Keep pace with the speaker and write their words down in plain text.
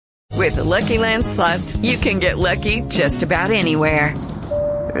With the Lucky Land Slots, you can get lucky just about anywhere.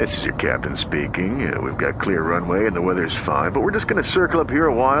 This is your captain speaking. We've got clear runway and the weather's fine, but we're just going to circle up here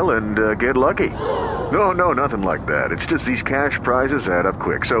a while and get lucky. No, nothing like that. It's just these cash prizes add up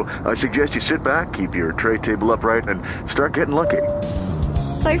quick. So I suggest you sit back, keep your tray table upright, and start getting lucky.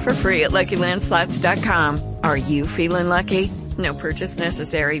 Play for free at LuckyLandSlots.com. Are you feeling lucky? No purchase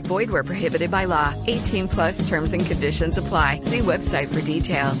necessary. Void where prohibited by law. 18 plus terms and conditions apply. See website for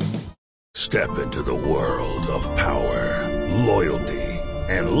details. Step into the world of power, loyalty,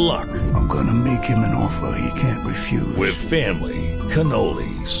 and luck. I'm gonna make him an offer he can't refuse. With family,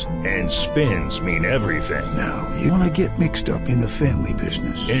 cannolis, and spins mean everything. Now, you wanna get mixed up in the family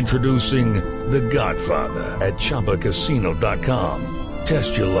business. Introducing The Godfather at ChumbaCasino.com.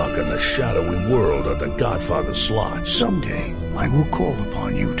 Test your luck in the shadowy world of The Godfather slot. Someday, I will call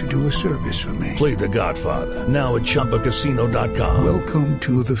upon you to do a service for me. Play The Godfather, now at ChumbaCasino.com. Welcome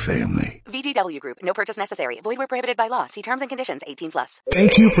to the family. VGW Group. No purchase necessary. Void where prohibited by law. See terms and conditions. 18 plus.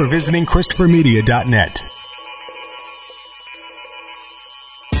 Thank you for visiting ChristopherMedia.net.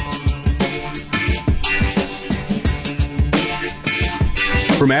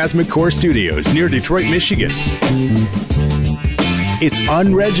 From Asthma Studios near Detroit, Michigan, it's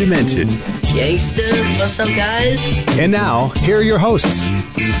Unregimented. Gangsters, what's up, guys? And now, here are your hosts. All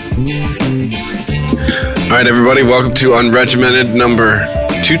right, everybody, welcome to Unregimented number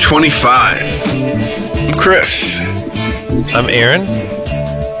 225. I'm Chris. I'm Aaron.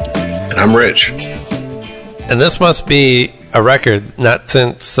 And I'm Rich. And this must be a record. Not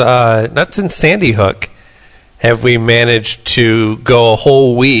since Sandy Hook have we managed to go a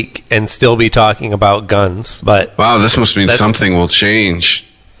whole week and still be talking about guns. But wow, this must mean something will change.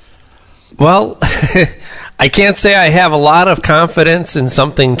 Well, I can't say I have a lot of confidence in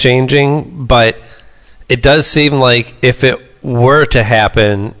something changing, but it does seem like if it were to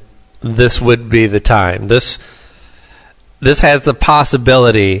happen, this would be the time. This has the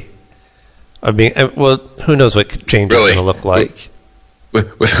possibility of being, well, who knows what change is going to look like.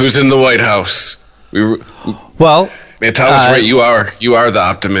 With who's in the White House? Well, man, Thomas, right? You are the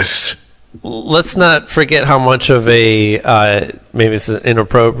optimist. Let's not forget how much of a maybe it's an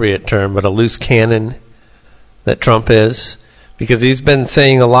inappropriate term, but a loose cannon that Trump is, because he's been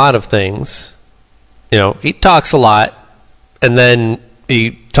saying a lot of things. You know, he talks a lot, and then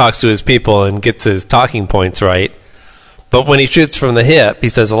he talks to his people and gets his talking points right. But when he shoots from the hip, he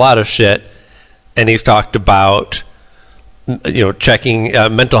says a lot of shit, and he's talked about, you know, checking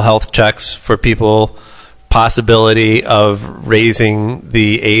mental health checks for people, possibility of raising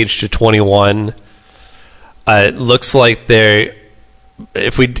the age to 21. It looks like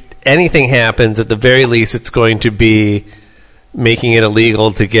if anything happens, at the very least, it's going to be making it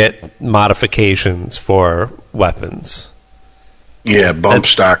illegal to get modifications for weapons. Yeah, bump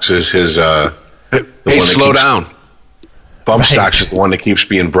stocks is his. Hey, slow down. Bump stocks is the one that keeps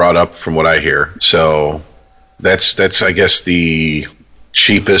being brought up, from what I hear. So that's I guess the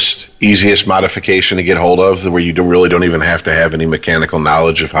cheapest, easiest modification to get hold of, where you really don't even have to have any mechanical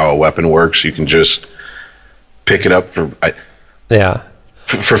knowledge of how a weapon works. You can just pick it up for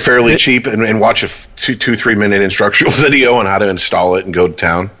fairly cheap and watch a 2-3 minute instructional video on how to install it and go to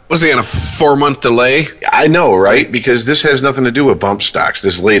town. Was he on a 4-month delay? I know, right? Because this has nothing to do with bump stocks.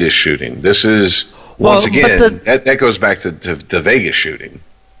 This latest shooting. This is once again that goes back to the Vegas shooting.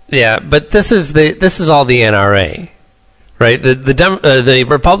 Yeah, but this is all the NRA. Right, the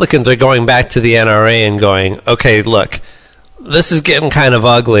Republicans are going back to the NRA and going, okay, look, this is getting kind of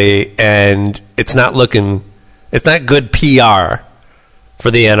ugly, and it's not good PR for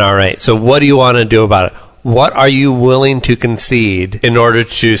the NRA. So what do you want to do about it? What are you willing to concede in order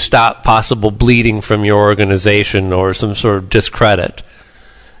to stop possible bleeding from your organization or some sort of discredit?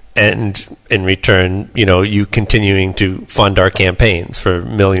 And in return, you know, you continuing to fund our campaigns for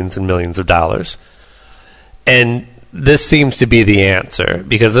millions and millions of dollars. And this seems to be the answer,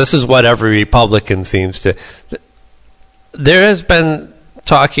 because this is what every Republican seems to. There has been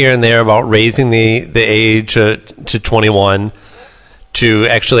talk here and there about raising the age to 21 to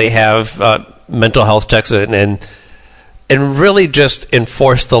actually have mental health checks and really just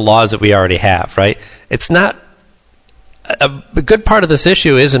enforce the laws that we already have. Right? It's not a good part of this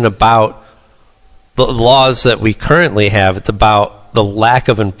issue isn't about the laws that we currently have. It's about the lack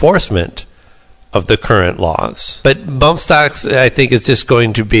of enforcement of the current laws. But bump stocks, I think, is just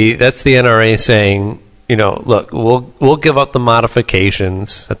going to be, that's the NRA saying, you know, look, we'll give up the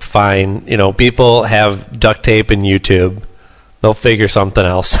modifications. That's fine. You know, people have duct tape and YouTube. They'll figure something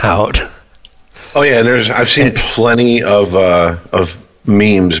else out. Oh yeah, I've seen plenty of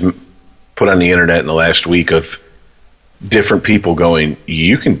memes put on the internet in the last week of different people going,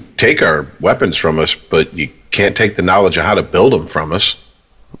 you can take our weapons from us, but you can't take the knowledge of how to build them from us.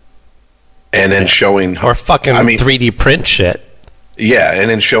 And then showing... Or fucking 3D print shit. Yeah, and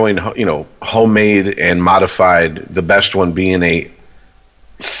then showing, homemade and modified, the best one being a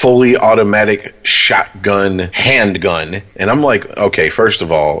fully automatic shotgun handgun. And I'm like, okay, first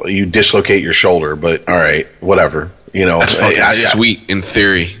of all, you dislocate your shoulder, but all right, whatever. That's fucking sweet in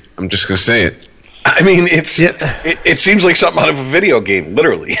theory. I'm just going to say it. I mean, it seems like something out of a video game,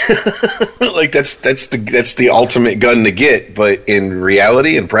 literally. Like that's the ultimate gun to get, but in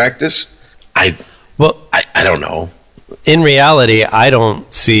reality, in practice, I don't know. In reality, I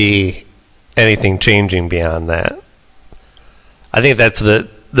don't see anything changing beyond that. I think that's the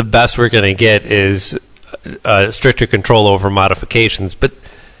best we're going to get is stricter control over modifications. But,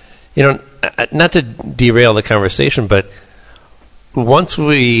 not to derail the conversation, but once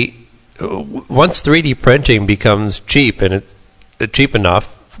 3D printing becomes cheap, and it's cheap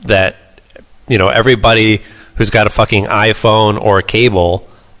enough that, everybody who's got a fucking iPhone or a cable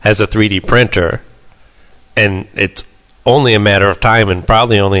has a 3D printer, and it's only a matter of time and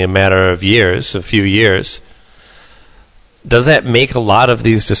probably only a matter of years, a few years. Does that make a lot of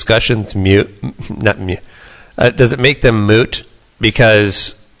these discussions mute? Not mute. Does it make them moot?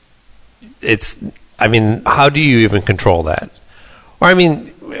 Because how do you even control that? Or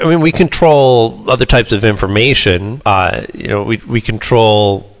we control other types of information. We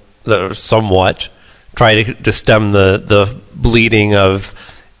control somewhat, try to stem the bleeding of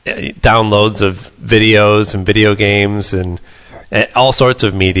downloads of videos and video games and all sorts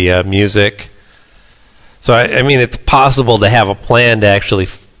of media, music. So, it's possible to have a plan to actually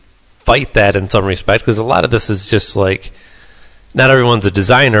fight that in some respect, because a lot of this is just like, not everyone's a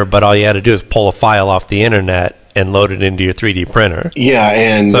designer, but all you had to do is pull a file off the internet and load it into your 3D printer. Yeah,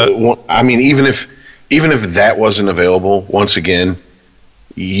 and even if that wasn't available, once again,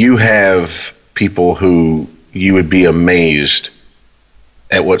 you have people who you would be amazed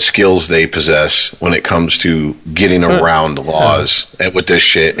at what skills they possess when it comes to getting around laws with this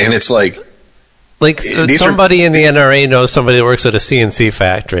shit. And it's like somebody in the NRA knows somebody that works at a CNC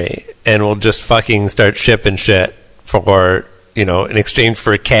factory and will just fucking start shipping shit for, in exchange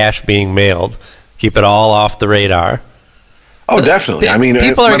for cash being mailed. Keep it all off the radar. Oh, definitely.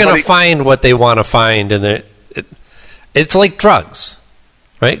 People are going to find what they want to find, and it's like drugs,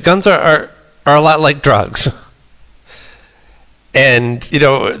 right? Guns are a lot like drugs. And,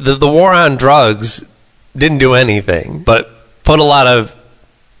 the war on drugs didn't do anything but put a lot of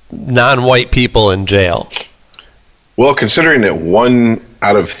non-white people in jail. Well, considering that 1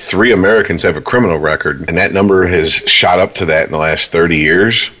 out of 3 Americans have a criminal record, and that number has shot up to that in the last 30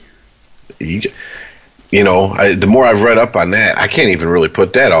 years, the more I've read up on that, I can't even really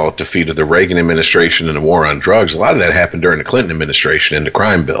put that all at the feet of the Reagan administration and the war on drugs. A lot of that happened during the Clinton administration and the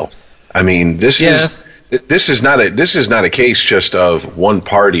crime bill. This is not a case just of one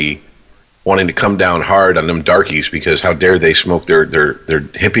party wanting to come down hard on them darkies because how dare they smoke their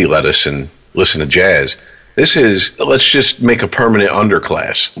hippie lettuce and listen to jazz. This is, let's just make a permanent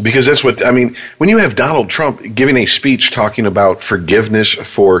underclass, because that's what, when you have Donald Trump giving a speech talking about forgiveness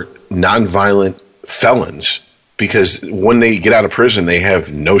for nonviolent felons, because when they get out of prison, they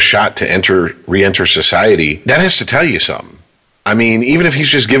have no shot to re-enter society, that has to tell you something. Even if he's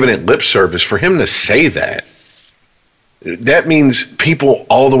just giving it lip service, for him to say that means people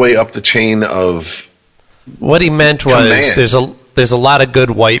all the way up the chain of what he meant was there's a lot of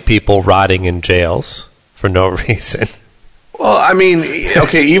good white people rotting in jails for no reason. Well,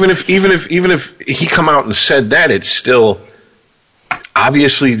 okay, even if he come out and said that, it's still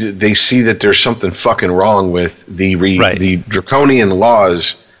obviously they see that there's something fucking wrong with the draconian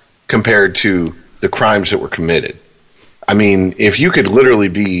laws compared to the crimes that were committed. If you could literally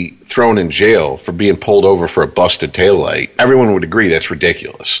be thrown in jail for being pulled over for a busted taillight, everyone would agree that's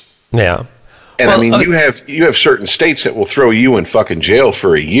ridiculous. Yeah. And you have certain states that will throw you in fucking jail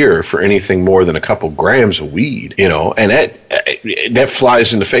for a year for anything more than a couple grams of weed, and that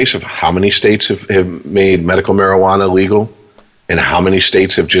flies in the face of how many states have made medical marijuana legal and how many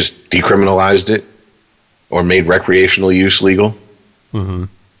states have just decriminalized it or made recreational use legal. Mm-hmm.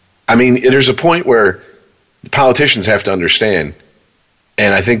 There's a point where the politicians have to understand,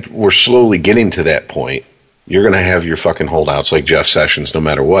 and I think we're slowly getting to that point. You're going to have your fucking holdouts like Jeff Sessions no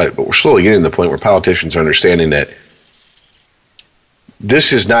matter what, but we're slowly getting to the point where politicians are understanding that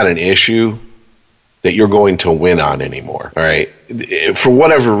this is not an issue that you're going to win on anymore, all right? For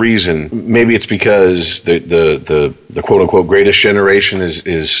whatever reason, maybe it's because the quote-unquote greatest generation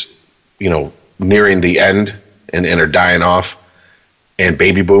is nearing the end and are dying off. and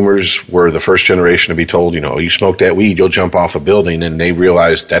baby boomers were the first generation to be told, you smoke that weed, you'll jump off a building, and they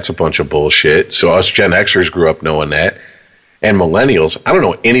realized that's a bunch of bullshit. So us Gen Xers grew up knowing that. And millennials, I don't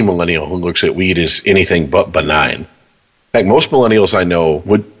know any millennial who looks at weed as anything but benign. In fact, most millennials I know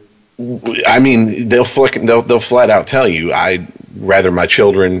they'll flat out tell you, I'd rather my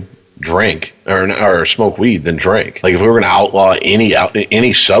children drink or smoke weed than drink. Like if we were going to outlaw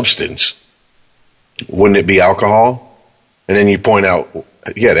any substance, wouldn't it be alcohol? And then you point out,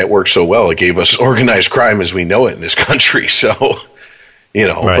 yeah, that worked so well. It gave us organized crime as we know it in this country. So,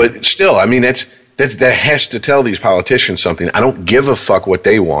 right. But still, I mean, that has to tell these politicians something. I don't give a fuck what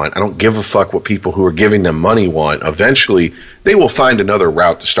they want. I don't give a fuck what people who are giving them money want. Eventually, they will find another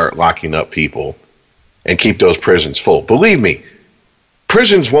route to start locking up people and keep those prisons full. Believe me,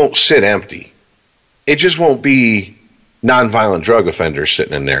 prisons won't sit empty. It just won't be nonviolent drug offenders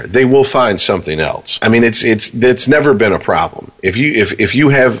sitting in there. They will find something else. I mean, it's never been a problem. If you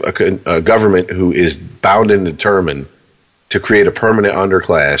have a government who is bound and determined to create a permanent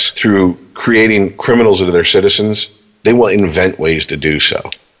underclass through creating criminals into their citizens, they will invent ways to do so.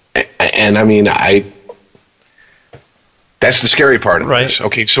 And I mean, that's the scary part of this.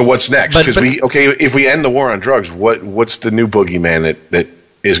 Okay, so what's next? Because if we end the war on drugs, what's the new boogeyman that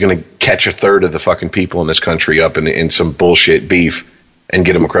is going to catch a third of the fucking people in this country up in some bullshit beef and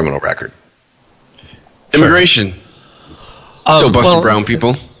get them a criminal record? Immigration. Still busting brown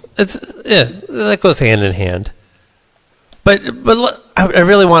people. That goes hand in hand. But I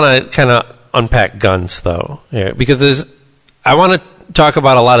really want to kind of unpack guns, though, here, because I want to talk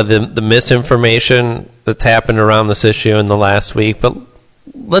about a lot of the misinformation that's happened around this issue in the last week, but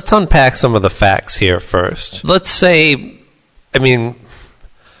let's unpack some of the facts here first. Let's say, I mean,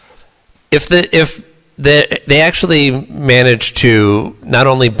 if they actually managed to not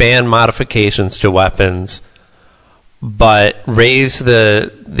only ban modifications to weapons, but raise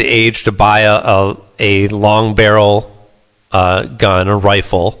the age to buy a long barrel gun, a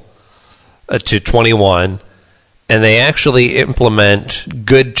rifle, to 21, and they actually implement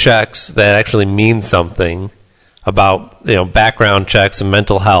good checks that actually mean something about background checks and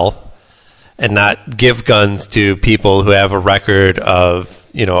mental health, and not give guns to people who have a record of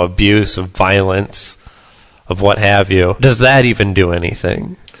abuse, of violence, of what have you. Does that even do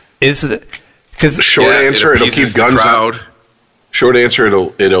anything? Short answer, it'll keep guns out. Short answer,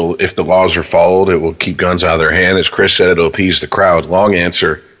 it'll if the laws are followed, it will keep guns out of their hand. As Chris said, it'll appease the crowd. Long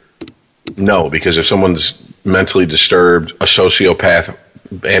answer, no, because if someone's mentally disturbed, a sociopath,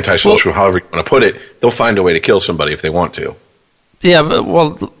 antisocial, however you want to put it, they'll find a way to kill somebody if they want to. Yeah,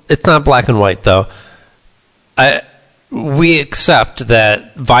 but, it's not black and white, though. We accept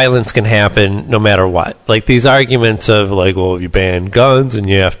that violence can happen no matter what. Like these arguments of you ban guns and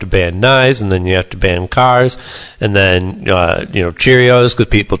you have to ban knives and then you have to ban cars and then, Cheerios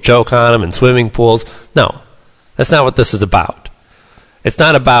because people choke on them and swimming pools. No, that's not what this is about. It's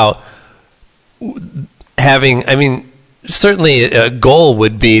not about certainly a goal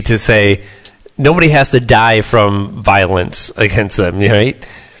would be to say nobody has to die from violence against them, right?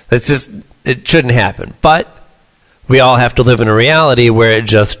 It shouldn't happen. But we all have to live in a reality where it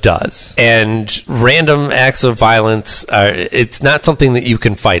just does. And random acts of violence, it's not something that you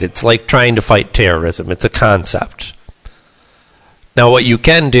can fight. It's like trying to fight terrorism. It's a concept. Now, what you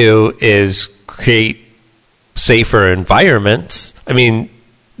can do is create safer environments. I mean,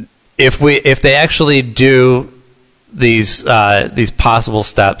 if they actually do these possible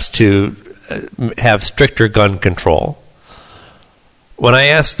steps to have stricter gun control, when I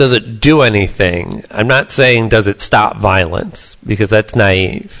ask, does it do anything, I'm not saying, does it stop violence, because that's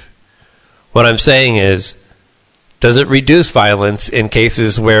naive. What I'm saying is, does it reduce violence in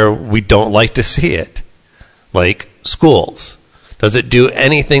cases where we don't like to see it, like schools? Does it do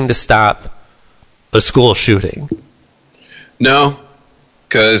anything to stop a school shooting? No,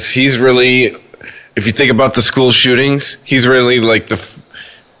 because he's really, if you think about the school shootings, he's really like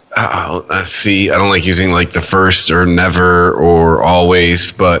I don't like using like the first or never or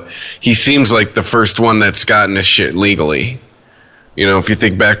always, but he seems like the first one that's gotten this shit legally. If you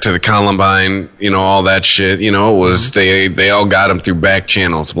think back to the Columbine, all that shit, it was they all got them through back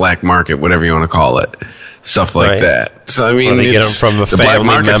channels, black market, whatever you want to call it, stuff like that. So I mean, or they get them from a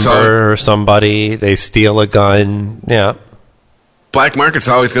family member or somebody. They steal a gun. Yeah, black market's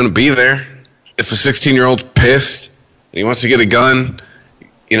always going to be there. If a 16-year-old's pissed and he wants to get a gun,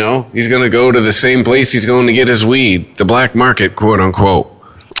 he's going to go to the same place he's going to get his weed, the black market, quote unquote.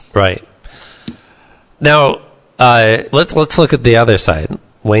 Right. Now, let's look at the other side.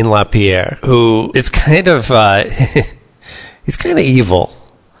 Wayne LaPierre, who is kind of he's kind of evil,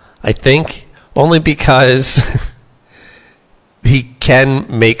 I think, only because he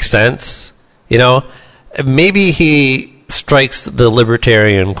can make sense. You know, maybe he strikes the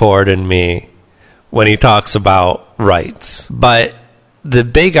libertarian chord in me when he talks about rights. But the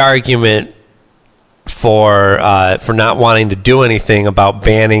big argument for not wanting to do anything about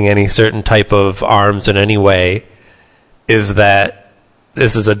banning any certain type of arms in any way is that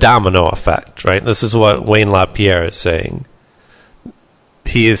this is a domino effect, right? This is what Wayne LaPierre is saying.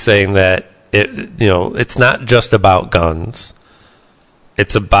 He is saying that it's not just about guns.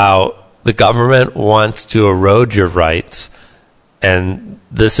 It's about the government wants to erode your rights, and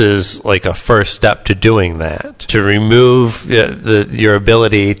this is like a first step to doing that, to remove your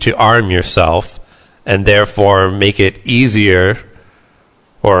ability to arm yourself, and therefore make it easier,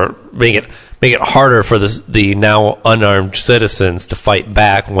 or make it harder for the now unarmed citizens to fight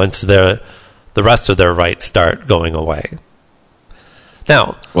back once the rest of their rights start going away.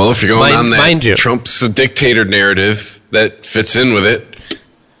 Now, well, if you're going on that Trump's a dictator narrative, that fits in with it.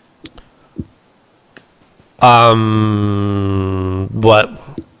 What?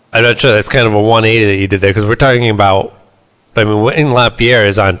 I'm not sure. That's kind of a 180 that you did there, because we're talking about. I mean, Wayne LaPierre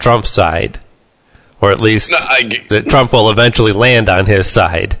is on Trump's side, or at least that Trump will eventually land on his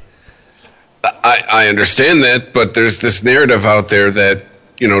side. I understand that, but there's this narrative out there that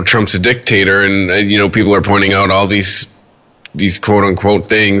Trump's a dictator, and people are pointing out all these quote unquote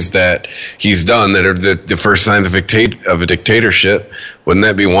things that he's done that are the first signs of a dictatorship. Wouldn't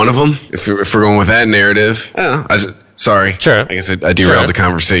that be one of them? If we're going with that narrative, sorry, sure. I guess I derailed the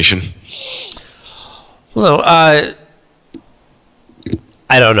conversation. Well, I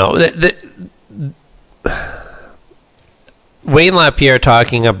don't know. Wayne LaPierre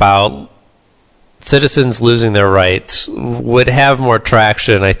talking about citizens losing their rights would have more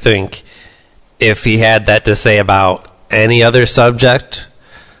traction, I think, if he had that to say about any other subject.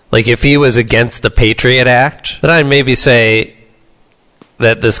 Like if he was against the Patriot Act, then I'd maybe say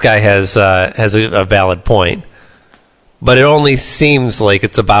that this guy has a valid point. But it only seems like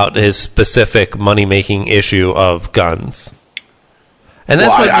it's about his specific money-making issue of guns. And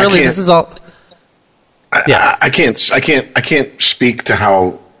that's this is all. I can't speak to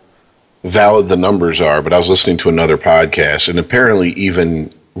how valid the numbers are, but I was listening to another podcast, and apparently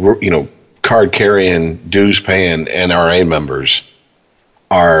even card-carrying, dues-paying NRA members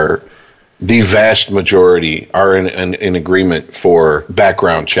are the vast majority are in agreement for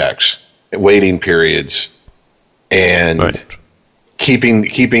background checks, waiting periods, and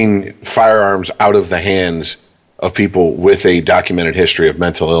keeping firearms out of the hands of people with a documented history of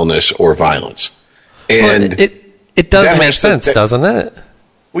mental illness or violence. And it does make sense, doesn't it?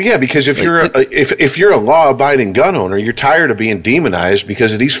 Well, yeah, because if you're a law-abiding gun owner, you're tired of being demonized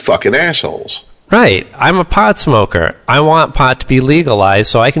because of these fucking assholes. Right. I'm a pot smoker. I want pot to be legalized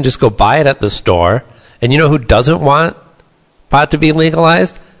so I can just go buy it at the store. And you know who doesn't want pot to be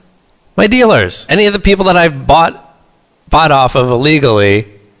legalized? My dealers. Any of the people that I've bought off of illegally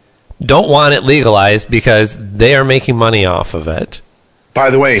don't want it legalized because they are making money off of it. By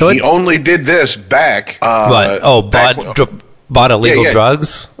the way, he only did this back. Bought illegal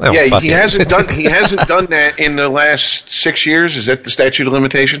drugs? Yeah, he hasn't done that in the last 6 years. Is that the statute of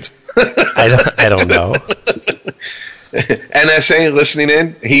limitations? I don't know. NSA listening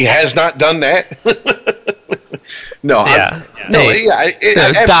in, he has not done that. No,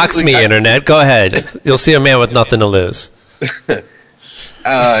 dox me, internet. Go ahead. You'll see a man with nothing to lose.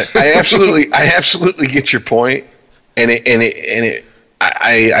 I absolutely get your point, and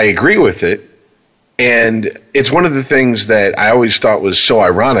I agree with it. And it's one of the things that I always thought was so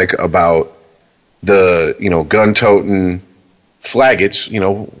ironic about the, gun-toting flaggots,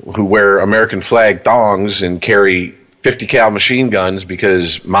 who wear American flag thongs and carry 50 cal machine guns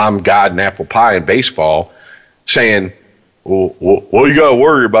because mom, God, and apple pie in baseball, saying, well, what you got to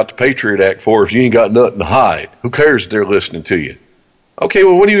worry about the Patriot Act for if you ain't got nothing to hide? Who cares if they're listening to you? Okay,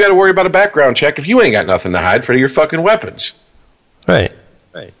 well, what do you got to worry about a background check if you ain't got nothing to hide for your fucking weapons? Right.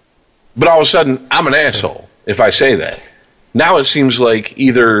 But all of a sudden, I'm an asshole if I say that. Now it seems like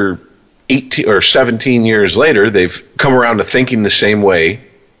either 18 or 17 years later, they've come around to thinking the same way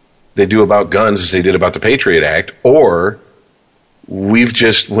they do about guns as they did about the Patriot Act, or we've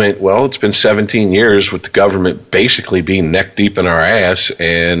just went, well, it's been 17 years with the government basically being neck deep in our ass,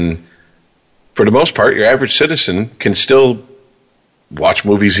 and for the most part, your average citizen can still watch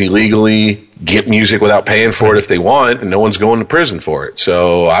movies illegally, get music without paying for it if they want, and no one's going to prison for it.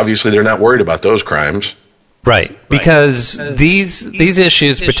 So obviously they're not worried about those crimes. Right. Because these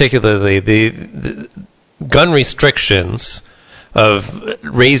issues, particularly the gun restrictions of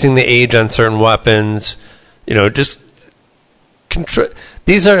raising the age on certain weapons, these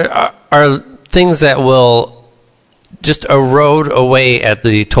are things that will just erode away at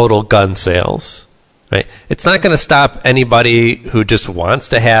the total gun sales. Right? It's not going to stop anybody who just wants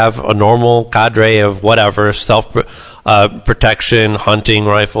to have a normal cadre of whatever, self-protection, hunting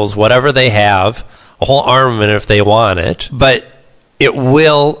rifles, whatever they have, a whole armament if they want it. But it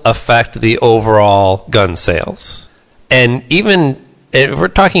will affect the overall gun sales. And even if we're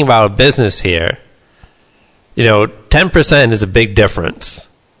talking about a business here, 10% is a big difference.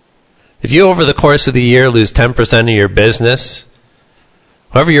 If you, over the course of the year, lose 10% of your business,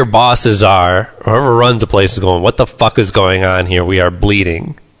 whoever your bosses are, or whoever runs the place is going, what the fuck is going on here? We are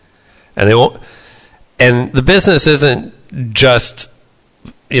bleeding. And they won't. And the business isn't just,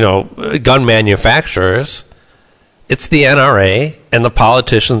 gun manufacturers. It's the NRA and the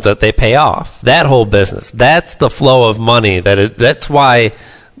politicians that they pay off. That whole business. That's the flow of money. That's why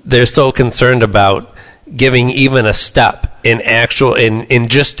they're so concerned about giving even a step in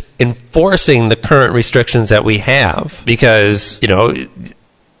just enforcing the current restrictions that we have. Because,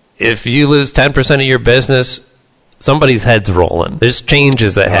 if you lose 10% of your business, somebody's head's rolling. There's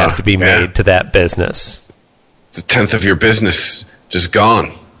changes that have to be made to that business. It's a tenth of your business just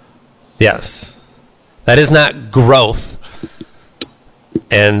gone. Yes. That is not growth.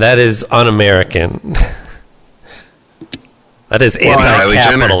 And that is un-American. That is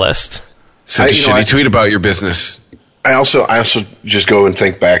anti-capitalist. Send a shitty tweet about your business. I also just go and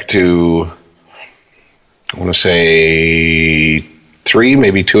think back to, I want to say 3,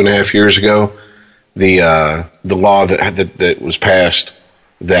 maybe 2.5 years ago, the law that was passed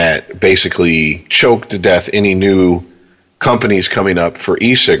that basically choked to death any new companies coming up for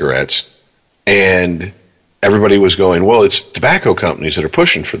e-cigarettes, and everybody was going, well, it's tobacco companies that are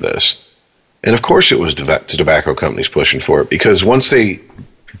pushing for this. And of course it was tobacco companies pushing for it, because once they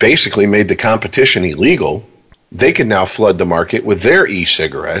basically made the competition illegal, they can now flood the market with their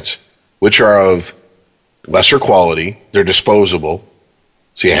e-cigarettes, which are of lesser quality. They're disposable,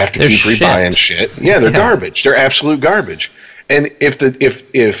 so you have to keep rebuying shit. Yeah, they're garbage. They're absolute garbage. And if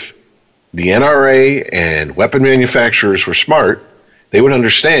the NRA and weapon manufacturers were smart, they would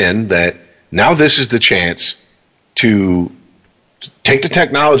understand that now this is the chance to take the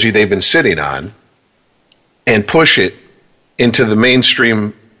technology they've been sitting on and push it into the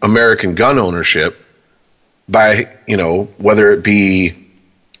mainstream American gun ownership by, whether it be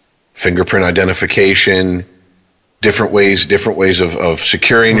fingerprint identification, different ways of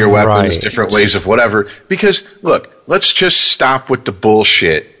securing your weapons, different ways of whatever. Because, look, let's just stop with the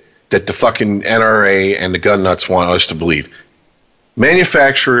bullshit that the fucking NRA and the gun nuts want us to believe.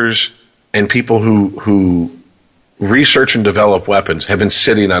 Manufacturers and people who research and develop weapons have been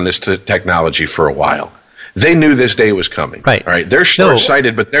sitting on this technology for a while. They knew this day was coming. Right. All right. They're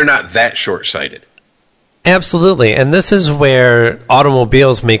short-sighted, but they're not that short-sighted. Absolutely. And this is where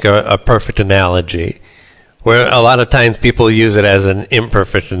automobiles make a perfect analogy, where a lot of times people use it as an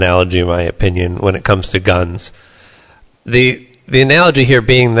imperfect analogy, in my opinion, when it comes to guns. The analogy here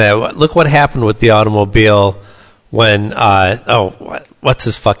being that, look what happened with the automobile when, what's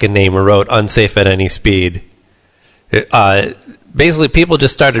his fucking name, who wrote Unsafe at Any Speed? Basically, people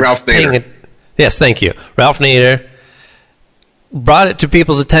just started Ralph Nader. Yes, thank you. Ralph Nader brought it to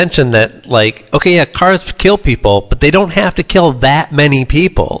people's attention that, cars kill people, but they don't have to kill that many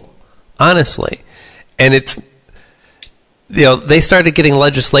people, honestly. And it's, they started getting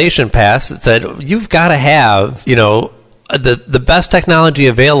legislation passed that said, you've got to have, the best technology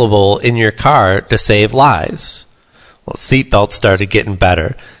available in your car to save lives. Well, seatbelts started getting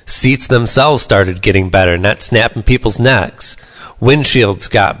better. Seats themselves started getting better, not snapping people's necks. Windshields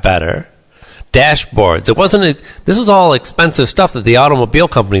got better. Dashboards. This was all expensive stuff that the automobile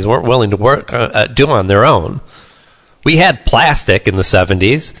companies weren't willing to do on their own. We had plastic in the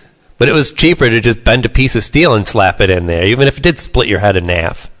 70s, but it was cheaper to just bend a piece of steel and slap it in there, even if it did split your head in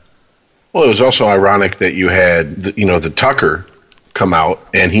half. Well, it was also ironic that you had, the Tucker come out,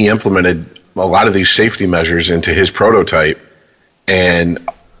 and he implemented a lot of these safety measures into his prototype, and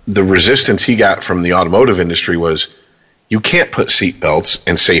the resistance he got from the automotive industry was, you can't put seatbelts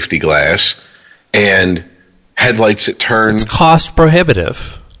and safety glass and headlights that turn. It's cost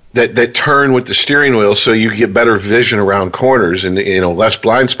prohibitive. That turn with the steering wheel so you get better vision around corners and less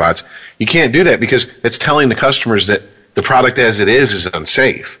blind spots. You can't do that because it's telling the customers that the product as it is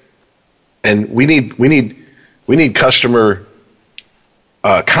unsafe. And we need customer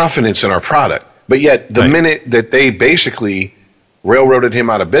confidence in our product. But yet the minute that they basically railroaded him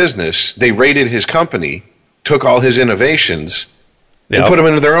out of business, they raided his company, took all his innovations, and put them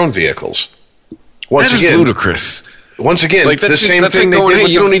into their own vehicles. That is ludicrous. Once again, the same thing they did.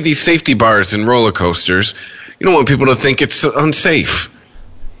 You don't need these safety bars and roller coasters. You don't want people to think it's unsafe.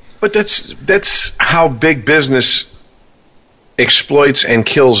 But that's how big business exploits and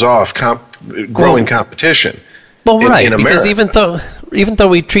kills off growing competition. Well, right, in because America. even though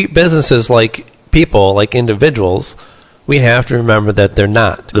we treat businesses like people, like individuals, we have to remember that they're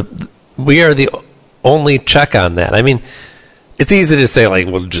not. We are the only check on that. I mean, it's easy to say, like,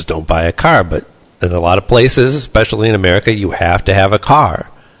 well, just don't buy a car, but in a lot of places, especially in America, you have to have a car.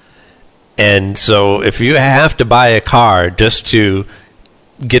 And so if you have to buy a car just to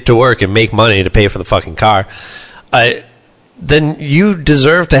get to work and make money to pay for the fucking car, then you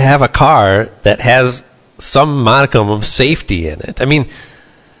deserve to have a car that has some modicum of safety in it. I mean,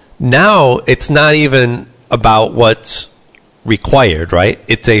 now it's not even about what's required, right?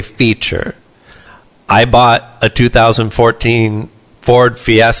 It's a feature. I bought a 2014 Ford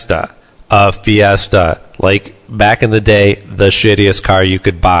Fiesta, like back in the day, the shittiest car you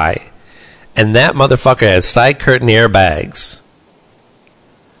could buy. And that motherfucker has side curtain airbags.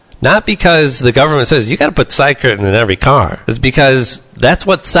 Not because the government says you got to put side curtain in every car. It's because that's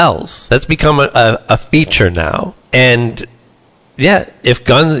what sells. That's become a feature now. And yeah, if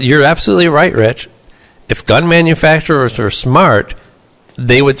guns, you're absolutely right, Rich. If gun manufacturers were smart,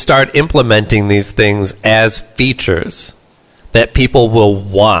 they would start implementing these things as features that people will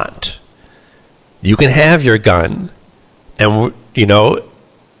want. You can have your gun, and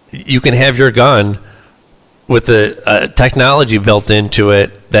you can have your gun with a technology built into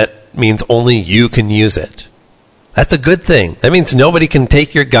it that means only you can use it. That's a good thing. That means nobody can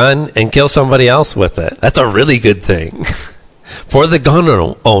take your gun and kill somebody else with it. That's a really good thing for the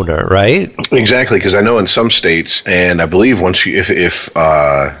gun owner, right? Exactly, because I know in some states, and I believe once you, if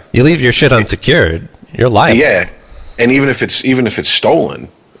you leave your shit unsecured, you're liable. Yeah, and even if it's stolen,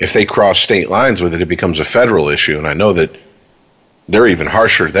 if they cross state lines with it, it becomes a federal issue. And I know that they're even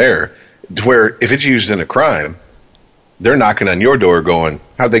harsher there, where if it's used in a crime, they're knocking on your door going,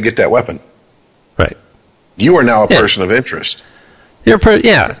 how'd they get that weapon? Right. You are now a person of interest. It's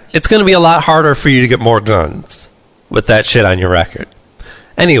going to be a lot harder for you to get more guns with that shit on your record.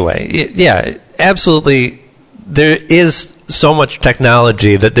 Anyway, absolutely. There is so much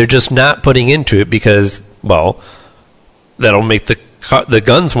technology that they're just not putting into it because, well, that'll make the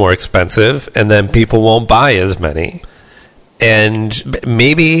guns more expensive, and then people won't buy as many. And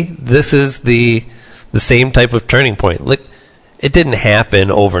maybe this is the same type of turning point. Look, it didn't happen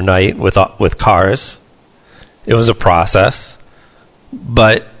overnight with cars. It was a process.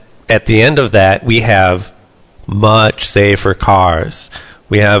 But at the end of that, we have much safer cars.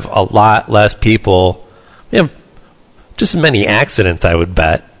 We have a lot less people. We have just as many accidents, I would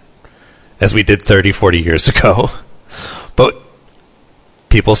bet, as we did 30, 40 years ago. But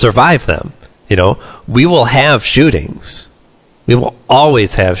people survive them. We will have shootings. We will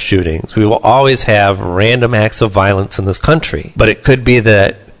always have shootings. We will always have random acts of violence in this country. But it could be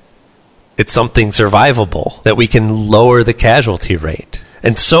that it's something survivable, that we can lower the casualty rate.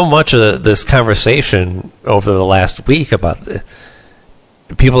 And so much of this conversation over the last week about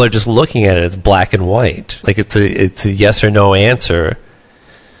people are just looking at it as black and white. Like it's a yes or no answer.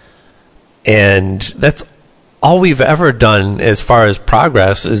 And that's all we've ever done as far as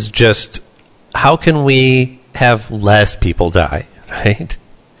progress is just how can we have less people die, right?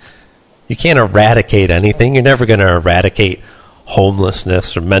 You can't eradicate anything. You're never going to eradicate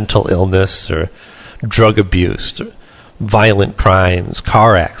homelessness or mental illness or drug abuse or violent crimes,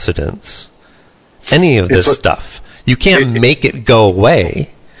 car accidents, any of this stuff. You can't make it go away,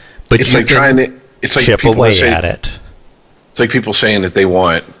 but you can chip away at it. It's like people saying that they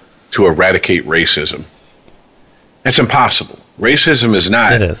want to eradicate racism. That's impossible. Racism is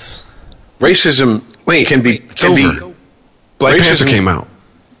not. It is. Racism can be. It's over. Black Panther came out.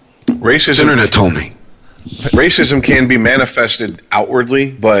 Racism. The internet told me. Racism can be manifested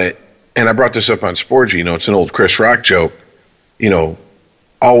outwardly, and I brought this up on Sporgy. It's an old Chris Rock joke.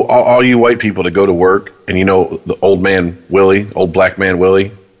 All you white people that go to work, and the old black man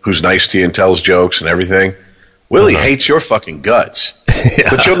Willie, who's nice to you and tells jokes and everything. Willie hates your fucking guts,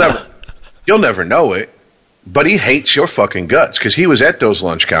 but you'll never know it. But he hates your fucking guts because he was at those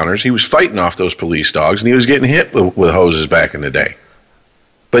lunch counters. He was fighting off those police dogs, and he was getting hit with hoses back in the day.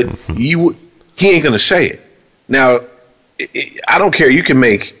 But he ain't going to say it. Now, I don't care. You can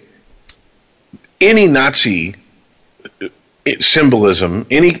make any Nazi symbolism,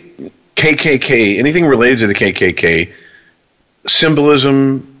 any KKK, anything related to the KKK,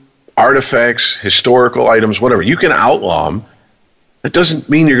 symbolism, artifacts, historical items, whatever. You can outlaw them. That doesn't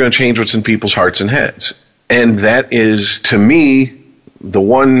mean you're going to change what's in people's hearts and heads. And that is, to me, the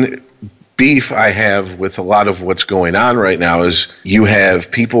one beef I have with a lot of what's going on right now is you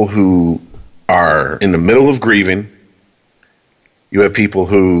have people who are in the middle of grieving, You have people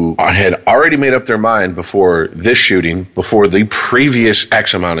who had already made up their mind before this shooting, before the previous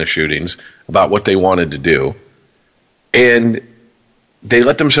X amount of shootings, about what they wanted to do. And they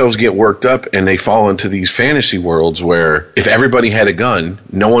let themselves get worked up, and they fall into these fantasy worlds where if everybody had a gun,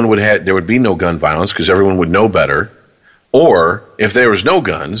 there would be no gun violence because everyone would know better. Or if there was no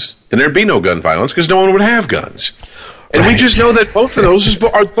guns, then there'd be no gun violence because no one would have guns. And we just know that both of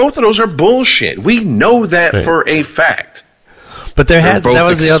those are bullshit. We know that for a fact. But that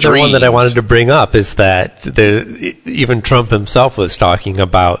was the other one that I wanted to bring up, is that even Trump himself was talking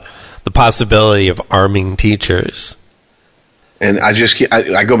about the possibility of arming teachers. And I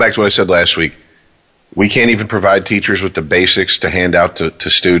go back to what I said last week. We can't even provide teachers with the basics to hand out to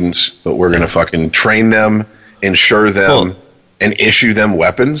students, but we're going to fucking train them, insure them, and issue them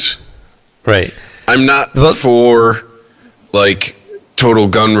weapons. Right. I'm not for, like, total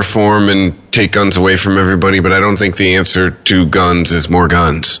gun reform and take guns away from everybody, but I don't think the answer to guns is more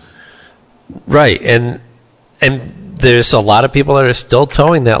guns. Right, and there's a lot of people that are still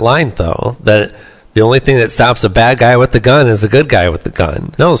towing that line, though, that the only thing that stops a bad guy with the gun is a good guy with the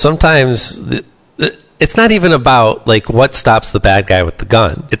gun. No, sometimes it's not even about, like, what stops the bad guy with the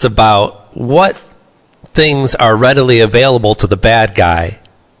gun. It's about what things are readily available to the bad guy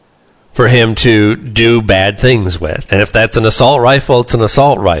for him to do bad things with. And if that's an assault rifle, it's an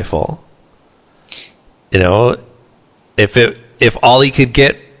assault rifle. You know, if all he could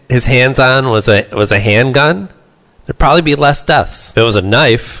get his hands on was a handgun, there'd probably be less deaths. If it was a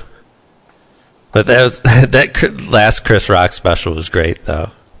knife, but that last Chris Rock special was great,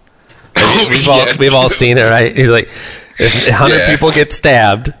 though. We've all seen it, right? He's like, if 100 people get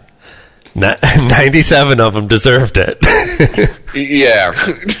stabbed, 97 of them deserved it. Yeah.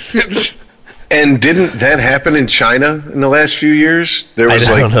 And didn't that happen in China in the last few years? There was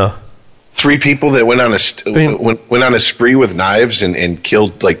I don't know. 3 people that went on a spree with knives and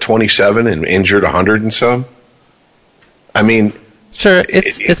killed like 27 and injured 100 and some. I mean, sure,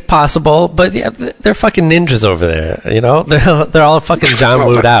 it's possible, but yeah, they're fucking ninjas over there. You know, they're all fucking John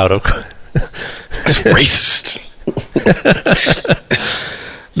Woo'd out. That's racist.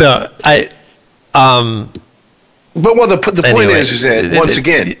 No, But the point is that once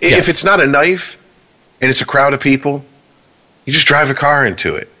again, if it's not a knife and it's a crowd of people, you just drive a car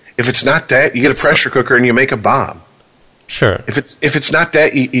into it. If it's not that, you get a pressure cooker and you make a bomb. Sure. If it's not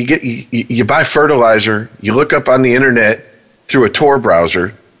that, you buy fertilizer. You look up on the internet through a Tor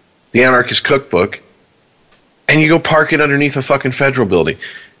browser, the Anarchist Cookbook, and you go park it underneath a fucking federal building.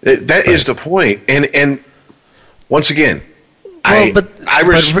 That is the point. And once again, I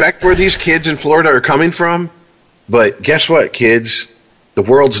respect where these kids in Florida are coming from, but guess what, kids? The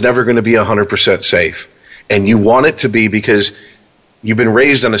world's never going to be 100% safe. And you want it to be because you've been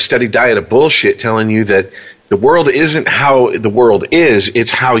raised on a steady diet of bullshit telling you that the world isn't how the world is,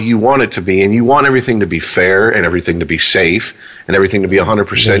 it's how you want it to be. And you want everything to be fair and everything to be safe and everything to be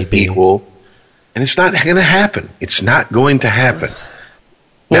 100% equal. And it's not going to happen. It's not going to happen.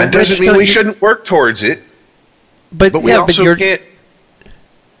 Now, it doesn't mean we shouldn't work towards it. But we also can't.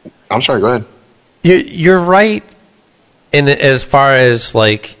 I'm sorry, go ahead. You're right in as far as,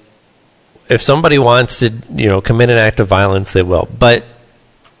 like, if somebody wants to, commit an act of violence, they will. But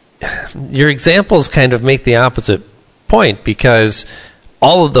your examples kind of make the opposite point, because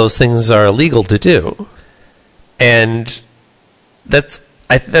all of those things are illegal to do. And that's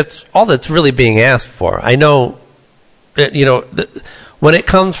all that's really being asked for. I know, when it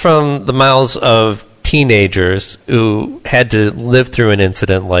comes from the mouths of teenagers who had to live through an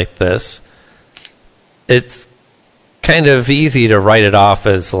incident like this, it's kind of easy to write it off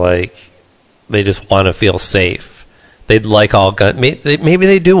as like they just want to feel safe. They'd like all guns. Maybe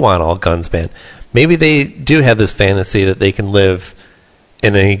they do want all guns banned. Maybe they do have this fantasy that they can live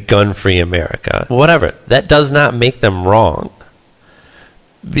in a gun-free America. Whatever. That does not make them wrong,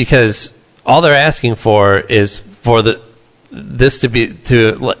 because all they're asking for is for this to be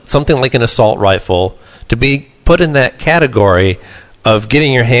something like an assault rifle to be put in that category of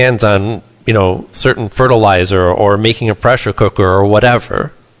getting your hands on certain fertilizer or making a pressure cooker or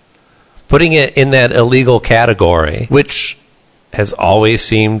whatever, putting it in that illegal category, which has always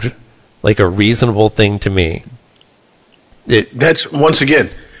seemed like a reasonable thing to me. That's, once again,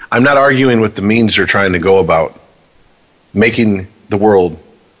 I'm not arguing with the means they're trying to go about making the world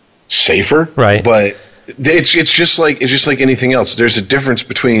safer, right? But it's just like anything else. There's a difference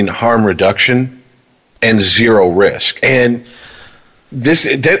between harm reduction and zero risk. And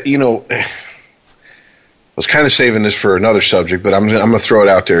I was kind of saving this for another subject, but I'm going to throw it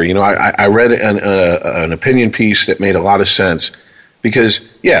out there. I read an opinion piece that made a lot of sense, because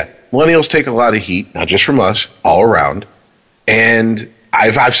millennials take a lot of heat, not just from us, all around. And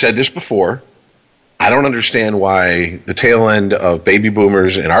I've said this before. I don't understand why the tail end of baby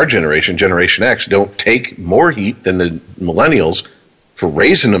boomers in our generation, Generation X, don't take more heat than the millennials for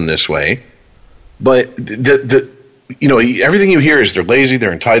raising them this way. But everything you hear is they're lazy,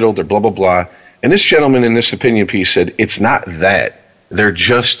 they're entitled, they're blah, blah, blah. And this gentleman in this opinion piece said it's not that. They're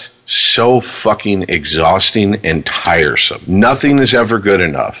just so fucking exhausting and tiresome. Nothing is ever good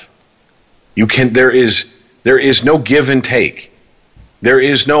enough. There is no give and take. There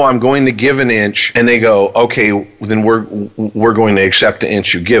is no, I'm going to give an inch, and they go, okay, then we're going to accept the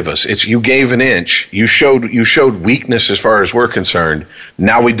inch you give us. It's you gave an inch, you showed weakness as far as we're concerned.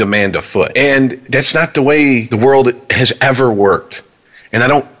 Now we demand a foot, and that's not the way the world has ever worked. And I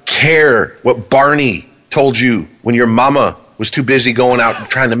don't care what Barney told you when your mama was too busy going out and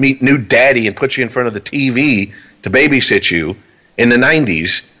trying to meet new daddy and put you in front of the TV to babysit you in the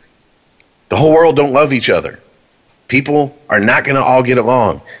 90s. The whole world don't love each other. People are not going to all get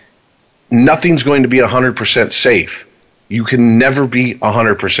along. Nothing's going to be 100% safe. You can never be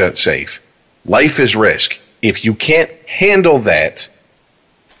 100% safe. Life is risk. If you can't handle that,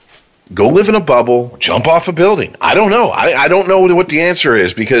 go live in a bubble, jump off a building. I don't know. I don't know what the answer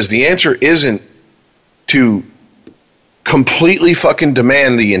is, because the answer isn't to completely fucking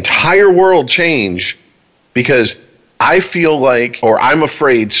demand the entire world change because I feel like, or I'm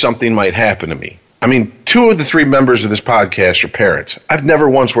afraid something might happen to me. I mean, 2 of the 3 members of this podcast are parents. I've never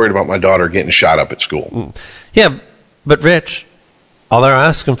once worried about my daughter getting shot up at school. Yeah, but Rich, all they're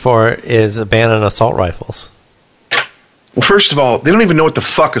asking for is a ban on assault rifles. Well, first of all, they don't even know what the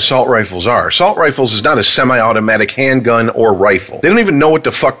fuck assault rifles are. Assault rifles is not a semi-automatic handgun or rifle. They don't even know what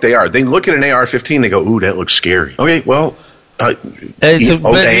the fuck they are. They look at an AR-15, they go, ooh, that looks scary. Okay, well,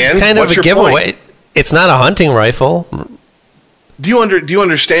 it's kind of a giveaway. Point? It's not a hunting rifle. Do you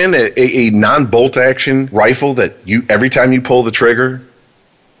understand that a non-bolt action rifle that every time you pull the trigger,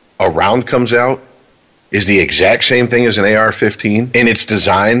 a round comes out, is the exact same thing as an AR-15 in its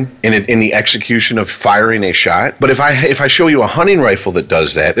design, in the execution of firing a shot? But if I show you a hunting rifle that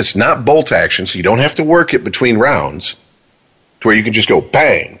does that, it's not bolt action, so you don't have to work it between rounds, to where you can just go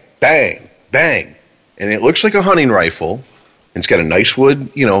bang, bang, bang, and it looks like a hunting rifle, and it's got a nice wood,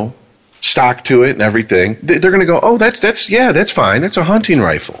 stock to it and everything. They're going to go, oh, that's fine. That's a hunting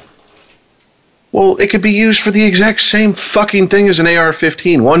rifle. Well, it could be used for the exact same fucking thing as an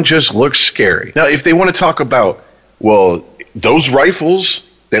AR-15. One just looks scary. Now, if they want to talk about, well, those rifles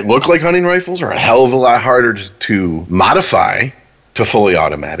that look like hunting rifles are a hell of a lot harder to modify to fully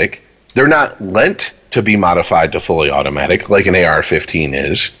automatic. They're not lent to be modified to fully automatic like an AR-15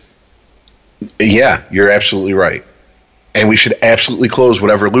 is. Yeah, you're absolutely right. And we should absolutely close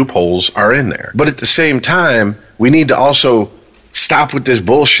whatever loopholes are in there. But at the same time, we need to also stop with this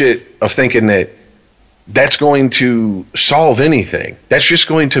bullshit of thinking that that's going to solve anything. That's just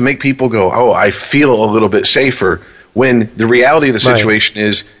going to make people go, oh, I feel a little bit safer, when the reality of the situation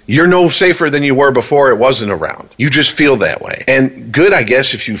is you're no safer than you were before it wasn't around. You just feel that way. And good, I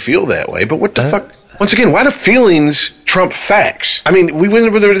guess, if you feel that way. But what the fuck? Once again, why do feelings trump facts? I mean, we went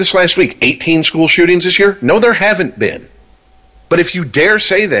over this last week. 18 school shootings this year? No, there haven't been. But if you dare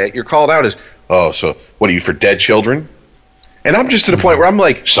say that, you're called out as, oh, so what are you, for dead children? And I'm just to the point where I'm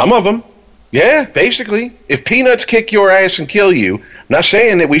like, some of them. Yeah, basically. If peanuts kick your ass and kill you, I'm not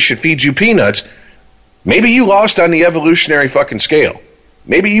saying that we should feed you peanuts. Maybe you lost on the evolutionary fucking scale.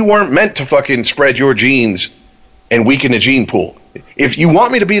 Maybe you weren't meant to fucking spread your genes and weaken the gene pool. If you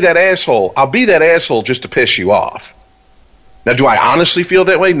want me to be that asshole, I'll be that asshole just to piss you off. Now, do I honestly feel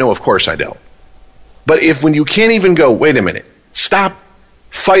that way? No, of course I don't. But when you can't even go, wait a minute, stop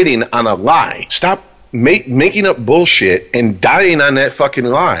fighting on a lie. Stop making up bullshit and dying on that fucking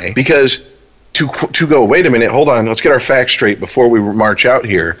lie. Because to go, wait a minute, hold on, let's get our facts straight before we march out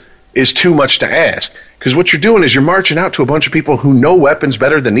here, is too much to ask. Because what you're doing is you're marching out to a bunch of people who know weapons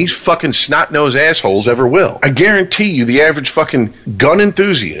better than these fucking snot-nosed assholes ever will. I guarantee you the average fucking gun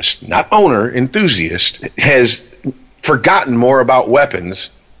enthusiast, not owner, enthusiast, has forgotten more about weapons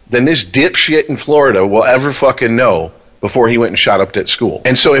than this dipshit in Florida will ever fucking know before he went and shot up that school.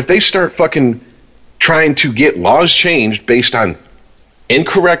 And so if they start fucking trying to get laws changed based on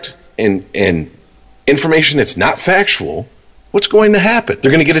incorrect and information that's not factual, what's going to happen?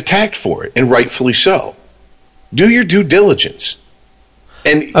 They're going to get attacked for it, and rightfully so. Do your due diligence.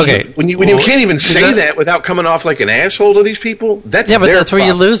 And okay, when you can't even say that without coming off like an asshole to these people, that's yeah, but their that's problem.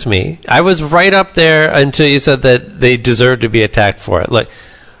 where you lose me. I was right up there until you said that they deserve to be attacked for it. Like,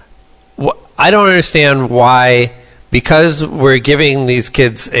 I don't understand why, because we're giving these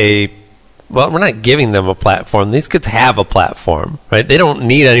kids well, we're not giving them a platform. These kids have a platform, right? They don't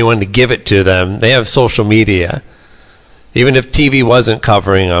need anyone to give it to them. They have social media. Even if TV wasn't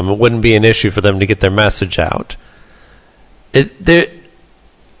covering them, it wouldn't be an issue for them to get their message out.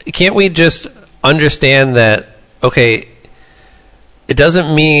 Can't we just understand that, okay, it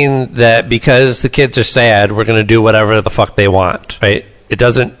doesn't mean that because the kids are sad, we're going to do whatever the fuck they want, right? It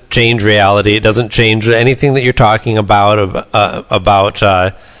doesn't change reality. It doesn't change anything that you're talking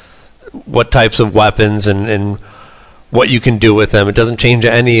about what types of weapons and what you can do with them. It doesn't change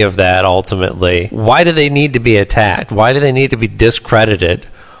any of that ultimately. Why do they need to be attacked? Why do they need to be discredited?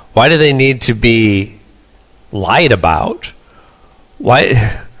 Why do they need to be lied about?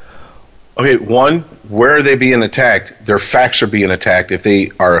 Why? Okay, one, where are they being attacked? Their facts are being attacked if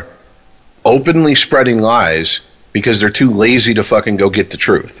they are openly spreading lies because they're too lazy to fucking go get the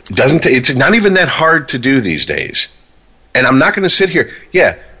truth. It's not even that hard to do these days. And I'm not going to sit here.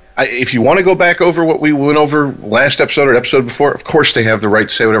 Yeah, if you want to go back over what we went over last episode or episode before, of course they have the right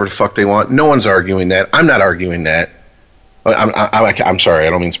to say whatever the fuck they want. No one's arguing that. I'm not arguing that. I'm sorry, I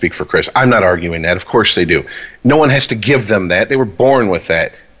don't mean to speak for Chris. I'm not arguing that. Of course they do. No one has to give them that. They were born with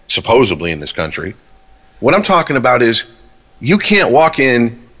that, supposedly, in this country. What I'm talking about is you can't walk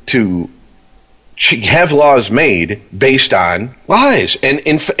in to have laws made based on lies and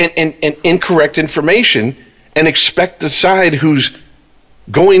incorrect information and expect the side who's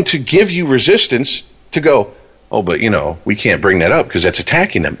going to give you resistance to go, oh, but, we can't bring that up because that's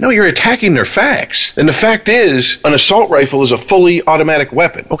attacking them. No, you're attacking their facts. And the fact is, an assault rifle is a fully automatic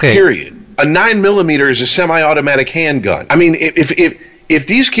weapon, period. A 9mm is a semi-automatic handgun. I mean, if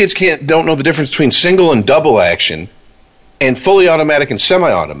these kids don't know the difference between single and double action and fully automatic and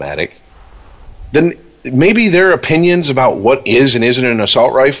semi-automatic, then maybe their opinions about what is and isn't an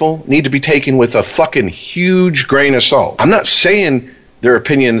assault rifle need to be taken with a fucking huge grain of salt. I'm not saying their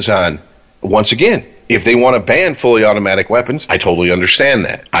opinions on, once again, if they want to ban fully automatic weapons, I totally understand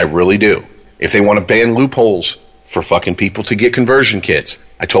that. I really do. If they want to ban loopholes for fucking people to get conversion kits,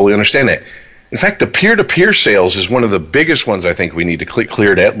 I totally understand that. In fact, the peer-to-peer sales is one of the biggest ones I think we need to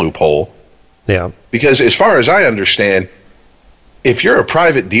clear that loophole. Yeah. Because as far as I understand, if you're a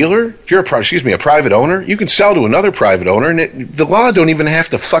private dealer, if you're a private owner, you can sell to another private owner, and the law don't even have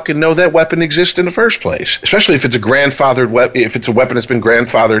to fucking know that weapon exists in the first place. Especially if it's a grandfathered weapon, if it's a weapon that's been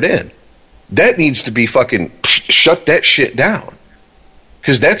grandfathered in. That needs to be fucking shut that shit down.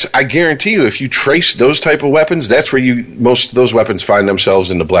 Because I guarantee you, if you trace those type of weapons, that's where most of those weapons find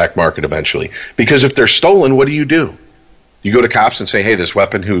themselves in the black market eventually. Because if they're stolen, what do? You go to cops and say, hey, this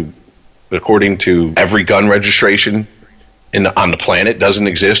weapon who, according to every gun registration on the planet doesn't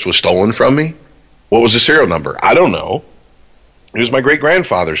exist, was stolen from me? What was the serial number? I don't know. It was my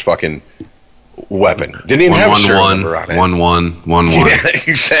great-grandfather's fucking weapon. Didn't even have a serial number on it. 1111. Yeah,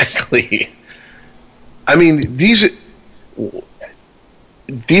 exactly. I mean, these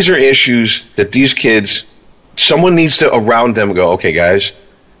are issues that these kids, someone needs to around them go, okay, guys,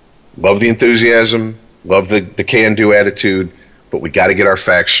 love the enthusiasm, love the can-do attitude, but we got to get our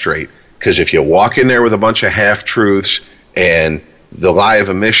facts straight. Because if you walk in there with a bunch of half-truths and the lie of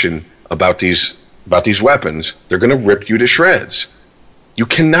omission about these weapons, they're going to rip you to shreds. You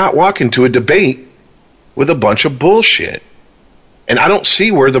cannot walk into a debate with a bunch of bullshit. And I don't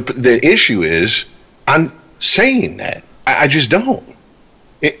see where the issue is on saying that. I just don't.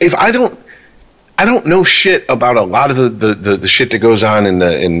 If I don't know shit about a lot of the shit that goes on in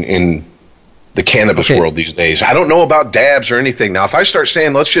the cannabis world these days. I don't know about dabs or anything. Now, if I start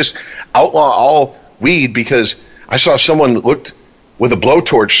saying let's just outlaw all weed because I saw someone looked with a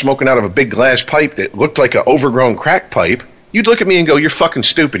blowtorch smoking out of a big glass pipe that looked like an overgrown crack pipe, you'd look at me and go, you're fucking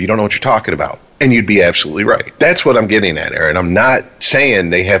stupid. You don't know what you're talking about. And you'd be absolutely right. That's what I'm getting at, Aaron. I'm not saying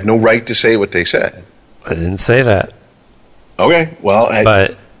they have no right to say what they said. I didn't say that. Okay, well,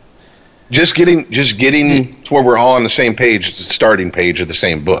 but just getting to where we're all on the same page, the starting page of the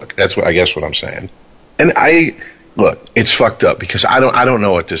same book. That's what I'm saying. And look, it's fucked up because I don't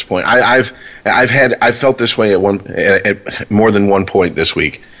know at this point. I've felt this way at more than one point this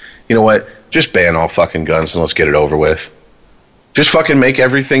week. You know what? Just ban all fucking guns and let's get it over with. Just fucking make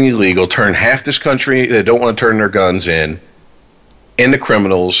everything illegal. Turn half this country that don't want to turn their guns into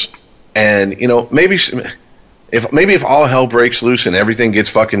criminals. And maybe if all hell breaks loose and everything gets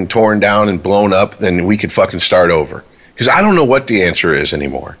fucking torn down and blown up, then we could fucking start over. Because I don't know what the answer is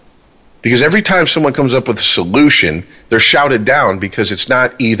anymore. Because every time someone comes up with a solution, they're shouted down because it's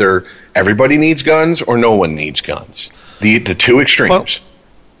not either everybody needs guns or no one needs guns. The two extremes.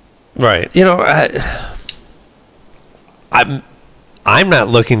 Well, right. I'm not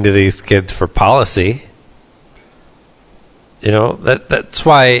looking to these kids for policy. That's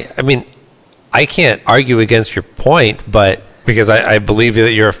why, I can't argue against your point, but because I believe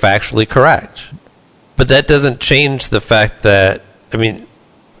that you're factually correct. But that doesn't change the fact that, I mean,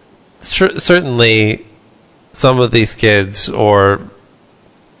 certainly some of these kids, or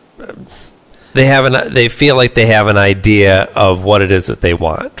they feel like they have an idea of what it is that they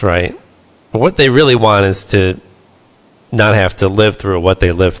want, right? What they really want is to not have to live through what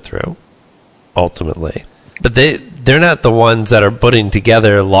they lived through, ultimately. But they're not the ones that are putting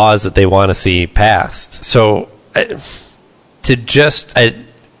together laws that they want to see passed. So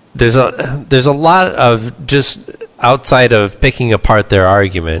there's a lot of, just outside of picking apart their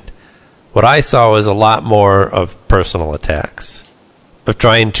argument, what I saw was a lot more of personal attacks, of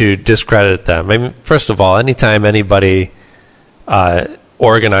trying to discredit them. I mean, first of all, anytime anybody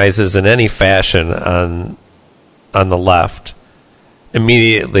organizes in any fashion on the left,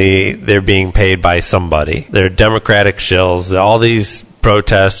 immediately they're being paid by somebody. They're Democratic shills. All these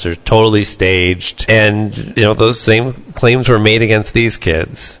protests are totally staged, and those same claims were made against these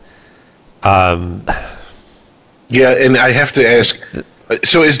kids. Yeah, and I have to ask,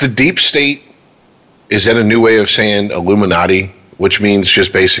 so is the deep state, is that a new way of saying Illuminati, which means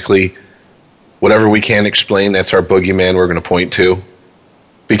just basically whatever we can't explain, that's our boogeyman we're going to point to?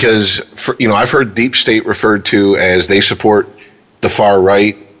 Because I've heard deep state referred to as they support the far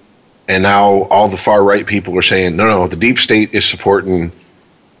right, and now all the far right people are saying, no, the deep state is supporting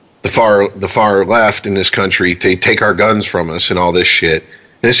the far left in this country to take our guns from us and all this shit.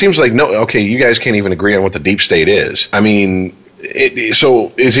 And it seems like, you guys can't even agree on what the deep state is. I mean,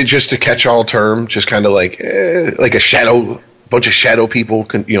 so is it just a catch-all term, just kind of like a bunch of shadow people,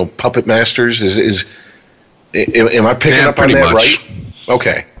 puppet masters? Am I picking up on that right?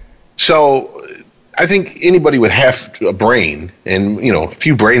 Okay. So I think anybody with half a brain and, a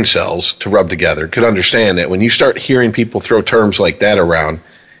few brain cells to rub together could understand that when you start hearing people throw terms like that around,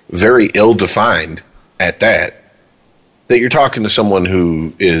 very ill-defined at that you're talking to someone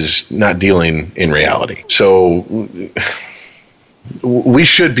who is not dealing in reality. So we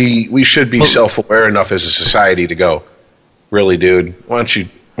should be self-aware enough as a society to go, really, dude, why don't you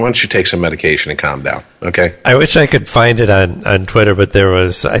take some medication and calm down, okay? I wish I could find it on Twitter, but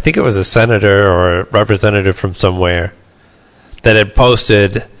I think it was a senator or a representative from somewhere that had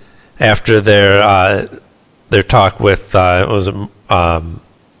posted after their talk with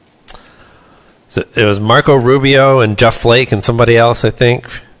it was Marco Rubio and Jeff Flake and somebody else, I think.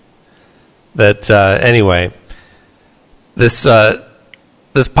 That anyway, this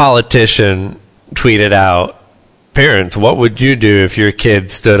politician tweeted out, "Parents, what would you do if your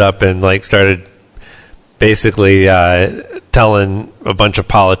kid stood up and started basically telling a bunch of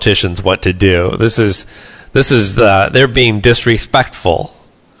politicians what to do? This is they're being disrespectful."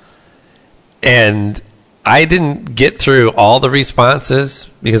 And I didn't get through all the responses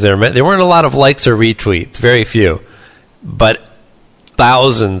because there weren't a lot of likes or retweets, very few, but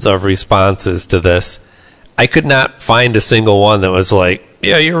thousands of responses to this. I could not find a single one that was like,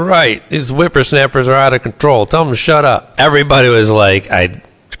 "Yeah, you're right. These whippersnappers are out of control. Tell them to shut up." Everybody was like, "I'd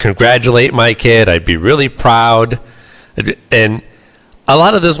congratulate my kid. I'd be really proud." And a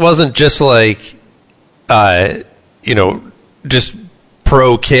lot of this wasn't just like, just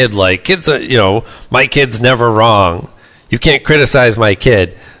pro-kid, like, kids, my kid's never wrong. You can't criticize my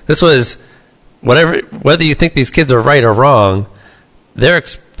kid. This was whether you think these kids are right or wrong, they're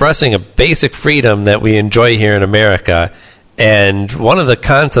expressing a basic freedom that we enjoy here in America. And one of the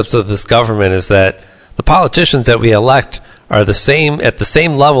concepts of this government is that the politicians that we elect are at the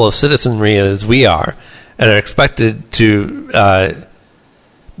same level of citizenry as we are, and are expected to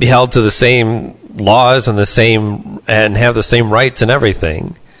be held to the same laws and have the same rights and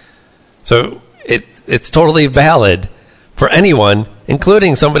everything. So it's totally valid for anyone,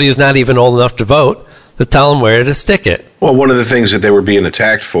 including somebody who's not even old enough to vote, to tell them where to stick it. Well, one of the things that they were being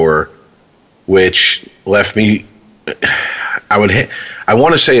attacked for, which left me, I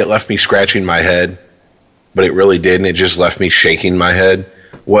want to say it left me scratching my head, but it really didn't. It just left me shaking my head,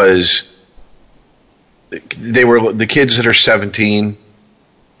 was they were the kids that are 17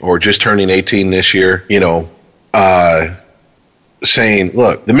 or just turning 18 this year, saying,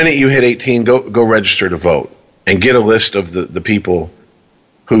 look, the minute you hit 18, go register to vote and get a list of the people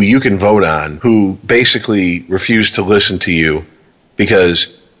who you can vote on, who basically refuse to listen to you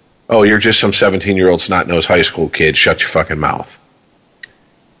because, you're just some 17-year-old snot-nosed high school kid, shut your fucking mouth.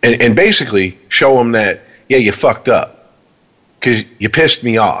 And basically show them that, yeah, you fucked up. Because you pissed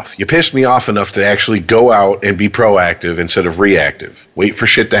me off. You pissed me off enough to actually go out and be proactive instead of reactive. Wait for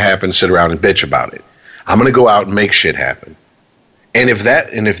shit to happen, sit around and bitch about it. I'm going to go out and make shit happen. And if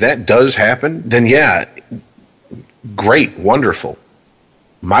that does happen, then yeah, great, wonderful.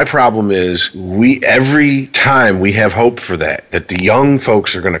 My problem is every time we have hope for that the young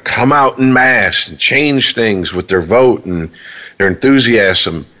folks are going to come out en masse and change things with their vote and their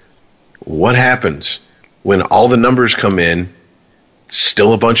enthusiasm. What happens when all the numbers come in?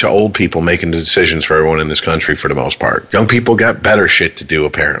 Still a bunch of old people making the decisions for everyone in this country for the most part. Young people got better shit to do,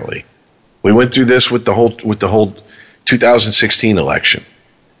 apparently. We went through this with the whole 2016 election.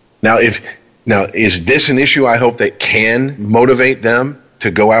 Now, is this an issue I hope that can motivate them to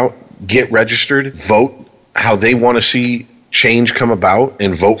go out, get registered, vote how they want to see change come about,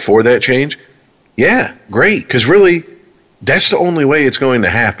 and vote for that change? Yeah, great, because really, that's the only way it's going to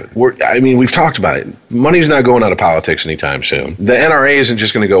happen. We've talked about it. Money's not going out of politics anytime soon. The NRA isn't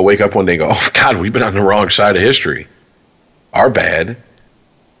just going to go wake up one day and go, oh, God, we've been on the wrong side of history. Our bad.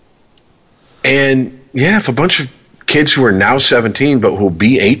 And, yeah, if a bunch of kids who are now 17 but will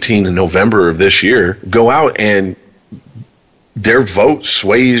be 18 in November of this year go out and their vote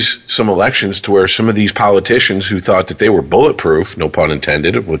sways some elections to where some of these politicians who thought that they were bulletproof, no pun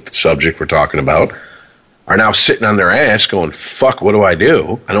intended, with the subject we're talking about, are now sitting on their ass going, fuck, what do I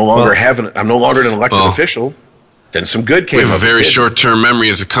do? I'm no longer an elected official. Then some good came up. We have a very short-term memory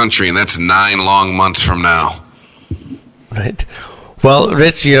as a country, and that's 9 long months from now. Right. Well,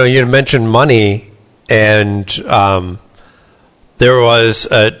 Rich, you mentioned money, and there was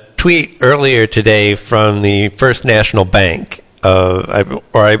a tweet earlier today from the First National Bank,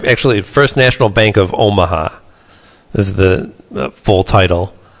 First National Bank of Omaha is the full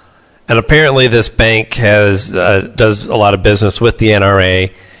title. And apparently this bank does a lot of business with the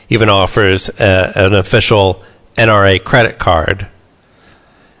NRA, even offers an official NRA credit card.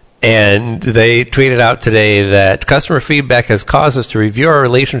 And they tweeted out today that customer feedback has caused us to review our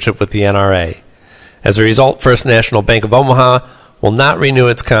relationship with the NRA. As a result, First National Bank of Omaha will not renew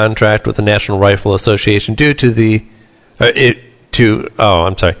its contract with the National Rifle Association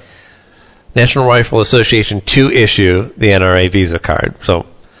National Rifle Association to issue the NRA Visa card. So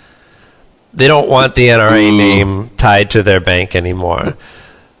they don't want the NRA name tied to their bank anymore.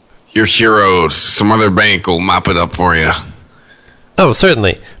 You're heroes. Some other bank will mop it up for you. Oh,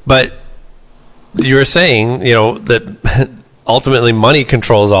 certainly. But you were saying, that ultimately money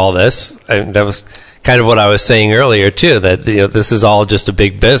controls all this. And that was kind of what I was saying earlier, too, that this is all just a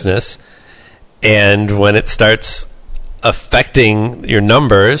big business. And when it starts affecting your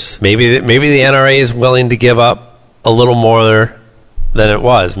numbers, maybe the NRA is willing to give up a little more than it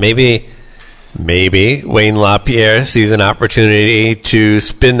was. Maybe Wayne LaPierre sees an opportunity to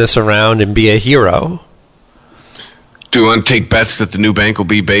spin this around and be a hero. Do you want to take bets that the new bank will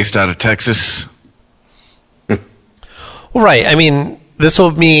be based out of Texas? Well, right. I mean, this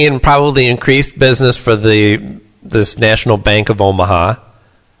will mean probably increased business for this National Bank of Omaha,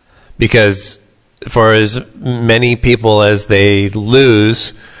 because for as many people as they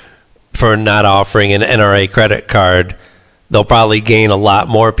lose for not offering an NRA credit card, they'll probably gain a lot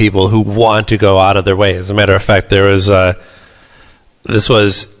more people who want to go out of their way. As a matter of fact, this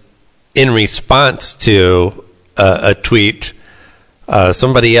was in response to a tweet,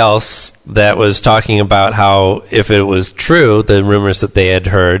 somebody else that was talking about how if it was true, the rumors that they had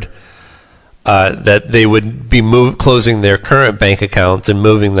heard, that they would be closing their current bank accounts and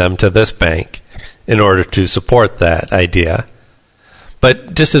moving them to this bank in order to support that idea.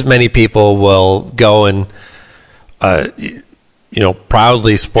 But just as many people will go and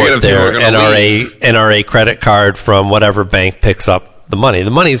proudly sport their NRA credit card from whatever bank picks up the money.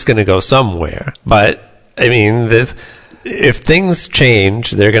 The money's going to go somewhere. But, I mean, if things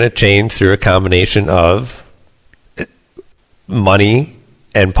change, they're going to change through a combination of money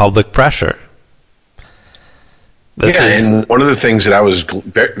and public pressure. And one of the things that I was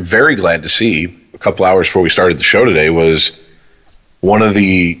very glad to see a couple hours before we started the show today was one of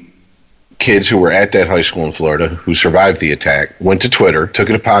the kids who were at that high school in Florida who survived the attack went to Twitter,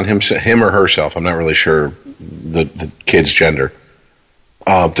 took it upon him or herself, I'm not really sure the kid's gender,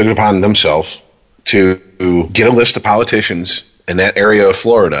 took it upon themselves to get a list of politicians in that area of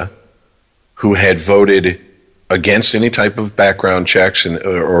Florida who had voted against any type of background checks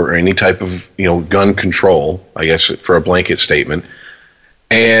or any type of gun control, I guess, for a blanket statement,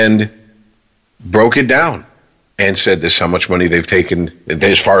 and broke it down and said this is how much money they've taken,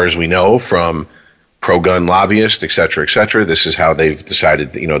 as far as we know, from pro-gun lobbyists, et cetera, et cetera. This is how they've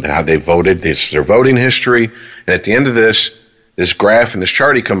decided, how they voted. This is their voting history. And at the end of this graph and this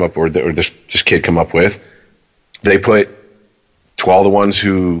chart he come up, or this kid come up with, they put to all the ones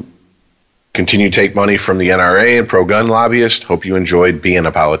who continue to take money from the NRA and pro-gun lobbyists, hope you enjoyed being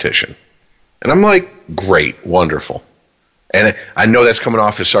a politician. And I'm like, great, wonderful. And I know that's coming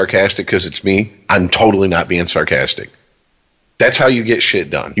off as sarcastic because it's me. I'm totally not being sarcastic. That's how you get shit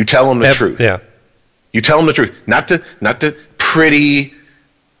done. You tell them the truth. Yeah. You tell them the truth. Not the pretty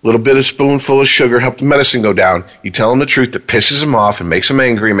little bit of spoonful of sugar help the medicine go down. You tell them the truth that pisses them off and makes them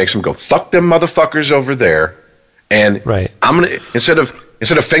angry and makes them go, fuck them motherfuckers over there. And I'm gonna instead of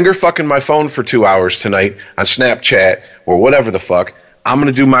finger fucking my phone for 2 hours tonight on Snapchat or whatever the fuck, I'm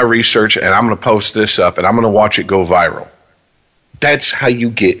gonna do my research and I'm gonna post this up and I'm gonna watch it go viral. That's how you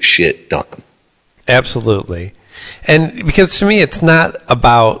get shit done. Absolutely. And because to me, it's not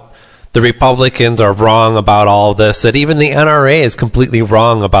about the Republicans are wrong about all of this, that even the NRA is completely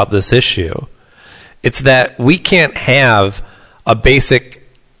wrong about this issue. It's that we can't have a basic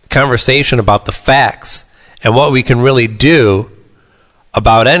conversation about the facts and what we can really do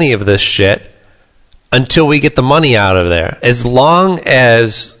about any of this shit until we get the money out of there. As long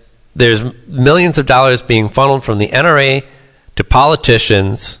as there's millions of dollars being funneled from the NRA to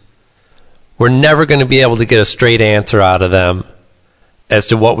politicians, we're never going to be able to get a straight answer out of them as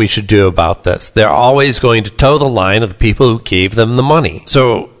to what we should do about this. They're always going to toe the line of the people who gave them the money.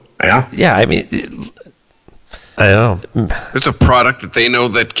 So, yeah, I mean, I don't know. There's a product that they know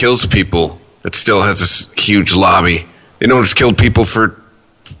that kills people that still has this huge lobby. They know it's killed people for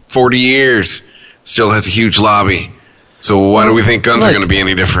 40 years, still has a huge lobby. So why do we think guns are going to be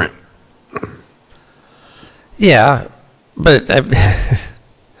any different? Yeah, but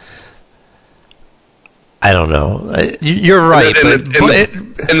I don't know. You're right.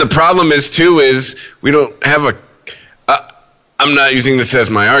 And the problem is, too, is we don't have a... I'm not using this as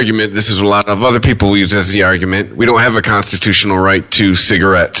my argument. This is a lot of other people use as the argument. We don't have a constitutional right to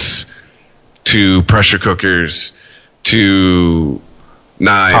cigarettes, to pressure cookers, to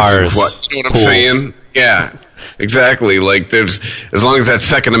knives. Cars, you know what I'm saying? Yeah, exactly. Like, there's, as long as that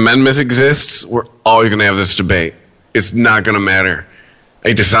Second Amendment exists, we're always going to have this debate. It's not going to matter. I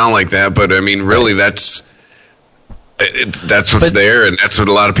hate to sound like that, but I mean, really, that's what's there, and that's what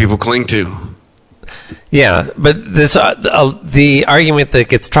a lot of people cling to. Yeah, but this the argument that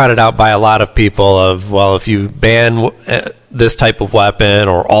gets trotted out by a lot of people of, well, if you ban this type of weapon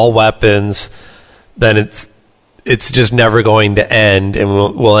or all weapons, then it's just never going to end, and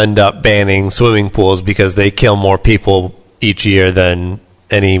we'll end up banning swimming pools because they kill more people each year than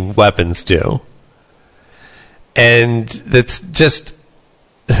any weapons do. And that's just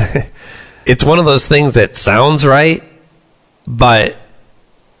it's one of those things that sounds right, but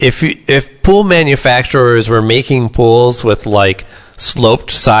if pool manufacturers were making pools with like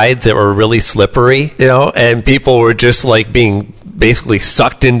sloped sides that were really slippery, you know, and people were just like being basically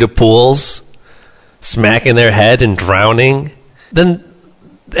sucked into pools, smacking their head and drowning, then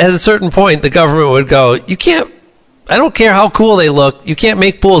at a certain point the government would go, you can't, I don't care how cool they look, you can't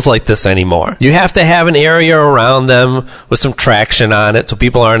make pools like this anymore. You have to have an area around them with some traction on it so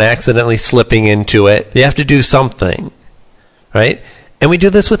people aren't accidentally slipping into it. You have to do something, right? And we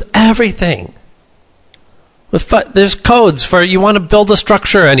do this with everything. There's codes for you want to build a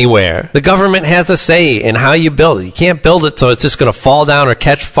structure anywhere. The government has a say in how you build it. You can't build it so it's just going to fall down or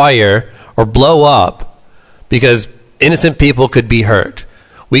catch fire or blow up because innocent people could be hurt.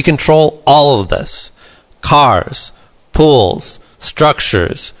 We control all of this. Cars, pools,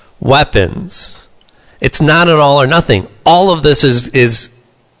 structures, weapons. It's not an all or nothing. All of this is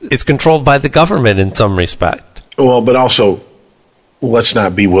controlled by the government in some respect. Well, but also, let's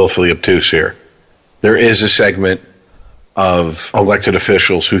not be willfully obtuse here. There is a segment of elected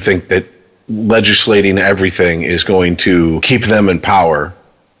officials who think that legislating everything is going to keep them in power.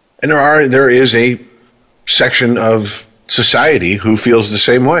 And there is a section of society who feels the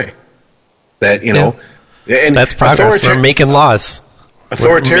same way. That, you know, and that's progress. We're making laws.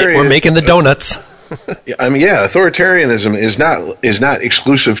 We're making the donuts. I mean, yeah, authoritarianism is not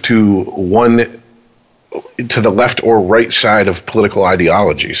exclusive to the left or right side of political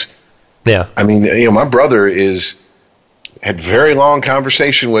ideologies. Yeah. I mean, you know, my brother had very long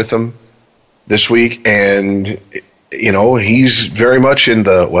conversation with him this week, and, you know, he's very much in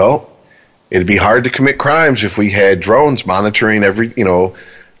it'd be hard to commit crimes if we had drones monitoring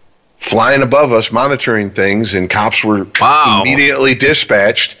flying above us, monitoring things, and cops were immediately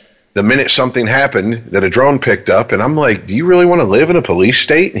dispatched the minute something happened that a drone picked up. And I'm like, do you really want to live in a police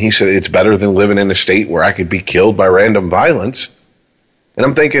state? And he said, it's better than living in a state where I could be killed by random violence. And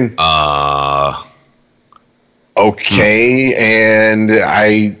I'm thinking, okay. And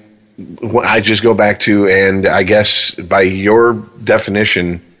I just go back to, and I guess by your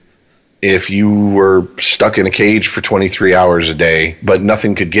definition, if you were stuck in a cage for 23 hours a day, but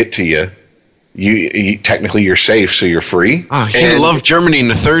nothing could get to you, you technically you're safe, so you're free. He loved Germany in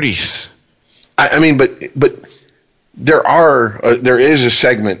the 30s. I mean, but there is a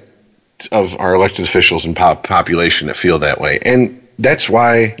segment of our elected officials and population that feel that way. And that's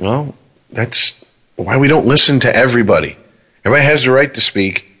why, that's why we don't listen to everybody. Everybody has the right to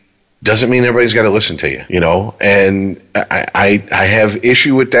speak. Doesn't mean everybody's got to listen to you, And I have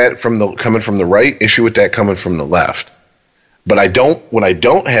issue with that coming from the right, issue with that coming from the left. But what I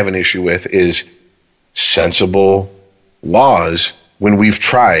don't have an issue with is sensible laws when we've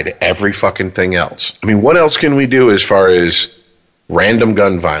tried every fucking thing else. I mean, what else can we do as far as random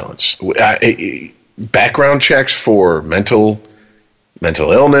gun violence? Background checks for mental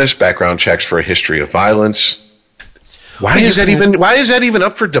illness, background checks for a history of violence. Why is that even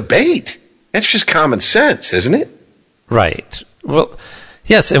up for debate? That's just common sense, isn't it? Right. Well,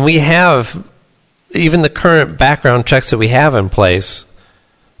 yes, and we have even the current background checks that we have in place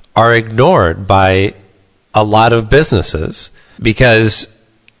are ignored by a lot of businesses because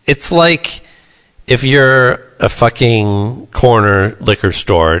it's like if you're a fucking corner liquor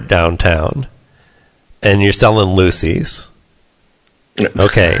store downtown and you're selling Lucy's.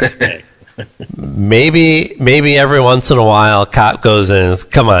 Okay. Maybe every once in a while a cop goes in and says,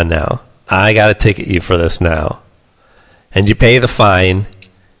 come on now, I got to ticket you for this now. And you pay the fine,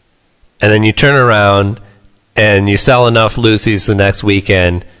 and then you turn around and you sell enough Lucy's the next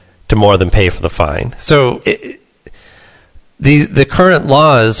weekend to more than pay for the fine. So the current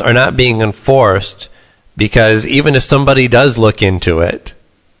laws are not being enforced because even if somebody does look into it,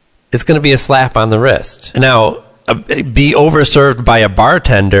 it's going to be a slap on the wrist. Now, be overserved by a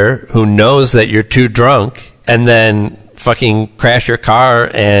bartender who knows that you're too drunk and then fucking crash your car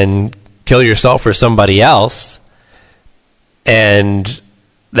and kill yourself or somebody else, and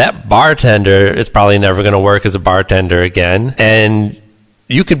that bartender is probably never going to work as a bartender again, and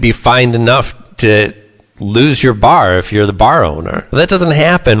you could be fined enough to lose your bar if you're the bar owner. That doesn't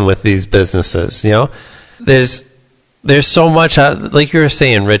happen with these businesses. There's so much, like you were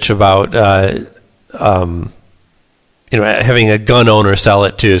saying, Rich, about having a gun owner sell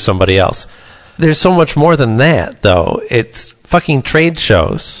it to somebody else. There's so much more than that, though. It's fucking trade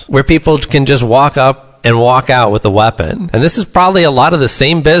shows where people can just walk up and walk out with a weapon. And this is probably a lot of the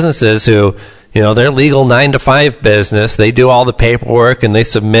same businesses who, they're legal 9-to-5 business. They do all the paperwork and they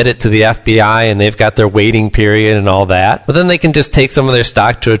submit it to the FBI and they've got their waiting period and all that. But then they can just take some of their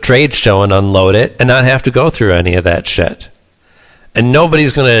stock to a trade show and unload it and not have to go through any of that shit. And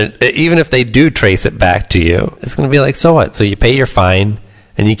nobody's going to, even if they do trace it back to you, it's going to be like, so what? So you pay your fine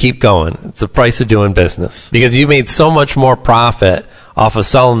and you keep going. It's the price of doing business. Because you made so much more profit off of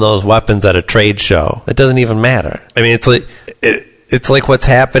selling those weapons at a trade show. It doesn't even matter. I mean, it's like what's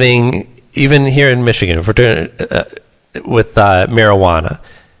happening even here in Michigan. If we're doing with marijuana,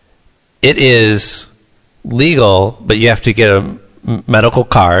 it is legal, but you have to get a medical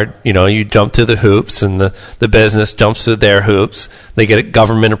card. You jump through the hoops, and the business jumps through their hoops. They get it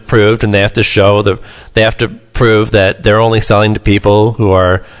government approved, and they have to prove that they're only selling to people who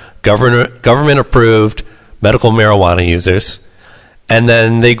are government approved medical marijuana users. And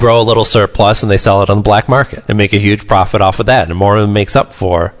then they grow a little surplus and they sell it on the black market and make a huge profit off of that, and more than makes up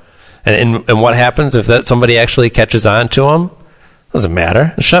for. And what happens if somebody actually catches on to them? Doesn't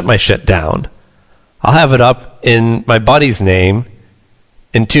matter. Shut my shit down. I'll have it up in my buddy's name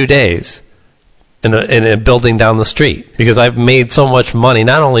in 2 days in a building down the street, because I've made so much money,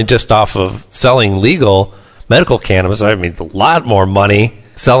 not only just off of selling legal medical cannabis, I've made a lot more money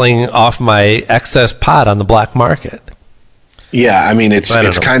selling off my excess pot on the black market. Yeah, I mean, it's a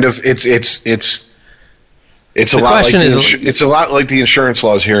lot like the insurance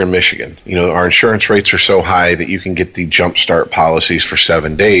laws here in Michigan. Our insurance rates are so high that you can get the jumpstart policies for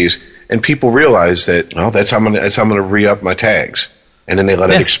 7 days, and people realize that, that's how I'm going to re-up my tags, and then they let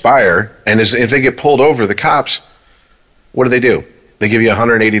it expire. And if they get pulled over, the cops, what do? They give you a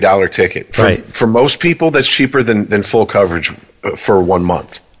 $180 ticket. For most people, that's cheaper than full coverage for 1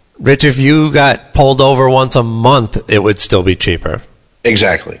 month. Rich, if you got pulled over once a month, it would still be cheaper.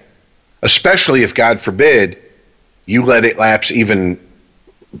 Exactly. Especially if, God forbid, you let it lapse even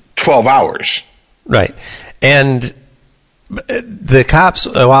 12 hours. Right. And the cops,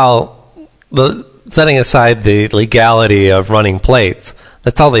 while setting aside the legality of running plates,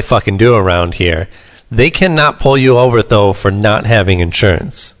 that's all they fucking do around here. They cannot pull you over, though, for not having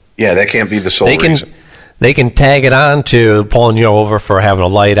insurance. Yeah, that can't be the sole reason. They can tag it on to pulling you over for having a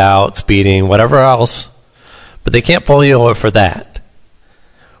light out, speeding, whatever else, but they can't pull you over for that.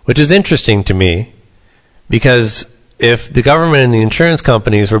 Which is interesting to me, because if the government and the insurance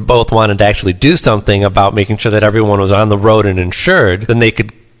companies were both wanted to actually do something about making sure that everyone was on the road and insured, then they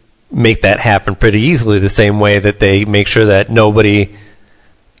could make that happen pretty easily, the same way that they make sure that nobody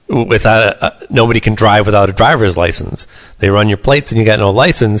can drive without a driver's license. They run your plates and you got no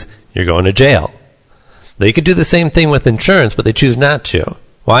license, you're going to jail. They could do the same thing with insurance, but they choose not to.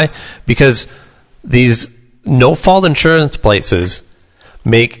 Why? Because these no-fault insurance places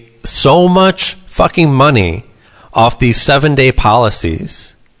make so much fucking money off these 7-day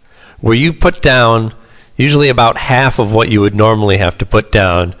policies where you put down usually about half of what you would normally have to put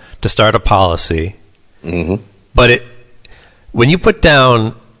down to start a policy. Mm-hmm. But when you put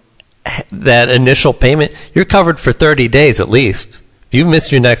down that initial payment, you're covered for 30 days at least. If you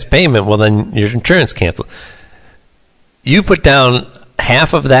miss your next payment, well, then your insurance cancels. You put down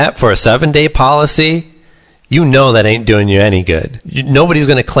half of that for a 7-day policy, you know that ain't doing you any good. Nobody's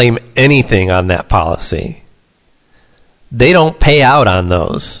going to claim anything on that policy. They don't pay out on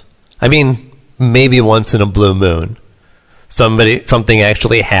those. I mean, maybe once in a blue moon. Something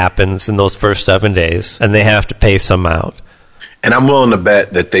actually happens in those first 7 days, and they have to pay some out. And I'm willing to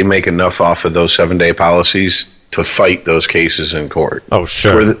bet that they make enough off of those 7-day policies to fight those cases in court. Oh,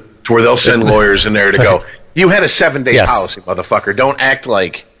 sure. To where they'll send lawyers in there to go, you had a 7-day Yes. policy, motherfucker. Don't act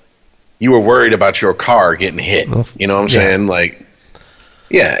like you were worried about your car getting hit. You know what I'm saying? Like,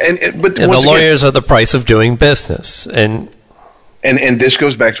 yeah. But And once the lawyers are the price of doing business. And this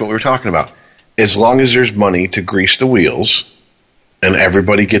goes back to what we were talking about. As long as there's money to grease the wheels and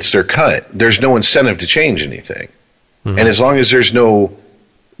everybody gets their cut, there's no incentive to change anything. Mm-hmm. And as long as there's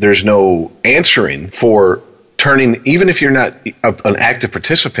no answering for turning, even if you're not an active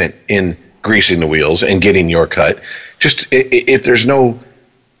participant in greasing the wheels and getting your cut, just if there's no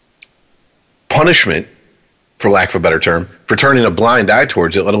punishment, for lack of a better term, for turning a blind eye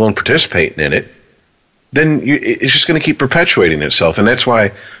towards it, let alone participating in it, then it's just going to keep perpetuating itself. And that's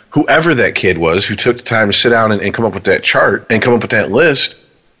why whoever that kid was who took the time to sit down and come up with that chart and come up with that list,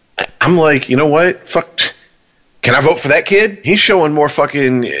 I'm like, you know what? Fuck. Can I vote for that kid? He's showing more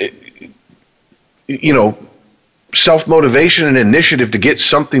fucking, self-motivation and initiative to get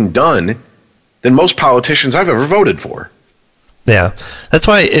something done than most politicians I've ever voted for. yeah, that's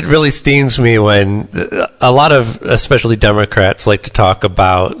why it really stings me when a lot of, especially Democrats, like to talk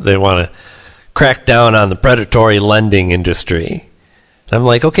about they want to crack down on the predatory lending industry. And I'm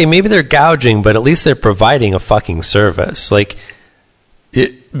like, okay, maybe they're gouging, but at least they're providing a fucking service. Like,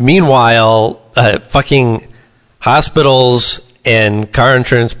 meanwhile, fucking hospitals and car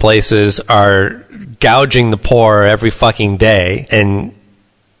insurance places are gouging the poor every fucking day, and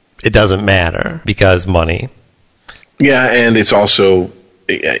it doesn't matter because money. Yeah, and it's also,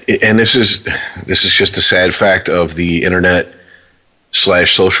 and this is just a sad fact of the internet /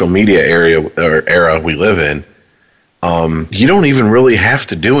 social media era we live in. You don't even really have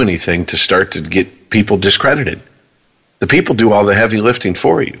to do anything to start to get people discredited. The people do all the heavy lifting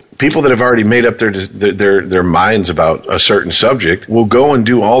for you. People that have already made up their minds about a certain subject will go and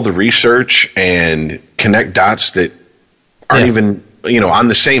do all the research and connect dots that aren't even on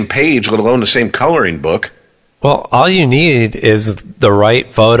the same page, let alone the same coloring book. Well, all you need is the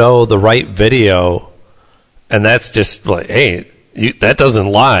right photo, the right video, and that's just like, hey, that doesn't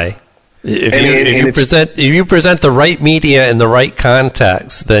lie. If you present the right media in the right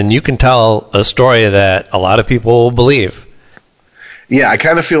context, then you can tell a story that a lot of people will believe. Yeah, I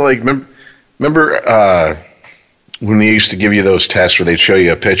kind of feel like remember when they used to give you those tests where they'd show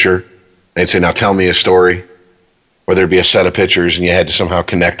you a picture and they'd say, "Now tell me a story," or there'd be a set of pictures and you had to somehow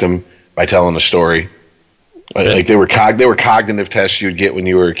connect them by telling a story. Like they were cognitive tests you'd get when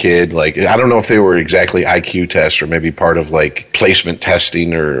you were a kid. Like, I don't know if they were exactly IQ tests or maybe part of like placement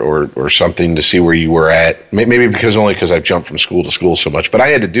testing or something to see where you were at. Maybe because I've jumped from school to school so much. But I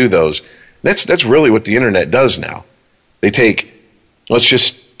had to do those. That's really what the internet does now. They take, let's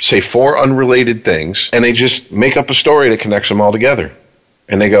just say 4 unrelated things, and they just make up a story that connects them all together.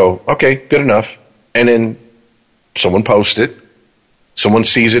 And they go, okay, good enough. And then someone posts it. Someone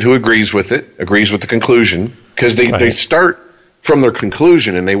sees it who agrees with the conclusion, because they start from their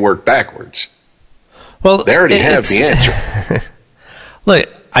conclusion and they work backwards. Well, they already have the answer. Look,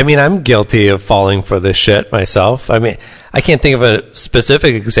 I mean, I'm guilty of falling for this shit myself. I mean, I can't think of a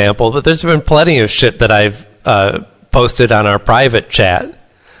specific example, but there's been plenty of shit that I've posted on our private chat.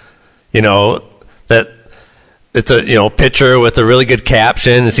 That it's a picture with a really good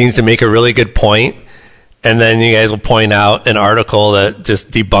caption. It seems to make a really good point. And then you guys will point out an article that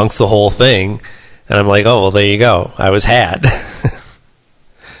just debunks the whole thing. And I'm like, oh, well, there you go. I was had.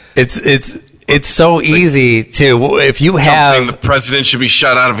 It's so easy to, if you have... Saying the president should be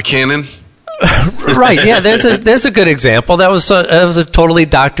shot out of a cannon? Right, yeah, there's a good example. That was a totally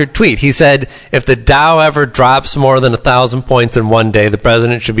doctored tweet. He said, if the Dow ever drops more than 1,000 points in one day, the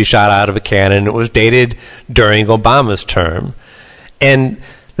president should be shot out of a cannon. It was dated during Obama's term. And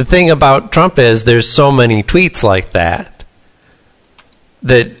the thing about Trump is there's so many tweets like that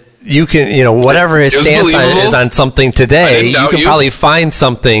you can, whatever his stance is on something today, you can probably find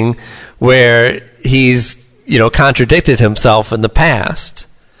something where he's, contradicted himself in the past.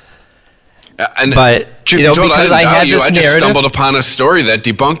 But, because I had this narrative. I just stumbled upon a story that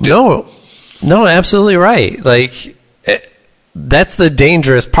debunked it. No, absolutely right. Like, that's the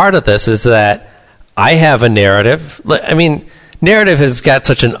dangerous part of this, is that I have a narrative. I mean, narrative has got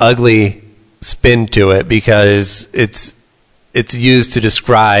such an ugly spin to it because it's used to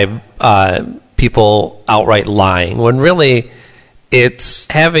describe people outright lying, when really it's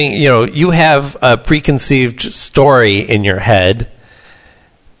having, you have a preconceived story in your head.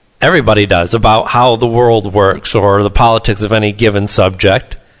 Everybody does, about how the world works or the politics of any given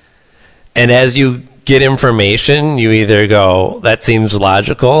subject. And as you get information, you either go, that seems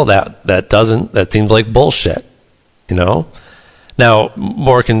logical, that doesn't, that seems like bullshit, Now,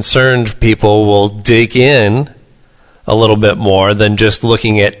 more concerned people will dig in a little bit more than just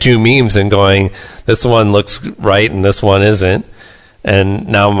looking at two memes and going, this one looks right and this one isn't. And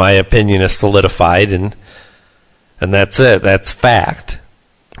now my opinion is solidified, and that's it. That's fact.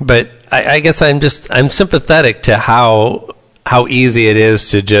 But I guess I'm sympathetic to how easy it is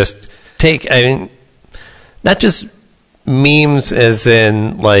to just take, not just memes as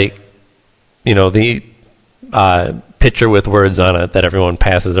in the picture with words on it that everyone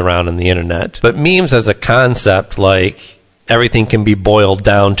passes around on the internet, but memes as a concept, like everything can be boiled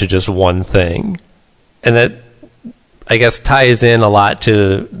down to just one thing. And that, I guess, ties in a lot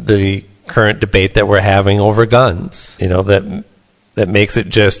to the current debate that we're having over guns, that makes it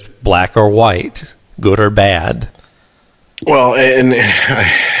just black or white, good or bad. Well, and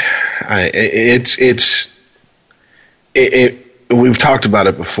we've talked about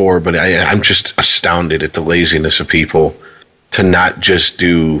it before, but I'm just astounded at the laziness of people to not just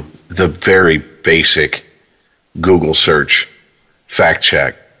do the very basic Google search, fact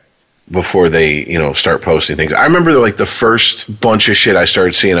check, before they, start posting things. I remember the first bunch of shit I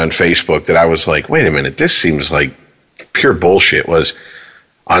started seeing on Facebook that I was like, wait a minute, this seems like pure bullshit, was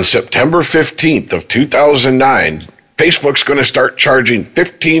on September 15th of 2009, Facebook's going to start charging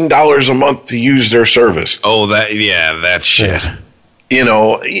 $15 a month to use their service. Oh, that shit.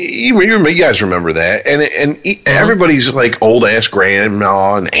 Yeah. You guys remember that. And everybody's like old ass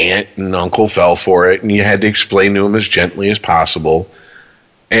grandma and aunt and uncle fell for it, and you had to explain to them as gently as possible.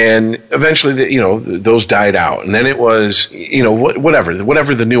 And eventually, those died out. And then it was, whatever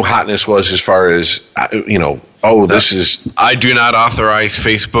the new hotness was, as far as, this is. I do not authorize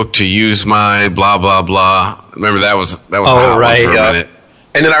Facebook to use my blah blah blah. Remember that was hot right for a minute.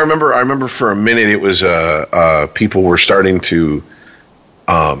 And then I remember for a minute it was people were starting to,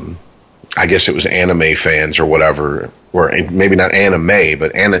 I guess it was anime fans or whatever, or maybe not anime,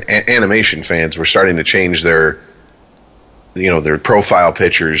 but animation fans were starting to change their profile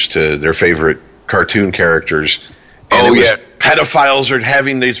pictures to their favorite cartoon characters. And pedophiles are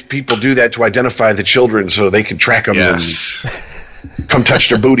having these people do that to identify the children so they can track them and come touch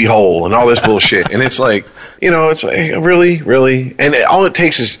their booty hole and all this bullshit. And it's like, it's like, really? And all it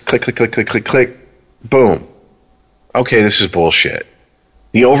takes is click, click, click, click, click, click, boom. Okay, this is bullshit.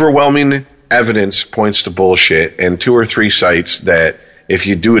 The overwhelming evidence points to bullshit, and 2 or 3 sites that, if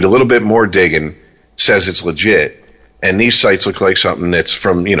you do it a little bit more digging, says it's legit. And these sites look like something that's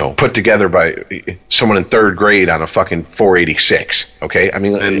from, put together by someone in 3rd grade on a fucking 486. Okay? I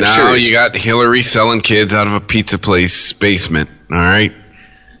mean, and now serious. You got Hillary selling kids out of a pizza place basement. All right?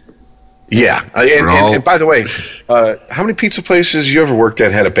 Yeah. And by the way, how many pizza places you ever worked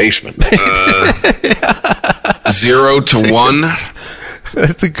at had a basement? 0 to 1.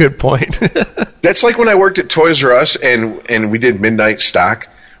 That's a good point. That's like when I worked at Toys R Us and we did midnight stock.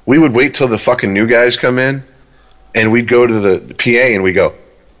 We would wait till the fucking new guys come in. And we'd go to the PA and we go,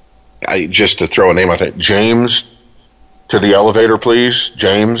 just to throw a name out there, James, to the elevator, please.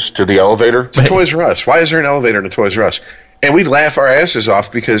 James, to the elevator. It's Toys R Us. Why is there an elevator in a Toys R Us? And we'd laugh our asses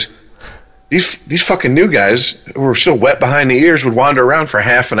off because these fucking new guys who were still wet behind the ears would wander around for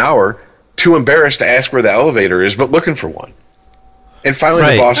half an hour, too embarrassed to ask where the elevator is, but looking for one. And finally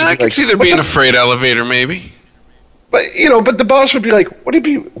the boss would be like, I can see there being a freight elevator, maybe. But but the boss would be like,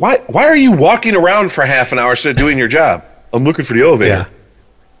 why are you walking around for half an hour instead of doing your job? I'm looking for the elevator.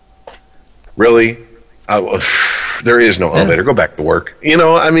 Yeah. Really? There is no elevator. Go back to work. Yeah,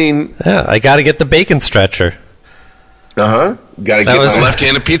 I got to get the bacon stretcher. Got to get my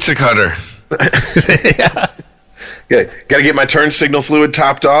left-handed pizza cutter. Yeah. Got to get my turn signal fluid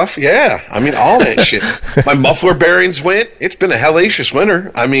topped off. Yeah. All that shit. My muffler bearings went. It's been a hellacious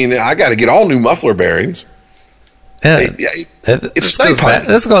winter. I got to get all new muffler bearings. It's snipe hunting.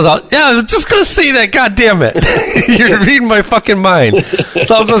 This goes out. Yeah, I was just going to say that. God damn it. You're reading my fucking mind. It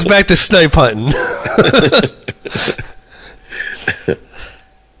all goes back to snipe hunting.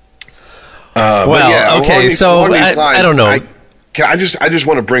 Okay, so I don't know. I just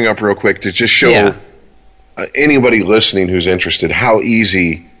want to bring up real quick to just show anybody listening who's interested how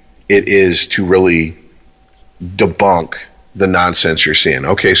easy it is to really debunk the nonsense you're seeing.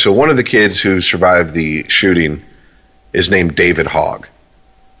 Okay, so one of the kids who survived the shooting is named David Hogg.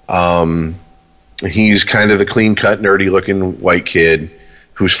 He's kind of the clean-cut, nerdy-looking white kid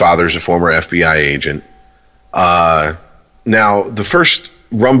whose father's a former FBI agent. Now, the first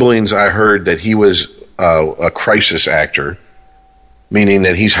rumblings I heard that he was a crisis actor, meaning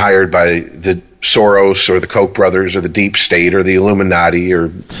that he's hired by the Soros or the Koch brothers or the Deep State or the Illuminati or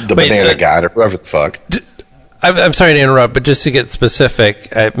the Banana God or whoever the fuck. I'm sorry to interrupt, but just to get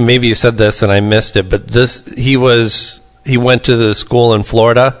specific, maybe you said this and I missed it, but he went to the school in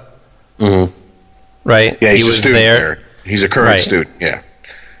Florida, right? Yeah, he was a student there. He's a current student. Yeah.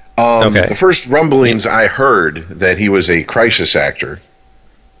 Okay. The first rumblings I heard that he was a crisis actor,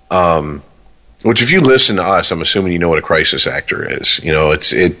 which if you listen to us, I'm assuming you know what a crisis actor is. You know,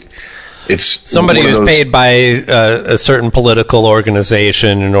 it's somebody who's paid by a certain political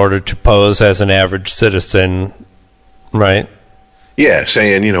organization in order to pose as an average citizen, right? Yeah,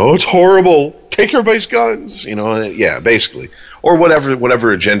 saying, it's horrible. Take everybody's guns, yeah, basically. Or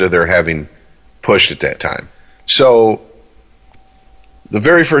whatever agenda they're having pushed at that time. So the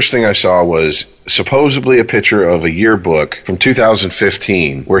very first thing I saw was supposedly a picture of a yearbook from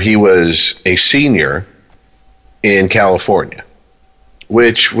 2015 where he was a senior in California,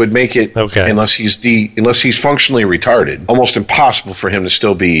 which would make it, unless he's functionally retarded, almost impossible for him to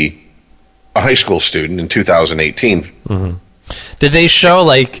still be a high school student in 2018. Mm-hmm. Did they show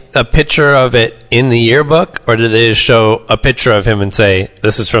like a picture of it in the yearbook, or did they just show a picture of him and say,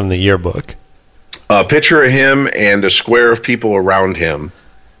 this is from the yearbook? A picture of him and a square of people around him.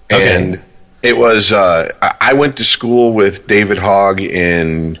 Okay. And it was, I went to school with David Hogg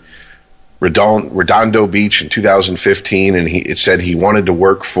in Redondo Beach in 2015, and it said he wanted to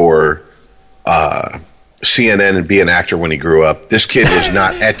work for CNN and be an actor when he grew up. This kid was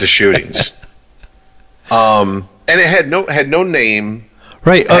not at the shootings. And it had no name.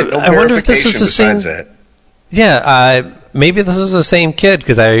 Right. No I wonder if this is the same. That. Yeah. Maybe this is the same kid,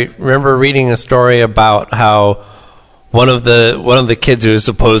 because I remember reading a story about how one of the kids who was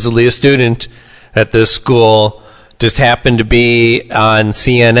supposedly a student at this school just happened to be on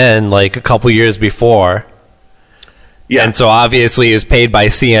CNN like a couple years before. Yeah. And so obviously he was paid by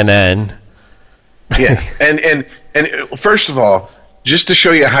CNN. Yeah. And first of all, just to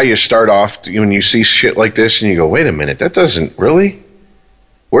show you how you start off when you see shit like this and you go, wait a minute, that doesn't really?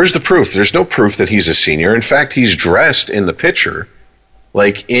 Where's the proof? There's no proof that he's a senior. In fact, he's dressed in the picture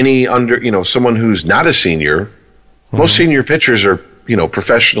like any someone who's not a senior. Mm-hmm. Most senior pictures are,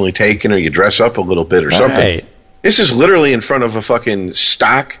 professionally taken, or you dress up a little bit or something. This is literally in front of a fucking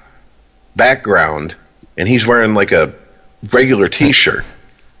stock background, and he's wearing like a regular T-shirt.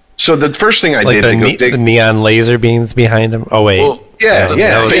 So the first thing I did to go dig... the neon laser beams behind him? Oh, wait. Well, yeah.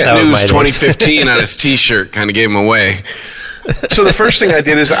 Fake News 2015 on his T-shirt kind of gave him away. So the first thing I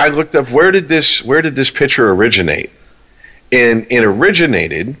did is I looked up where did this picture originate, and it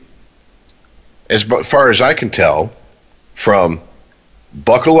originated, as far as I can tell, from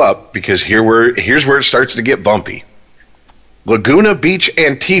buckle up, because here's where it starts to get bumpy. Laguna Beach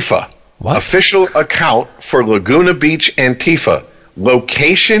Antifa, official account for Laguna Beach Antifa,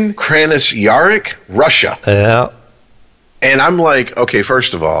 location Krasnoyarsk, Russia. Yeah, and I'm like, okay,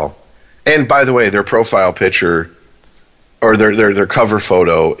 first of all, and by the way, their profile picture. Or their cover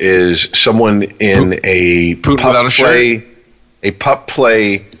photo is someone in a pup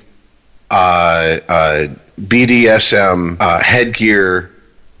play, BDSM headgear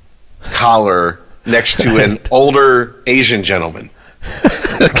collar next to an older Asian gentleman.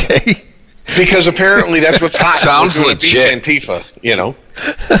 Okay. Because apparently that's what's hot. Sounds Laguna legit. Beach Antifa,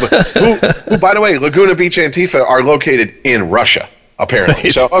 who, by the way, Laguna Beach Antifa are located in Russia,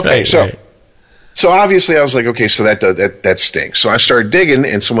 apparently. Right, So obviously I was like, okay, so that stinks. So I started digging,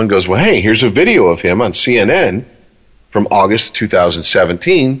 and someone goes, well, hey, here's a video of him on CNN from August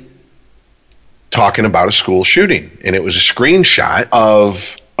 2017 talking about a school shooting. And it was a screenshot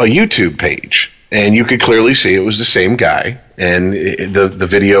of a YouTube page. And you could clearly see it was the same guy. And the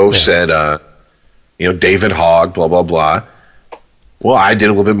video said, David Hogg, blah, blah, blah. Well, I did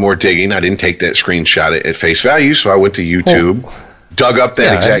a little bit more digging. I didn't take that screenshot at face value, so I went to YouTube, dug up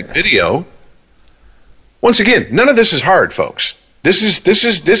that exact video. Once again, none of this is hard, folks. This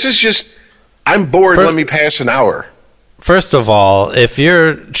is just I'm bored. Let me pass an hour. First of all, if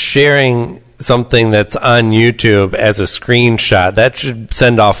you're sharing something that's on YouTube as a screenshot, that should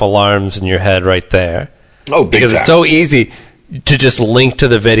send off alarms in your head right there. Oh, big because time. It's so easy to just link to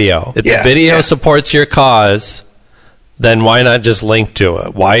the video. If the video supports your cause, then why not just link to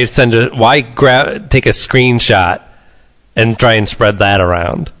it? Why take a screenshot and try and spread that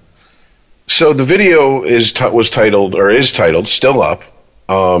around? So the video is titled still up.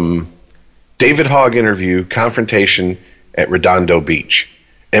 David Hogg interview, confrontation at Redondo Beach.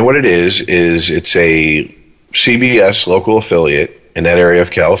 And what it is it's a CBS local affiliate in that area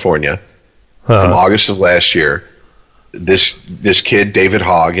of California from August of last year. This kid, David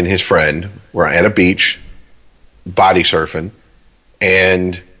Hogg, and his friend were at a beach body surfing,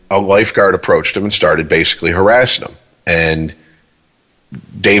 and a lifeguard approached him and started basically harassing him. And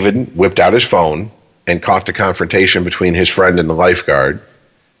David whipped out his phone and caught the confrontation between his friend and the lifeguard,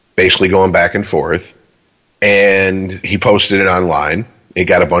 basically going back and forth. And he posted it online. It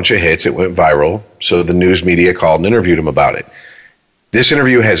got a bunch of hits. It went viral. So the news media called and interviewed him about it. This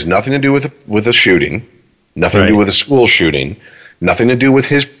interview has nothing to do with a shooting, nothing to do with a school shooting, nothing to do with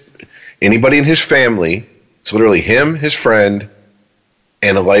anybody in his family. It's literally him, his friend,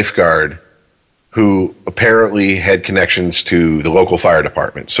 and a lifeguard who apparently had connections to the local fire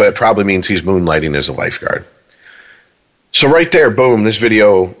department. So it probably means he's moonlighting as a lifeguard. So right there, boom, this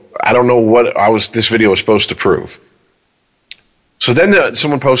video, I don't know what this video was supposed to prove. So then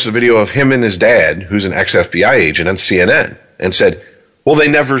someone posted a video of him and his dad, who's an ex-FBI agent, on CNN, and said, well, they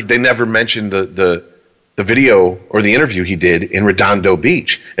never mentioned the video or the interview he did in Redondo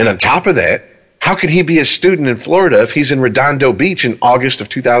Beach. And on top of that, how could he be a student in Florida if he's in Redondo Beach in August of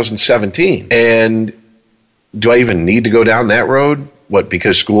 2017? And do I even need to go down that road? What,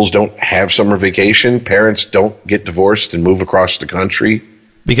 because schools don't have summer vacation? Parents don't get divorced and move across the country?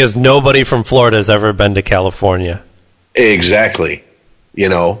 Because nobody from Florida has ever been to California. Exactly.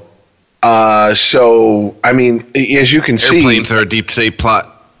 So, I mean, as you can see... Airplanes are a deep state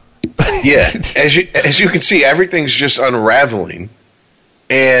plot. Yeah. As you can see, everything's just unraveling.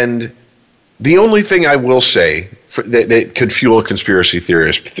 And the only thing I will say that could fuel a conspiracy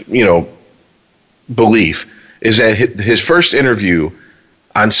theorist, belief, is that his first interview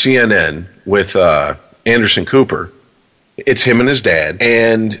on CNN with Anderson Cooper, it's him and his dad,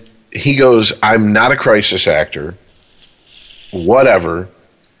 and he goes, I'm not a crisis actor, whatever,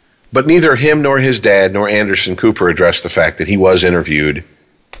 but neither him nor his dad nor Anderson Cooper addressed the fact that he was interviewed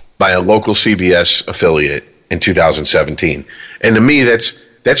by a local CBS affiliate in 2017. And to me, that's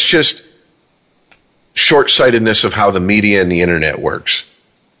just short-sightedness of how the media and the internet works,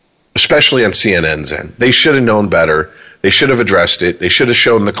 especially on CNN's end. They should have known better. They should have addressed it. They should have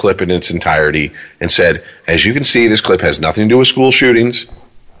shown the clip in its entirety and said, as you can see, this clip has nothing to do with school shootings.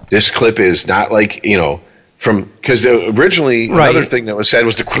 This clip is not like, because originally another thing that was said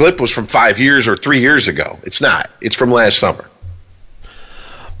was the clip was from 5 years or 3 years ago. It's not. It's from last summer.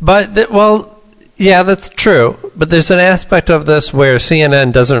 But, yeah, that's true. But there's an aspect of this where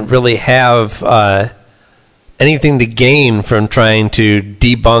CNN doesn't really have anything to gain from trying to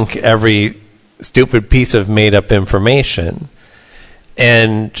debunk every stupid piece of made-up information.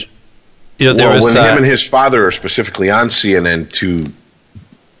 And, there was... when him and his father are specifically on CNN to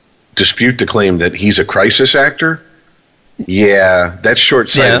dispute the claim that he's a crisis actor, yeah, that's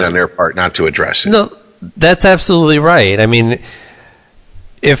short-sighted on their part not to address it. No, that's absolutely right. I mean,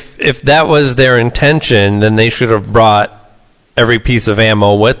 if that was their intention, then they should have brought every piece of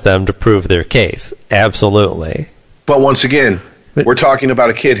ammo with them to prove their case. Absolutely. But once again, we're talking about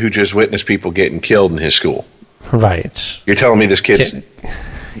a kid who just witnessed people getting killed in his school. Right. You're telling me this kid's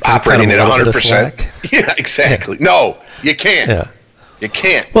operating at 100%? Yeah, exactly. Yeah. No, you can't. Yeah. You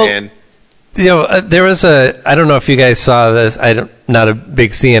can't, man. There was I don't know if you guys saw this. I'm not a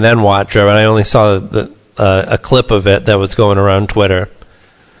big CNN watcher, but I only saw a clip of it that was going around Twitter.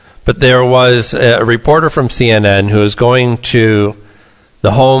 But there was a reporter from CNN who was going to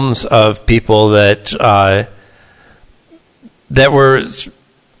the homes of people that were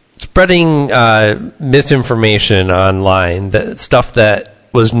spreading misinformation online, stuff that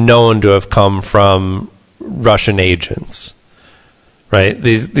was known to have come from Russian agents. Right,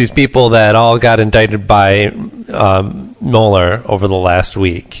 these people that all got indicted by Mueller over the last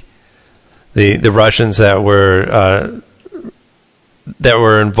week, the Russians that were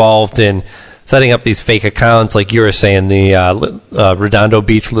involved in setting up these fake accounts, like you were saying, the Redondo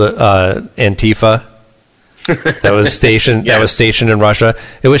Beach Antifa that was stationed that was stationed in Russia.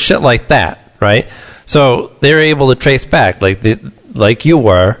 It was shit like that, right? So they were able to trace back, like you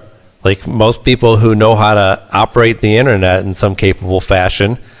were. Like most people who know how to operate the internet in some capable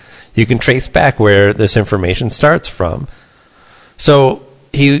fashion, you can trace back where this information starts from. So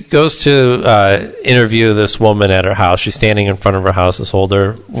he goes to interview this woman at her house. She's standing in front of her house, this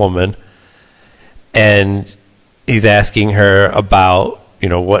older woman, and he's asking her about,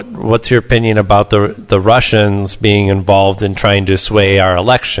 what's your opinion about the Russians being involved in trying to sway our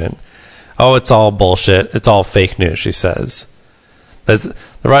election? Oh, it's all bullshit. It's all fake news, she says. The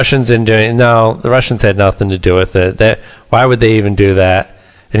Russians the Russians had nothing to do with it. Why would they even do that?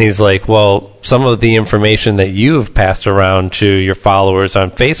 And he's like, well, some of the information that you've passed around to your followers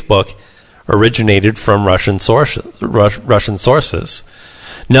on Facebook originated from Russian sources.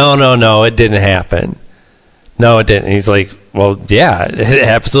 No, it didn't happen. No, it didn't. And he's like, well, yeah, it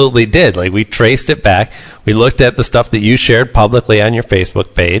absolutely did. Like, we traced it back. We looked at the stuff that you shared publicly on your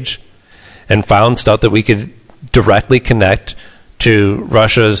Facebook page and found stuff that we could directly connect to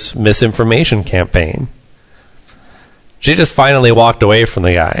Russia's misinformation campaign. She just finally walked away from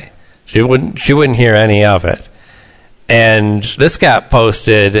the guy. She wouldn't hear any of it. And this got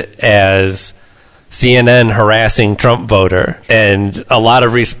posted as CNN harassing Trump voter, and a lot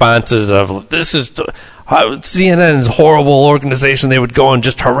of responses of, this is CNN's horrible organization. They would go and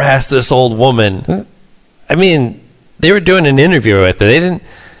just harass this old woman. I mean, they were doing an interview with her.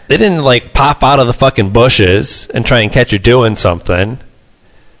 They didn't like pop out of the fucking bushes and try and catch you doing something.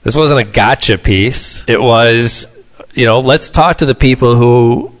 This wasn't a gotcha piece. It was, let's talk to the people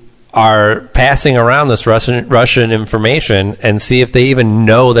who are passing around this Russian information and see if they even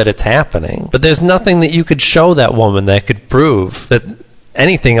know that it's happening. But there's nothing that you could show that woman that could prove that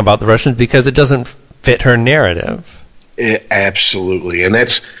anything about the Russians, because it doesn't fit her narrative. Absolutely. And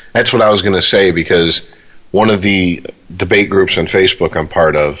that's what I was going to say, because one of the debate groups on Facebook I'm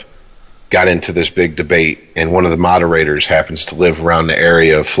part of got into this big debate, and one of the moderators happens to live around the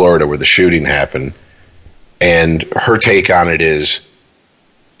area of Florida where the shooting happened. And her take on it is,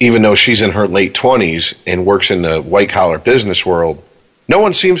 even though she's in her late 20s and works in the white-collar business world, no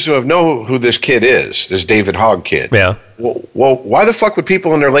one seems to have known who this kid is, this David Hogg kid. Yeah. Well, why the fuck would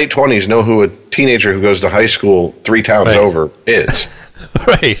people in their late 20s know who a teenager who goes to high school 3 towns over is?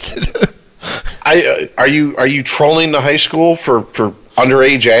 Right. Are you trolling the high school for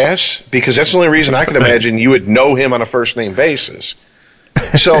underage ass? Because that's the only reason I can imagine you would know him on a first-name basis.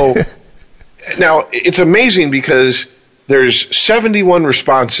 So now it's amazing because there's 71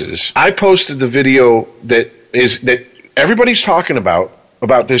 responses. I posted the video that everybody's talking about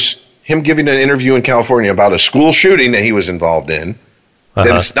this, him giving an interview in California about a school shooting that he was involved in.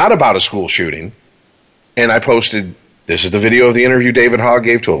 That it's not about a school shooting. And I posted, this is the video of the interview David Hogg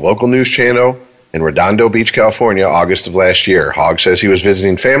gave to a local news channel in Redondo Beach, California, August of last year. Hogg says he was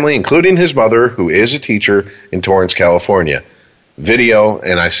visiting family, including his mother, who is a teacher in Torrance, California. Video,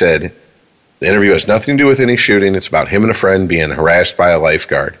 and I said, the interview has nothing to do with any shooting. It's about him and a friend being harassed by a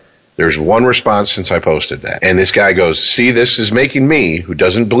lifeguard. There's one response since I posted that. And this guy goes, see, this is making me, who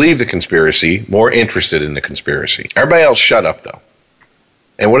doesn't believe the conspiracy, more interested in the conspiracy. Everybody else shut up, though.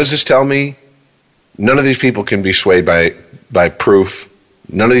 And what does this tell me? None of these people can be swayed by proof.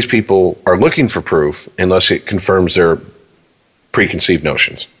 None of these people are looking for proof unless it confirms their preconceived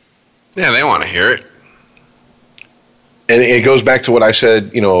notions. Yeah, they want to hear it. And it goes back to what I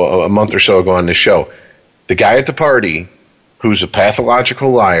said, a month or so ago on this show. The guy at the party who's a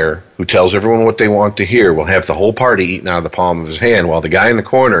pathological liar, who tells everyone what they want to hear, will have the whole party eaten out of the palm of his hand, while the guy in the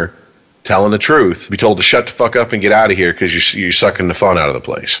corner telling the truth be told to shut the fuck up and get out of here because you're sucking the fun out of the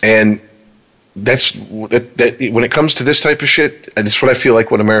place. And that's that when it comes to this type of shit, that's what I feel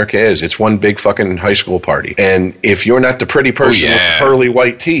like what America is. It's one big fucking high school party. And if you're not the pretty person with the pearly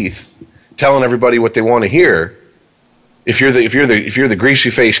white teeth telling everybody what they want to hear, if you're the greasy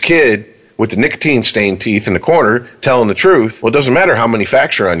faced kid with the nicotine stained teeth in the corner telling the truth, well, it doesn't matter how many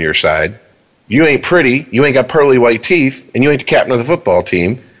facts are on your side. You ain't pretty, you ain't got pearly white teeth, and you ain't the captain of the football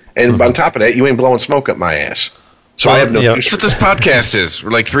team. And on top of that, you ain't blowing smoke up my ass. So I have no use. That's what this podcast is.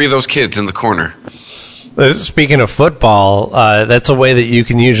 We're like 3 of those kids in the corner. Speaking of football, that's a way that you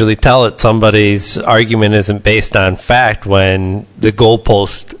can usually tell that somebody's argument isn't based on fact when the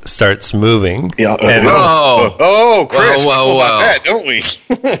goalpost starts moving. Yeah. Chris, well, about that, don't we?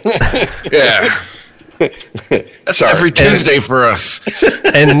 Yeah. That's every Tuesday for us.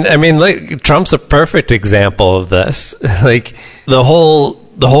 And I mean, look, Trump's a perfect example of this. Like the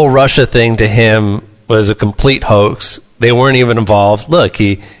whole Russia thing to him was a complete hoax. They weren't even involved. Look,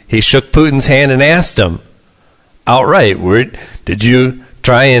 he shook Putin's hand and asked him outright, did you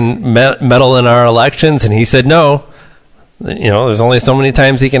try and meddle in our elections? And he said no. There's only so many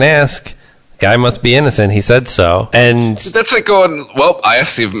times he can ask. The guy must be innocent. He said so. And that's like going, well, I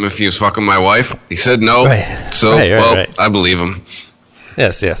asked him if he was fucking my wife. He said no. Right. So, right. I believe him.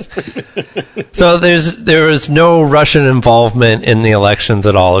 Yes. So there was no Russian involvement in the elections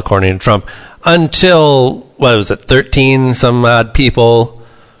at all, according to Trump, until, 13 some odd people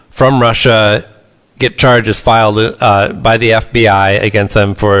from Russia get charges filed by the FBI against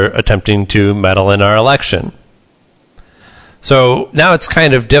them for attempting to meddle in our election. So now it's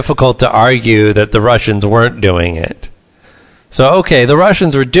kind of difficult to argue that the Russians weren't doing it. So, okay, the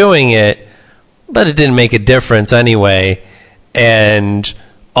Russians were doing it, but it didn't make a difference anyway. And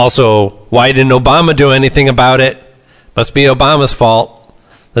also, why didn't Obama do anything about it? Must be Obama's fault.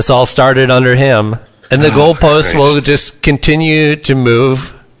 This all started under him. And the goalposts will just continue to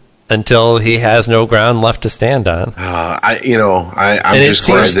move until he has no ground left to stand on. I'm just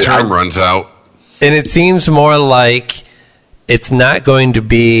glad that term runs out. And it seems more like it's not going to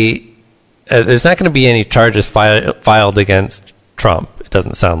be, there's not going to be any charges filed against Trump, it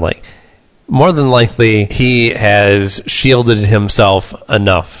doesn't sound like. More than likely, he has shielded himself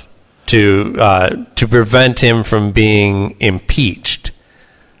enough to prevent him from being impeached.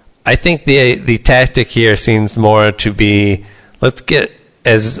 I think the tactic here seems more to be, let's get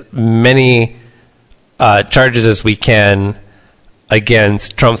as many charges as we can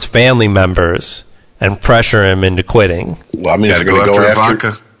against Trump's family members and pressure him into quitting. Well, I mean, gotta go after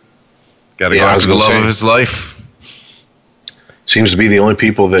Ivanka. Gotta go after the love of his life. Seems to be the only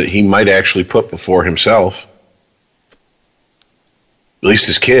people that he might actually put before himself. At least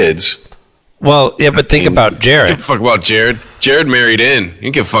his kids. Well, yeah, but think about Jared. Give a fuck about Jared. Jared married in. You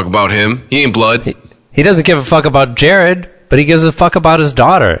don't give a fuck about him. He ain't blood. He doesn't give a fuck about Jared, but he gives a fuck about his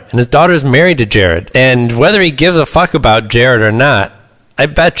daughter. And his daughter's married to Jared. And whether he gives a fuck about Jared or not, I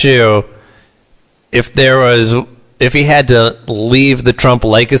bet you if he had to leave the Trump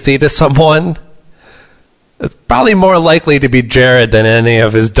legacy to someone, it's probably more likely to be Jared than any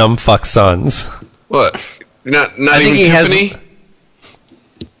of his dumb fuck sons. What? Not even Tiffany?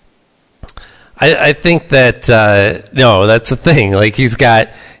 I think that no, that's the thing. Like he's got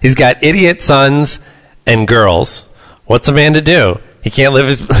idiot sons and girls. What's a man to do? He can't leave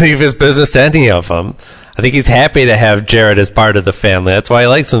his business to any of them. I think he's happy to have Jared as part of the family. That's why he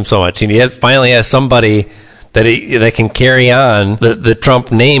likes him so much. And he finally has somebody that can carry on the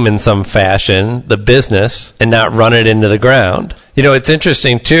Trump name in some fashion, the business, and not run it into the ground. You know, it's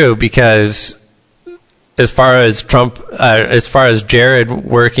interesting too because as far as Jared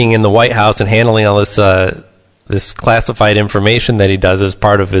working in the White House and handling all this classified information that he does as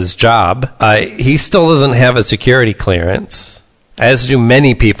part of his job, he still doesn't have a security clearance, as do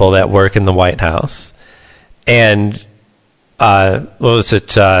many people that work in the White House. And what was it?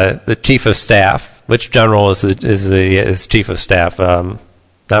 The chief of staff. Which general is chief of staff? Not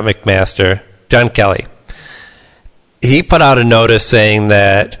McMaster. John Kelly. He put out a notice saying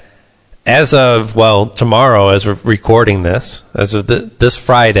that as of, tomorrow, as we're recording this, as of this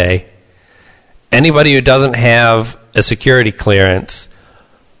Friday, anybody who doesn't have a security clearance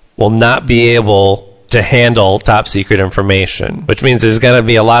will not be able to handle top secret information, which means there's going to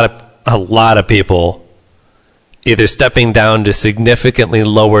be a lot of people either stepping down to significantly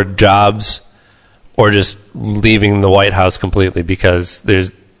lower jobs or just leaving the White House completely because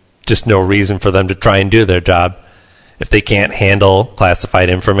there's just no reason for them to try and do their job if they can't handle classified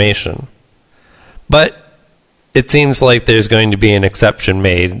information. But it seems like there's going to be an exception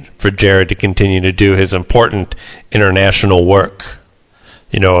made for Jared to continue to do his important international work,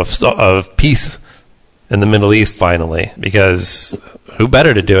 of peace in the Middle East finally, because who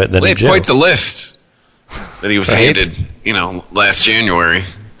better to do it than a Jew? Quite the list that he was handed, last January.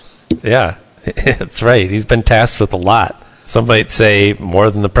 Yeah, that's right. He's been tasked with a lot. Some might say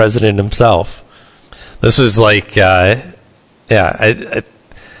more than the president himself. This was like,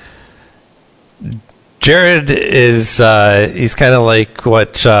 Jared is, he's kind of like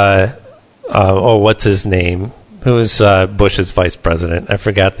what's his name? Who was Bush's vice president? I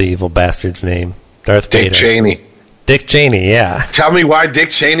forgot the evil bastard's name. Darth Vader. Dick Cheney. Dick Cheney, yeah. Tell me why Dick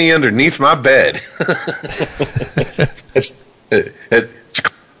Cheney underneath my bed. It's a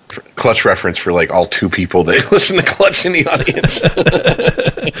Clutch reference for like all two people that listen to Clutch in the audience.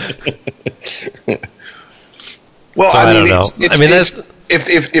 Well, so I don't know.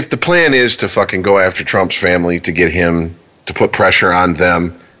 If the plan is to fucking go after Trump's family to get him to put pressure on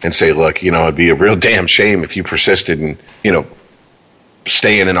them and say, look, it'd be a real damn shame if you persisted in,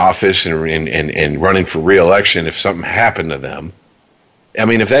 staying in office and running for re-election if something happened to them. I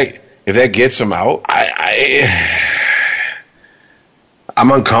mean, if that gets them out,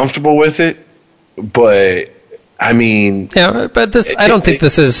 I'm uncomfortable with it, but I mean, yeah, but I don't think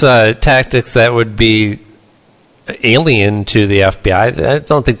this is tactics that would be alien to the FBI. I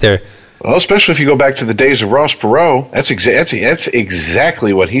don't think they're Well, especially if you go back to the days of Ross Perot, that's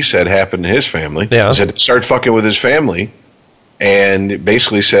exactly what he said happened to his family. Yeah. He said start fucking with his family, and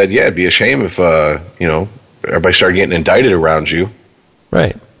basically said, yeah, it'd be a shame if everybody started getting indicted around you.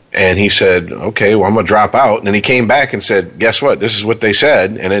 Right. And he said, okay, well, I'm going to drop out. And then he came back and said, guess what? This is what they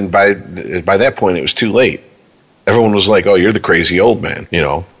said. And then by that point, it was too late. Everyone was like, oh, you're the crazy old man,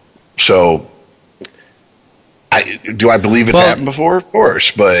 So do I believe it's happened before? Of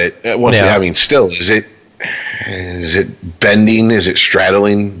course. But still, is it bending? Is it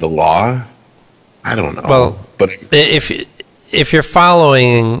straddling the law? I don't know. Well, but if you're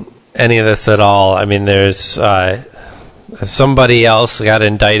following any of this at all, I mean, there's somebody else got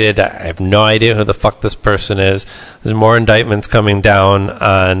indicted. I have no idea who the fuck this person is. There's more indictments coming down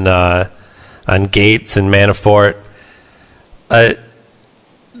on Gates and Manafort.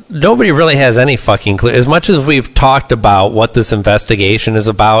 Nobody really has any fucking clue. As much as we've talked about what this investigation is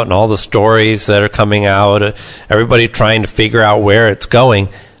about and all the stories that are coming out, everybody trying to figure out where it's going,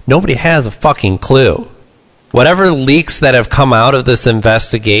 nobody has a fucking clue. Whatever leaks that have come out of this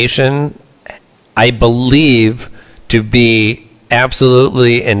investigation, I believe to be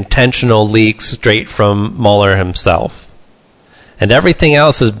absolutely intentional leaks straight from Mueller himself. And everything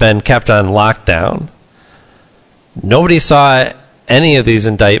else has been kept on lockdown. Nobody saw any of these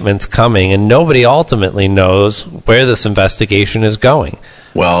indictments coming, and nobody ultimately knows where this investigation is going.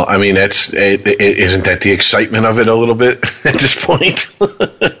 Well, I mean, isn't that the excitement of it a little bit at this point?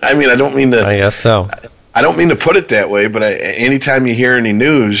 I mean, I don't mean to... I guess so. I don't mean to put it that way, but anytime you hear any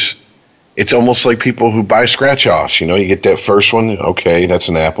news, it's almost like people who buy scratch-offs. You get that first one, okay, that's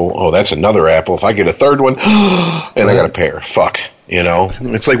an apple. Oh, that's another apple. If I get a third one, and I got a pair. Fuck,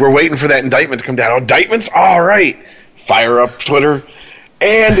 It's like we're waiting for that indictment to come down. Oh, indictments? All right. Fire up Twitter,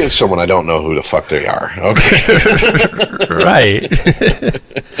 and it's someone I don't know who the fuck they are. Okay. Right.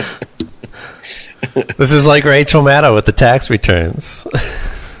 This is like Rachel Maddow with the tax returns.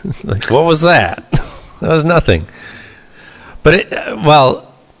 Like, what was that? That was nothing. But,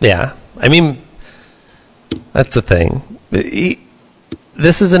 yeah. I mean, that's the thing.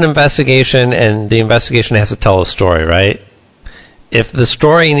 This is an investigation, and the investigation has to tell a story, right? If the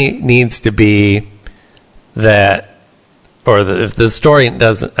story needs to be that... if the story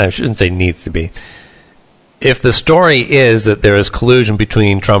doesn't, I shouldn't say needs to be. If the story is that there is collusion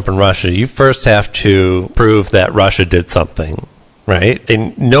between Trump and Russia, you first have to prove that Russia did something, right?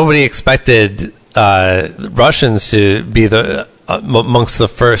 And nobody expected Russians to be amongst the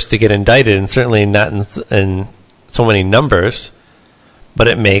first to get indicted, and certainly not in so many numbers, but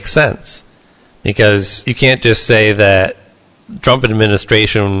it makes sense. Because you can't just say that Trump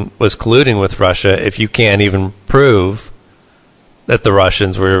administration was colluding with Russia if you can't even prove that the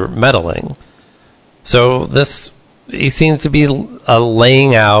Russians were meddling. So he seems to be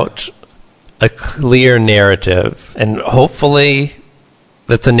laying out a clear narrative, and hopefully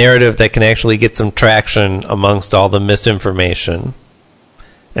that's a narrative that can actually get some traction amongst all the misinformation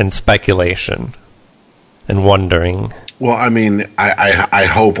and speculation and wondering. Well, I mean, I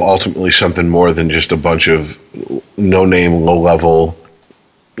hope ultimately something more than just a bunch of no-name, low-level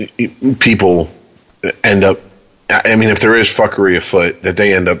people end up. I mean, if there is fuckery afoot, that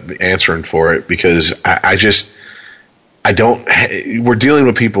they end up answering for it, because we're dealing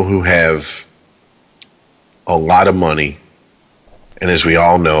with people who have a lot of money, and as we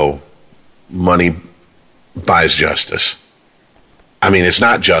all know, money buys justice. I mean, it's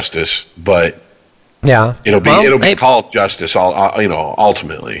not justice, but yeah, it'll be called justice.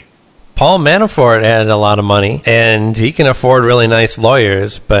 Ultimately. Paul Manafort had a lot of money, and he can afford really nice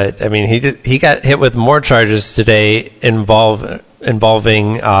lawyers. But I mean, he got hit with more charges today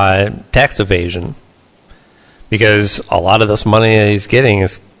involving tax evasion, because a lot of this money that he's getting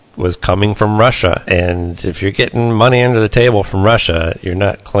was coming from Russia. And if you're getting money under the table from Russia, you're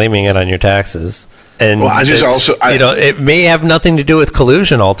not claiming it on your taxes. And it may have nothing to do with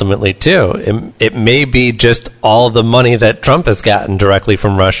collusion ultimately too. It may be just all the money that Trump has gotten directly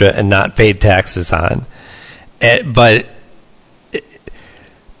from Russia and not paid taxes on. But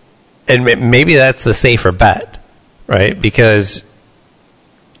maybe that's the safer bet, right? Because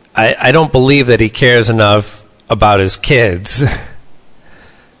I don't believe that he cares enough about his kids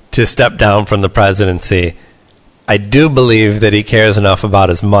to step down from the presidency. I do believe that he cares enough about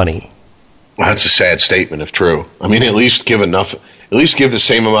his money. Well, that's a sad statement if true. I mean, at least give the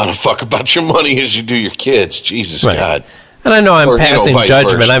same amount of fuck about your money as you do your kids. Jesus, right. God. And I know I'm passing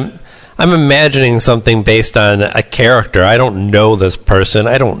judgment. Versa. I'm imagining something based on a character. I don't know this person.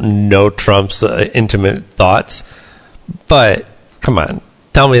 I don't know Trump's intimate thoughts. But come on,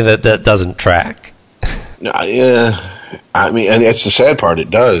 tell me that doesn't track. Yeah, I mean, and that's the sad part. It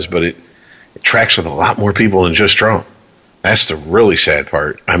does, but tracks with a lot more people than just Trump. That's the really sad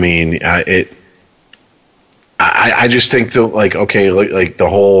part. I mean, I just think that, like, okay, like the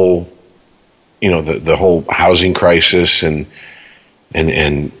whole, the whole housing crisis and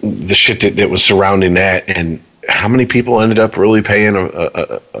the shit that was surrounding that, and how many people ended up really paying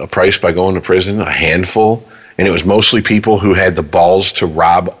a price by going to prison? A handful. And it was mostly people who had the balls to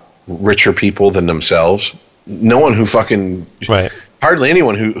rob richer people than themselves. No one who fucking... Right. Hardly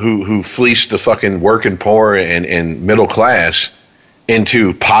anyone who fleeced the fucking working poor and middle class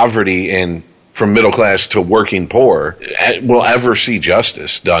into poverty and from middle class to working poor will ever see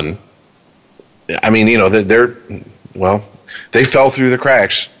justice done. I mean, they fell through the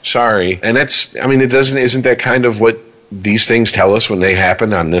cracks. Sorry. And isn't that kind of what these things tell us when they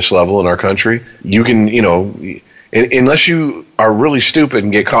happen on this level in our country? You can, unless you are really stupid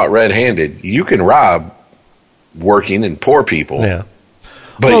and get caught red-handed, you can rob working and poor people. Yeah.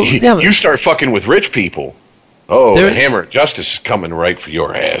 But you start fucking with rich people. Oh, the hammer of justice is coming right for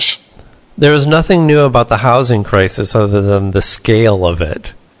your ass. There was nothing new about the housing crisis other than the scale of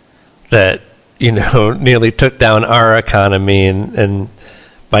it that, nearly took down our economy and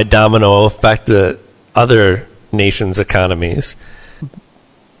by domino effect other nations' economies.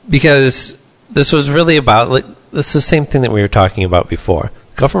 Because this was really about, this is the same thing that we were talking about before.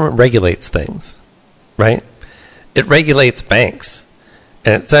 Government regulates things, right? It regulates banks.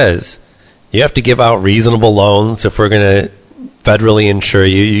 And it says, you have to give out reasonable loans if we're going to federally insure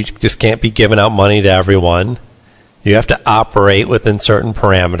you. You just can't be giving out money to everyone. You have to operate within certain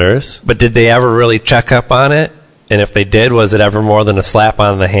parameters. But did they ever really check up on it? And if they did, was it ever more than a slap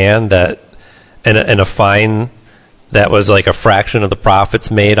on the hand and a fine that was like a fraction of the profits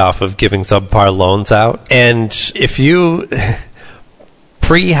made off of giving subpar loans out? And if you,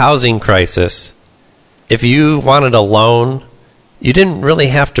 pre-housing crisis, if you wanted a loan, you didn't really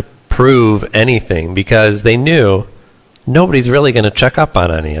have to prove anything because they knew nobody's really going to check up on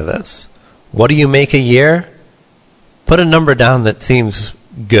any of this. What do you make a year? Put a number down that seems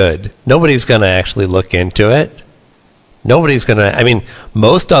good. Nobody's going to actually look into it. Nobody's going to...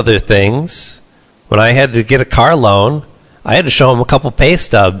 most other things, when I had to get a car loan, I had to show them a couple pay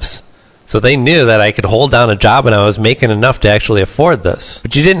stubs. So they knew that I could hold down a job and I was making enough to actually afford this.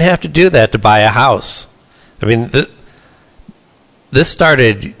 But you didn't have to do that to buy a house. This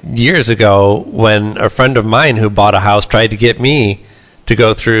started years ago when a friend of mine who bought a house tried to get me to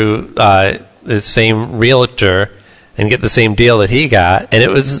go through the same realtor and get the same deal that he got. And it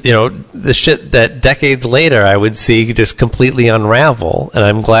was, the shit that decades later I would see just completely unravel. And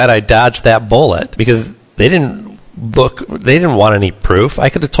I'm glad I dodged that bullet because they didn't want any proof. I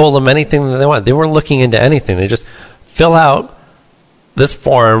could have told them anything that they wanted. They weren't looking into anything. They just fill out this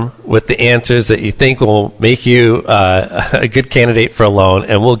form with the answers that you think will make you a good candidate for a loan,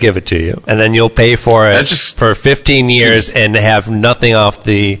 and we'll give it to you. And then you'll pay for it for 15 years and have nothing off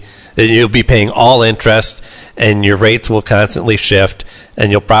you'll be paying all interest, and your rates will constantly shift,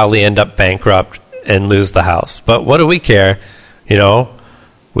 and you'll probably end up bankrupt and lose the house. But what do we care?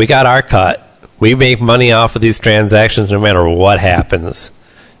 We got our cut. We make money off of these transactions no matter what happens.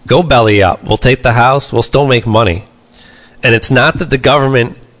 Go belly up. We'll take the house. We'll still make money. And it's not that the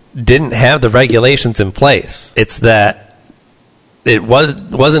government didn't have the regulations in place. It's that it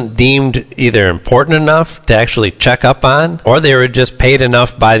wasn't deemed either important enough to actually check up on, or they were just paid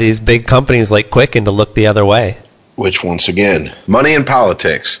enough by these big companies like Quicken to look the other way. Which, once again, money and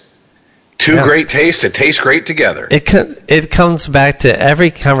politics. Two great tastes that taste great together. It comes back to every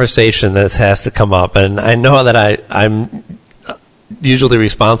conversation that has to come up. And I know that I'm usually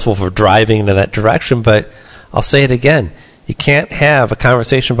responsible for driving in that direction, but I'll say it again. You can't have a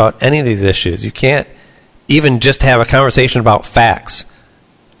conversation about any of these issues. You can't even just have a conversation about facts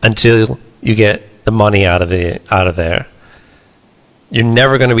until you get the money out of there. You're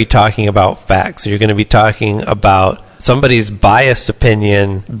never going to be talking about facts. You're going to be talking about somebody's biased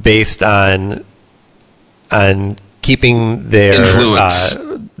opinion based on keeping their influence,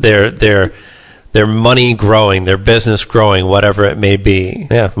 their money growing, their business growing, whatever it may be.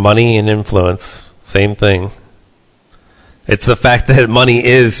 Yeah, money and influence, same thing. It's the fact that money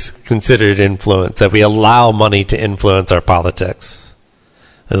is considered influence, that we allow money to influence our politics,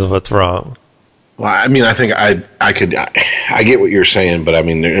 is what's wrong. Well, I think I get what you're saying, but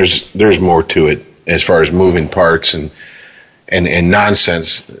there's more to it as far as moving parts and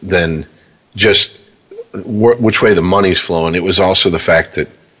nonsense than just which way the money's flowing. It was also the fact that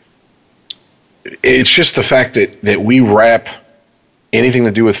it's just the fact that we wrap anything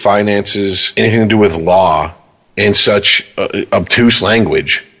to do with finances, anything to do with law, in such obtuse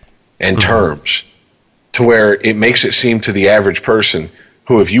language and terms to where it makes it seem to the average person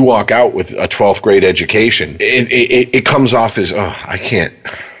who, if you walk out with a 12th grade education, it comes off as, I can't,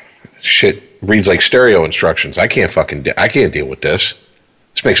 shit reads like stereo instructions. I can't deal with this.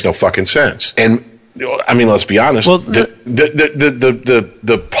 This makes no fucking sense. And I mean, let's be honest. Well, the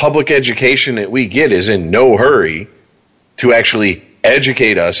public education that we get is in no hurry to actually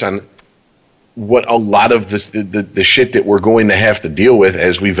educate us on what a lot of the shit that we're going to have to deal with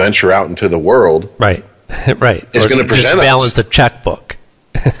as we venture out into the world. Right. Is going to present us. Balance a checkbook.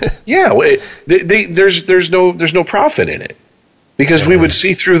 Yeah, there's no profit in it. Because we would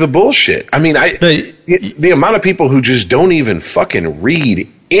see through the bullshit. I mean, the amount of people who just don't even fucking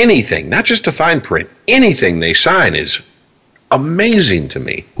read anything, not just the fine print, anything they sign is amazing to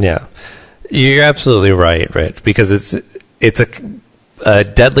me. Yeah, you're absolutely right, Rich. Because it's a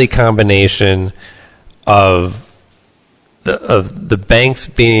deadly combination of the banks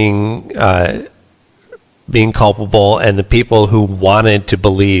being culpable and the people who wanted to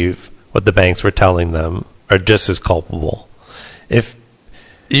believe what the banks were telling them are just as culpable. If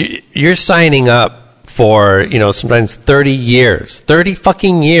you're signing up for, sometimes 30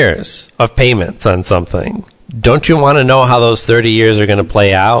 fucking years of payments on something, don't you want to know how those 30 years are going to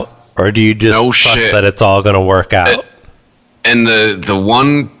play out? Or do you just trust that it's all going to work out? And the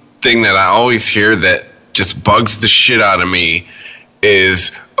one thing that I always hear that just bugs the shit out of me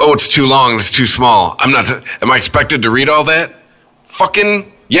is, it's too long, it's too small. Am I expected to read all that?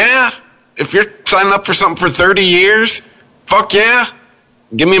 Fucking, yeah. If you're signing up for something for 30 years... Fuck yeah.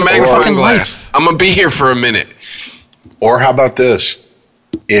 Give me a magnifying glass. I'm going to be here for a minute. Or how about this?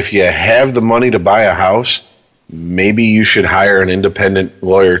 If you have the money to buy a house, maybe you should hire an independent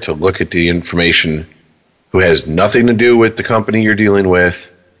lawyer to look at the information who has nothing to do with the company you're dealing with,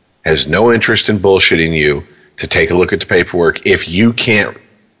 has no interest in bullshitting you, to take a look at the paperwork if you can't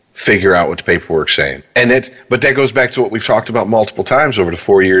figure out what the paperwork's saying. But that goes back to what we've talked about multiple times over the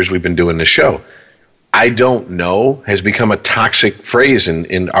 4 years we've been doing this show. I don't know has become a toxic phrase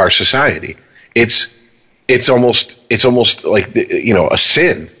in our society. It's almost like a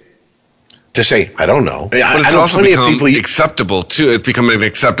sin to say I don't know. But it's also become acceptable too. It's become an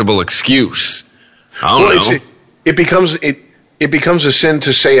acceptable excuse. I don't know. It becomes a sin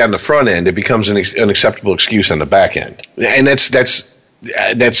to say on the front end. It becomes an acceptable excuse on the back end, and that's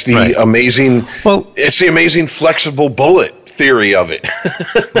the amazing. Well, it's the amazing flexible bullet theory of it.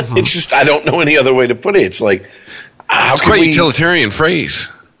 Mm-hmm. It's just, I don't know any other way to put it. It's like, it's quite a utilitarian phrase.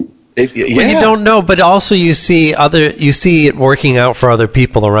 Well, you don't know, but also you see it working out for other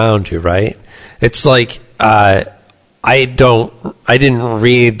people around you, right? It's like I didn't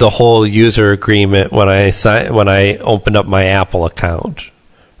read the whole user agreement when I opened up my Apple account,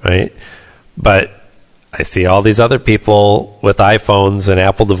 right? But I see all these other people with iPhones and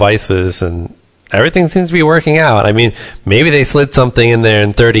Apple devices, and everything seems to be working out. I mean, maybe they slid something in there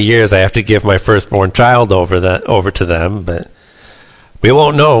in 30 years. I have to give my firstborn child over to them, but we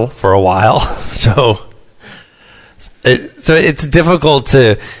won't know for a while. So it's difficult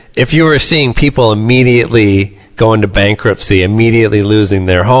to, if you were seeing people immediately go into bankruptcy, immediately losing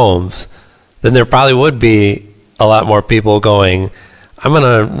their homes, then there probably would be a lot more people going, I'm going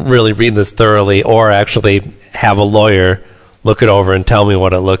to really read this thoroughly, or actually have a lawyer look it over and tell me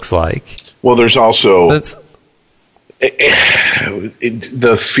what it looks like. Well, there's also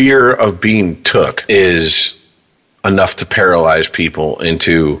the fear of being took is enough to paralyze people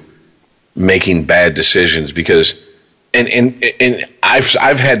into making bad decisions because, and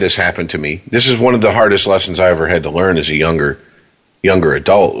I've had this happen to me. This is one of the hardest lessons I ever had to learn as a younger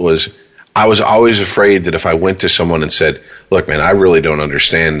adult. Was I was always afraid that if I went to someone and said, "Look, man, I really don't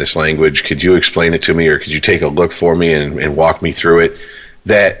understand this language. Could you explain it to me, or could you take a look for me and walk me through it?"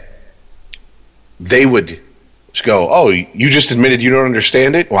 That they would go, "Oh, you just admitted you don't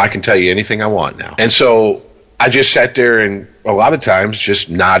understand it? Well, I can tell you anything I want now." And so I just sat there and a lot of times just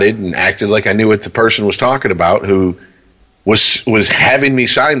nodded and acted like I knew what the person was talking about, who was having me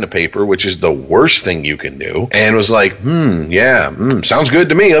sign the paper, which is the worst thing you can do, and was like, sounds good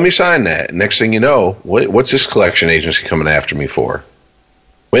to me. Let me sign that. And next thing you know, what's this collection agency coming after me for?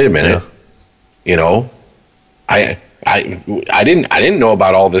 Wait a minute. Yeah. I didn't know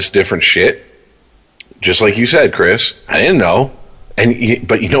about all this different shit. Just like you said, Chris, I didn't know.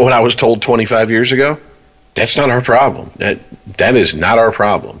 But you know what I was told 25 years ago? That's not our problem. That is not our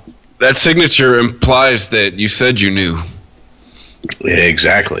problem. That signature implies that you said you knew.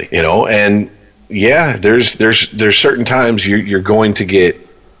 Exactly. And yeah, there's certain times you're going to get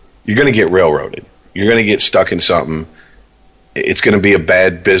railroaded. You're going to get stuck in something. It's going to be a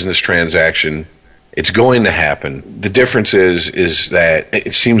bad business transaction. It's going to happen. The difference is that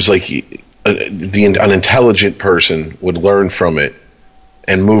it seems like an intelligent person would learn from it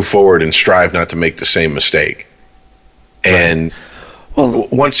and move forward and strive not to make the same mistake. And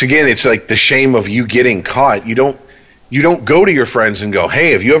once again, it's like the shame of you getting caught. You don't go to your friends and go,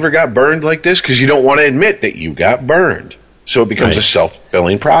 hey, have you ever got burned like this? Because you don't want to admit that you got burned. So it becomes a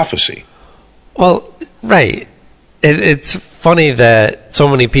self-fulfilling prophecy. Well, right. It's funny that so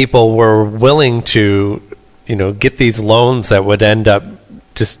many people were willing to, get these loans that would end up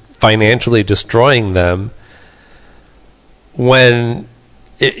just financially destroying them. When,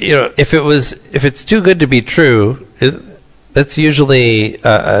 if it's too good to be true, that's usually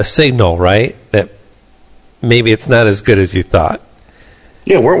a signal, right? That maybe it's not as good as you thought.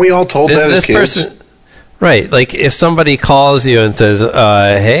 Yeah, weren't we all told that as kids? Right, like if somebody calls you and says,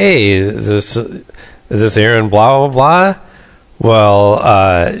 "Hey, is this Aaron? Blah blah blah."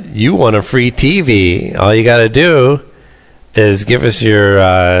 Well, you want a free TV? All you got to do is give us your,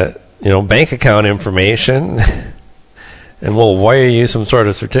 bank account information, and we'll wire you some sort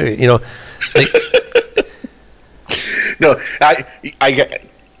of certificate. No,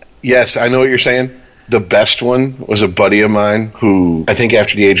 yes, I know what you're saying. The best one was a buddy of mine who, I think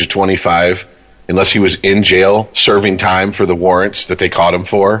after the age of 25, unless he was in jail serving time for the warrants that they caught him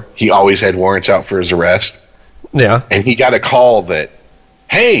for, he always had warrants out for his arrest. Yeah. And he got a call that,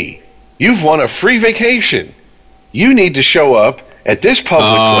 hey, you've won a free vacation. You need to show up at this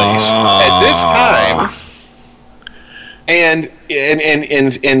public place at this time. And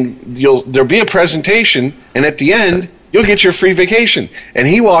there'll be a presentation, and at the end, you'll get your free vacation. And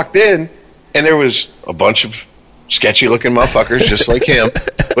he walked in, and there was a bunch of sketchy-looking motherfuckers just like him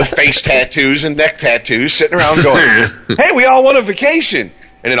with face tattoos and neck tattoos sitting around going, hey, we all want a vacation.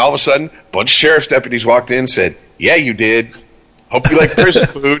 And then all of a sudden, a bunch of sheriff's deputies walked in and said, yeah, you did. Hope you like prison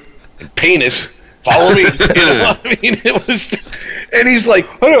food and penis. Follow me. It was, and he's like,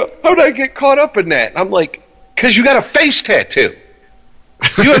 how did I get caught up in that? And I'm like, because you got a face tattoo.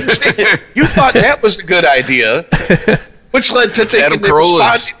 You understand? You thought that was a good idea, which led to thinking that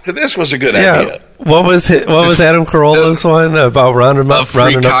responding to this was a good idea. What was Adam Carolla's one about rounding up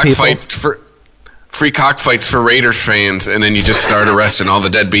people? Free cockfights for Raiders fans, and then you just start arresting all the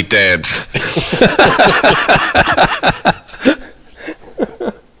deadbeat dads.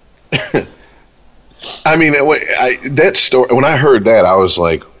 I mean, that story. When I heard that, I was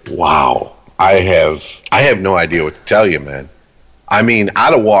like, "Wow, I have no idea what to tell you, man." I mean,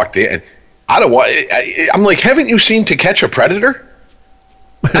 I'd have walked in. I'm like, haven't you seen To Catch a Predator?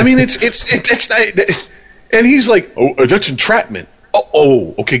 I mean, it's not. And he's like, oh, that's entrapment.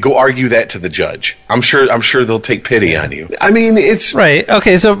 Oh, okay, go argue that to the judge. I'm sure they'll take pity on you. I mean, it's right.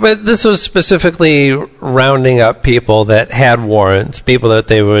 Okay, so but this was specifically rounding up people that had warrants, people that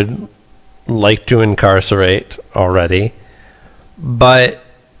they would like to incarcerate already. But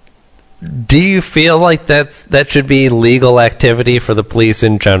do you feel like that should be legal activity for the police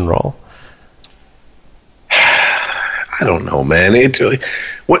in general? I don't know, man.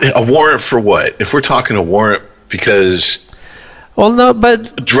 What a warrant for what? If we're talking a warrant because. Well, no,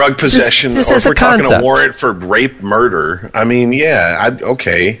 but drug possession, this or is if we're talking concept. a warrant for rape, murder. I mean, yeah,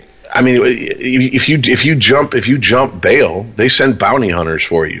 okay. I mean, if you jump bail, they send bounty hunters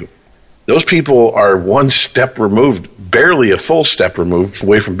for you. Those people are one step removed, barely a full step removed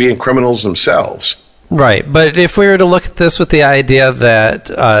away from being criminals themselves. Right, but if we were to look at this with the idea that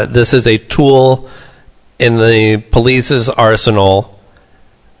this is a tool in the police's arsenal,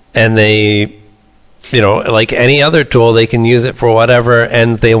 and they, like any other tool, they can use it for whatever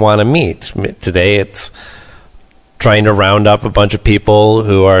ends they want to meet. Today it's trying to round up a bunch of people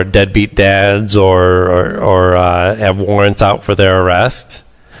who are deadbeat dads or have warrants out for their arrest.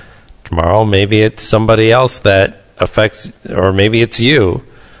 Tomorrow maybe it's somebody else that affects, or maybe it's you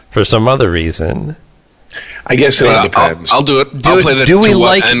for some other reason. I guess it all depends. I'll do it. I'll play the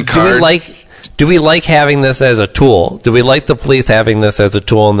end card. Do we like having this as a tool? Do we like the police having this as a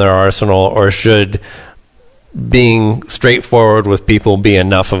tool in their arsenal, or should being straightforward with people be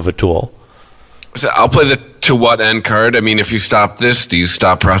enough of a tool? So I'll play the to what end card. I mean, if you stop this, do you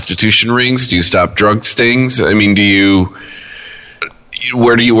stop prostitution rings? Do you stop drug stings? I mean,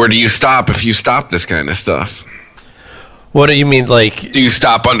 where do you stop if you stop this kind of stuff? What do you mean, like? Do you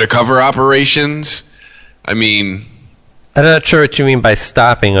stop undercover operations? I mean, I'm not sure what you mean by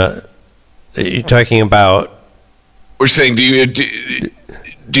stopping. You're talking about? We're saying, do you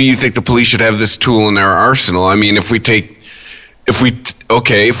think the police should have this tool in their arsenal? I mean, if we take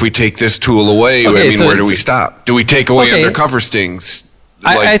this tool away, where do we stop? Do we take away undercover stings?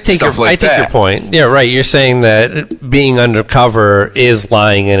 I take your point. Yeah, right. You're saying that being undercover is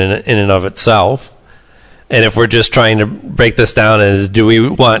lying in and of itself. And if we're just trying to break this down as, do we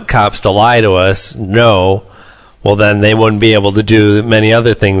want cops to lie to us? No. well, then they wouldn't be able to do many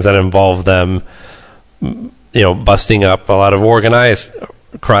other things that involve them, busting up a lot of organized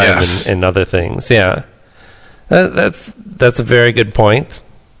crime and other things. Yeah, that's a very good point.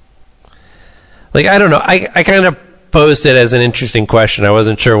 Like, I don't know. I kind of posed it as an interesting question. I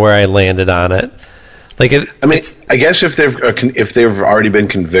wasn't sure where I landed on it. Like, I guess if they've already been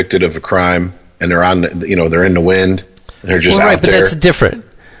convicted of a crime and they're on, they're in the wind, they're just out but there. That's different.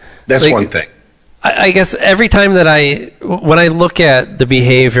 That's one thing. I guess every time that when I look at the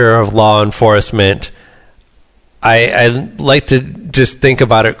behavior of law enforcement, I like to just think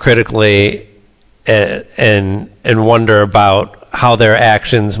about it critically and wonder about how their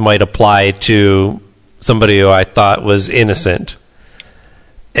actions might apply to somebody who I thought was innocent.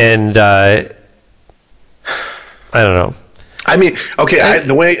 And I don't know. I mean, okay,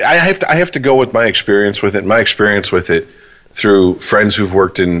 the way I have to go with my experience with it. My experience with it through friends who've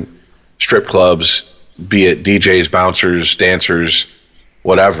worked in strip clubs, be it DJs, bouncers, dancers,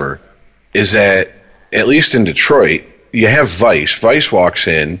 whatever, is that at least in Detroit, you have Vice. Vice walks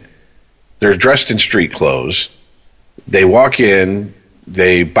in, they're dressed in street clothes. They walk in,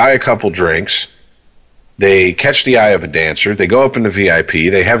 they buy a couple drinks, they catch the eye of a dancer, they go up into VIP,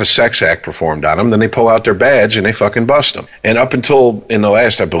 they have a sex act performed on them, then they pull out their badge and they fucking bust them. And up until in the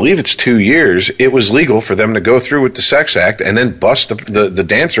last, I believe it's 2 years, it was legal for them to go through with the sex act and then bust the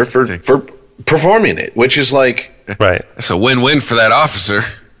dancer for performing it, which is like... Right. It's a win-win for that officer.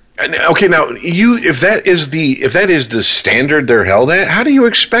 Okay, now if that is the standard they're held at, how do you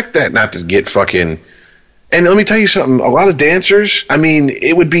expect that not to get fucking? And let me tell you something. A lot of dancers, I mean,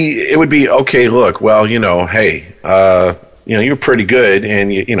 it would be okay. Look, well, hey, you're pretty good,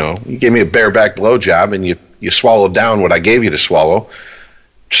 and you gave me a bareback blowjob, and you swallowed down what I gave you to swallow.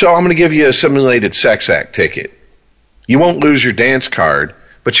 So I'm going to give you a simulated sex act ticket. You won't lose your dance card,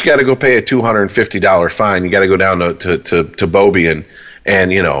 but you got to go pay a $250 fine. You got to go down to Bobby and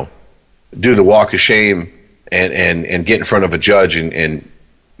do the walk of shame and get in front of a judge and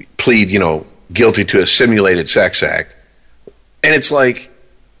plead, guilty to a simulated sex act. And it's like,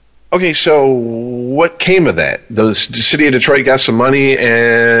 okay, so what came of that? The city of Detroit got some money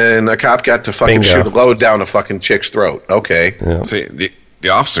and a cop got to fucking shoot a load down a fucking chick's throat. Okay. Yeah. See, the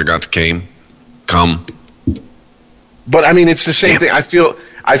officer got to come. But I mean, it's the same thing. I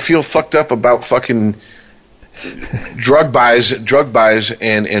feel fucked up about fucking drug buys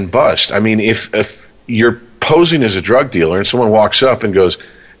and bust. I mean, if you're posing as a drug dealer and someone walks up and goes,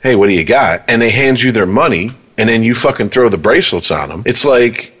 "Hey, what do you got?" and they hand you their money and then you fucking throw the bracelets on them, it's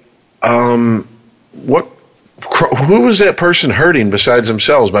like, who was that person hurting besides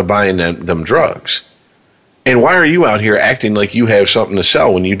themselves by buying them drugs? And why are you out here acting like you have something to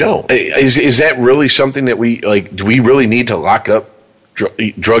sell when you don't? Is that really something that we like? Do we really need to lock up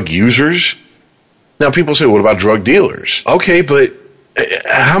drug users? Now, people say, what about drug dealers? Okay, but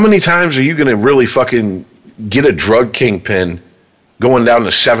how many times are you going to really fucking get a drug kingpin going down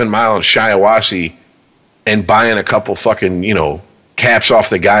to 7 Mile in Shiawassee and buying a couple fucking, caps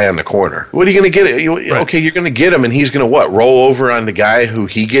off the guy on the corner? What are you going to get? Okay, you're going to get him, and he's going to what? Roll over on the guy who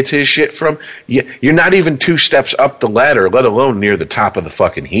he gets his shit from? You're not even 2 steps up the ladder, let alone near the top of the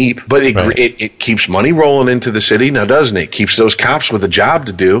fucking heap. But it keeps money rolling into the city now, doesn't it? It keeps those cops with a job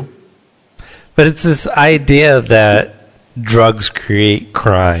to do. But it's this idea that drugs create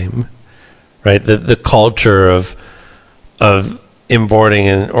crime, right? The culture of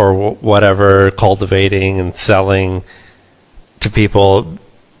importing or whatever, cultivating and selling to people,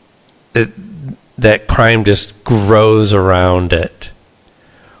 that crime just grows around it.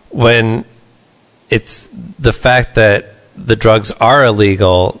 When it's the fact that the drugs are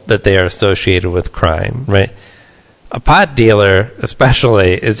illegal, that they are associated with crime, right? A pot dealer,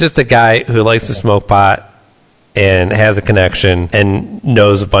 especially, is just a guy who likes to smoke pot and has a connection and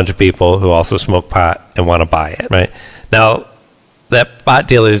knows a bunch of people who also smoke pot and want to buy it, right? Now, that pot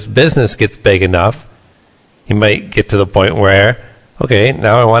dealer's business gets big enough, he might get to the point where, okay,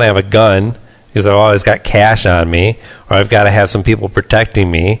 now I want to have a gun because I've always got cash on me, or I've got to have some people protecting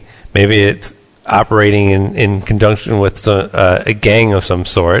me. Maybe it's operating in conjunction with a gang of some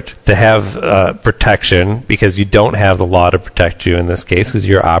sort to have protection, because you don't have the law to protect you in this case because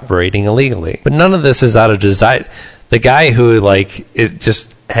you're operating illegally. But none of this is out of desire. The guy who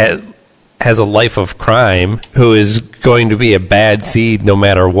has a life of crime, who is going to be a bad seed no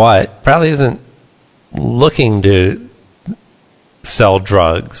matter what, probably isn't looking to sell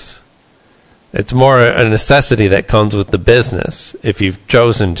drugs. It's more a necessity that comes with the business if you've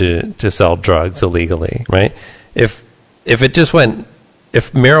chosen to sell drugs illegally, right? If marijuana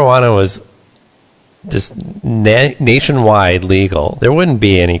was just nationwide legal, there wouldn't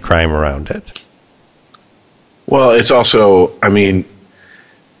be any crime around it. Well, it's also, I mean,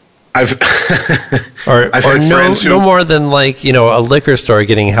 I've I've had friends no more than like, you know, a liquor store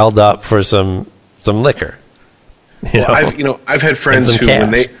getting held up for some liquor. I've had friends who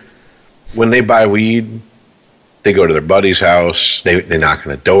when they buy weed, they go to their buddy's house, they knock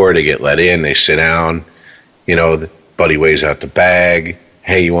on the door, they get let in, they sit down, you know, the buddy weighs out the bag.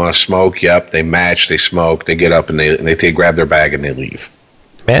 Hey, you want to smoke? Yep. They match, they smoke, they get up and they grab their bag and they leave.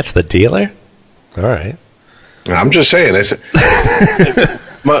 Match the dealer? All right. I'm just saying.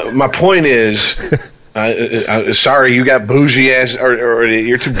 My point is, sorry, you got bougie ass, or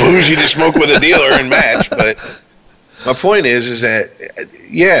you're too bougie to smoke with a dealer and match. But my point is that,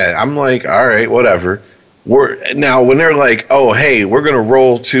 yeah, I'm like, all right, whatever. Now when they're like, oh, hey, we're gonna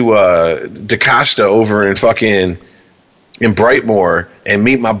roll to DaCosta over in fucking in Brightmoor and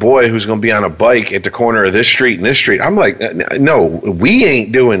meet my boy who's going to be on a bike at the corner of this street and this street. I'm like, no, we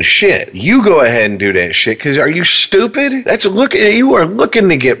ain't doing shit. You go ahead and do that shit, because are you stupid? You are looking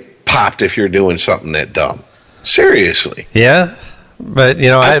to get popped if you're doing something that dumb. Seriously. Yeah, but you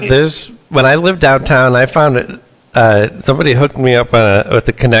know, when I lived downtown, I found it. Somebody hooked me up with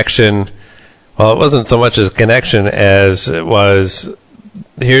a connection. Well, it wasn't so much a connection as it was,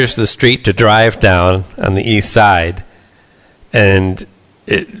 here's the street to drive down on the east side. And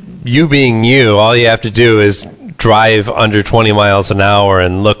you being you, all you have to do is drive under 20 miles an hour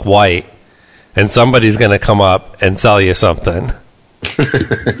and look white, and somebody's going to come up and sell you something.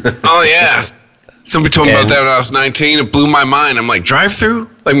 Oh, yeah. Somebody told me about that when I was 19. It blew my mind. I'm like, drive-through?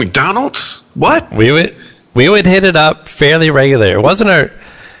 Like McDonald's? What? We would hit it up fairly regular. It wasn't our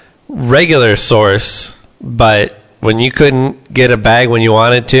regular source, but when you couldn't get a bag when you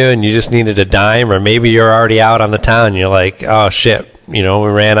wanted to and you just needed a dime, or maybe you're already out on the town and you're like, oh shit, you know, we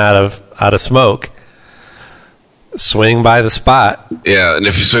ran out of smoke, swing by the spot. Yeah, and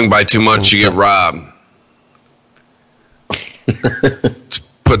if you swing by too much, you get robbed.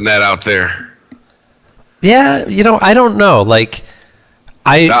 Just putting that out there. Yeah, you know, I don't know. Like,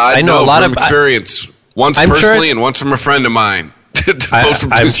 I know a lot from experience. Once I'm personally and once from a friend of mine. Both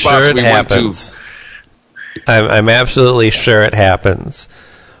from two spots we went to. I'm absolutely sure it happens.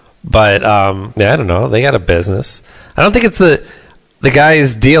 But, yeah, I don't know. They got a business. I don't think it's the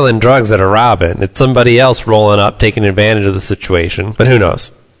guys dealing drugs that are robbing. It's somebody else rolling up, taking advantage of the situation. But who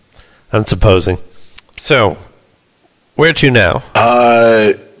knows? I'm supposing. So, where to now?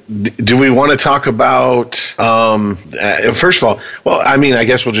 Do we want to talk about, first of all, well, I mean, I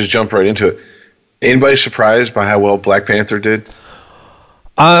guess we'll just jump right into it. Anybody surprised by how well Black Panther did?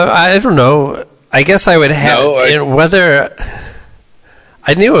 I don't know. I guess I would have whether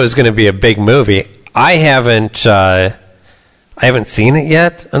I knew it was going to be a big movie. I haven't seen it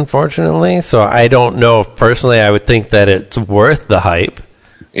yet, unfortunately, so I don't know if personally I would think that it's worth the hype.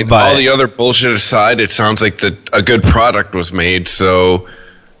 But all the other bullshit aside, it sounds like a good product was made, so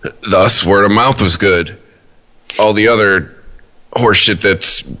thus word of mouth was good. All the other horseshit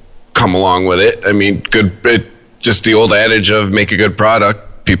that's come along with it, I mean, just the old adage of make a good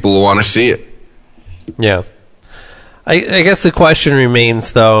product, people will want to see it. Yeah. I guess the question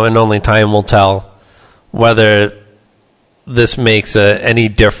remains, though, and only time will tell, whether this makes any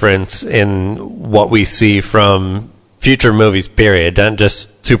difference in what we see from future movies, period, not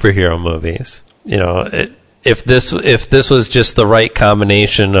just superhero movies. You know, if this was just the right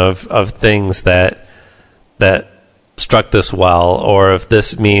combination of things that struck this well, or if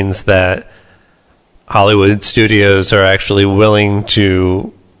this means that Hollywood studios are actually willing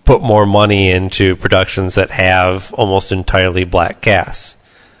to put more money into productions that have almost entirely black casts,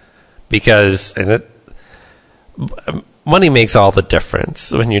 because money makes all the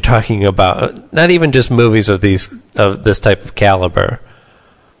difference when you're talking about not even just movies of this type of caliber,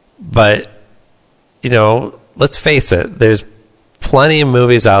 but you know, let's face it, there's plenty of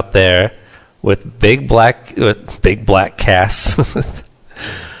movies out there with big black casts, with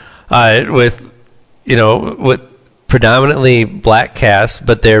predominantly black casts,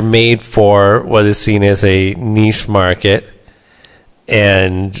 but they're made for what is seen as a niche market,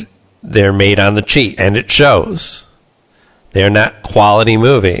 and they're made on the cheap, and it shows. They're not quality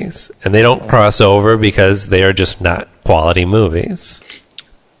movies, and they don't cross over because they are just not quality movies.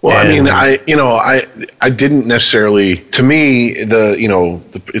 Well, and I mean, I didn't necessarily. To me,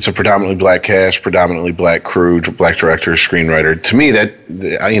 it's a predominantly black cast, predominantly black crew, black director, screenwriter. To me,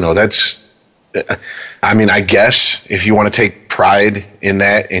 that's. I mean, I guess if you want to take pride in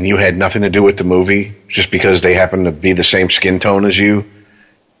that, and you had nothing to do with the movie, just because they happen to be the same skin tone as you,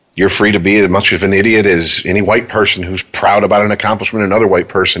 you're free to be as much of an idiot as any white person who's proud about an accomplishment another white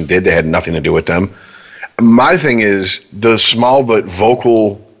person did that had nothing to do with them. My thing is the small but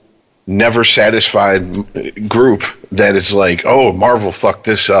vocal never satisfied group that is like, oh, Marvel fucked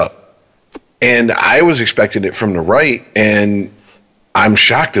this up. And I was expecting it from the right, and I'm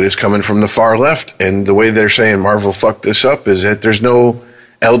shocked that it's coming from the far left. And the way they're saying Marvel fucked this up is that there's no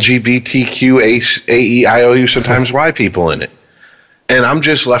LGBTQ, AEIOU, sometimes Y people in it. And I'm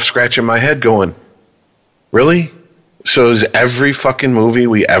just left scratching my head going, really? So is every fucking movie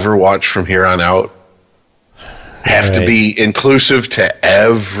we ever watch from here on out have to be inclusive to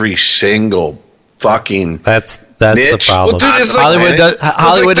every single fucking That's niche? the problem. Well, dude,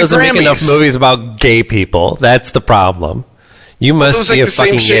 Hollywood doesn't make enough movies about gay people. That's the problem. You must be a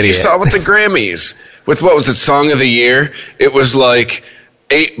fucking shit idiot. You saw with the Grammys. With what was it, Song of the Year? It was like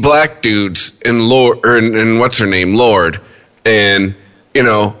 8 black dudes and what's her name, Lorde, and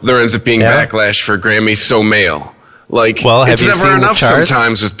there ends up being backlash for Grammys so male. Like, well, it's never enough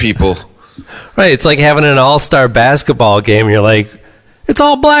sometimes with people. Right, it's like having an all-star basketball game. You're like, it's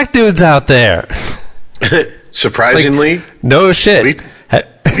all black dudes out there. Surprisingly, no shit.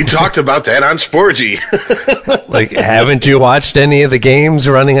 We talked about that on Sporgy. Like, haven't you watched any of the games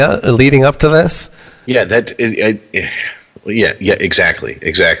leading up to this? Yeah,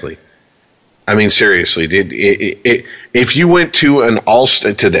 exactly. I mean, seriously, if you went to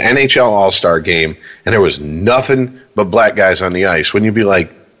to the NHL All-Star game and there was nothing but black guys on the ice, wouldn't you be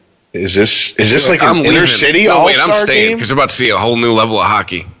like, is this like an inner city All-Star I'm staying game? because we're about to see a whole new level of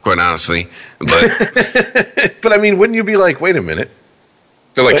hockey, quite honestly. But but I mean, wouldn't you be like, wait a minute?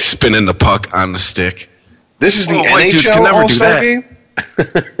 They're like spinning the puck on the stick. This is the NHL All-Star game?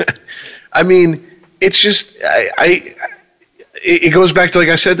 I mean, it's just it goes back to, like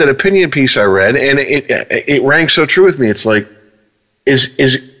I said, that opinion piece I read, and it rang so true with me. It's like,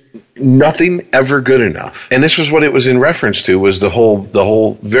 is nothing ever good enough? And this was what it was in reference to, was the whole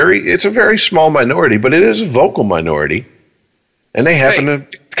it's a very small minority, but it is a vocal minority, and they happen to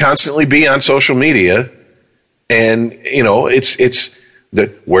constantly be on social media, and it's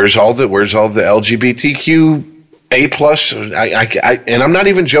where's all the LGBTQ A+, and I'm not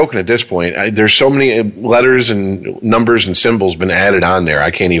even joking at this point. There's so many letters and numbers and symbols been added on there,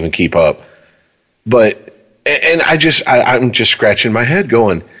 I can't even keep up. I'm just scratching my head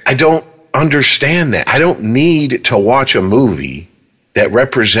going, I don't understand that. I don't need to watch a movie that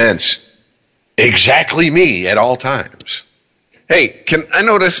represents exactly me at all times. Hey, can I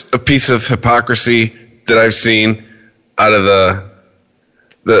notice a piece of hypocrisy that I've seen out of the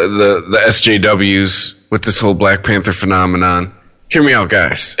SJWs with this whole Black Panther phenomenon? Hear me out,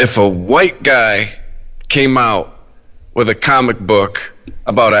 guys. If a white guy came out with a comic book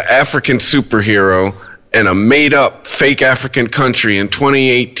about an African superhero in a made-up fake African country in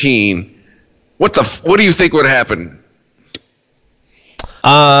 2018, what do you think would happen? We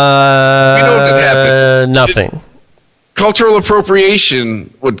know what would happen. Nothing. Cultural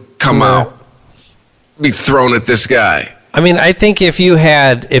appropriation would come out, be thrown at this guy. I mean, I think if you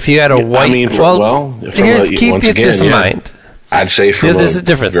had a white, keep this in mind. I'd say from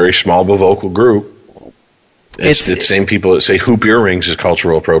a very small but vocal group, it's the same people that say hoop earrings is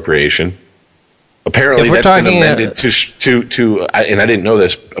cultural appropriation. Apparently, that's been amended to and I didn't know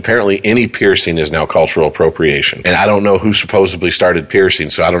this. Apparently, any piercing is now cultural appropriation, and I don't know who supposedly started piercing,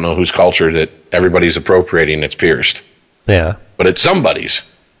 so I don't know whose culture that everybody's appropriating that's pierced. Yeah, but it's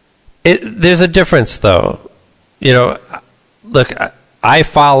somebody's. There's a difference, though. Look, I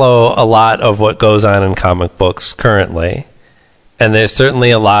follow a lot of what goes on in comic books currently, and there's certainly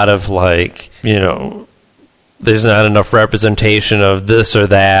a lot of there's not enough representation of this or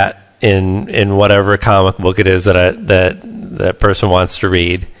that in whatever comic book it is that person wants to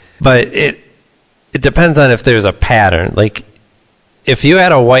read. But it depends on if there's a pattern. Like, if you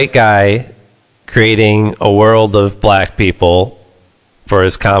had a white guy creating a world of black people for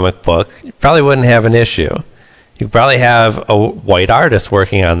his comic book, you probably wouldn't have an issue. You probably have a white artist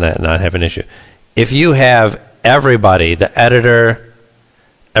working on that and not have an issue. If you have everybody, the editor,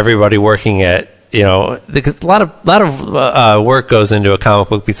 everybody working at, because a lot of work goes into a comic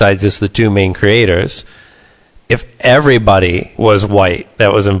book besides just the two main creators. If everybody was white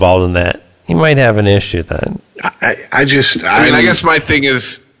that was involved in that, you might have an issue then. I guess my thing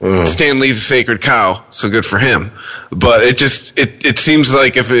is Stan Lee's a sacred cow, so good for him. But it seems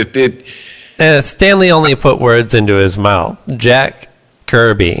like if it Stan Lee only put words into his mouth. Jack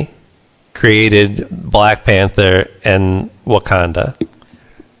Kirby created Black Panther and Wakanda.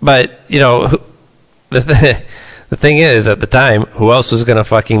 But, the thing is, at the time, who else was going to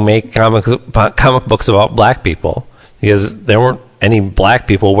fucking make comic books about black people? Because there weren't any black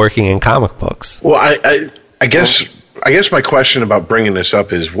people working in comic books. Well, I guess my question about bringing this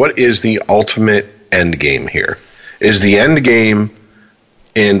up is, what is the ultimate end game here? Is the end game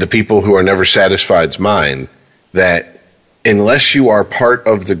in the people who are never satisfied's mind that unless you are part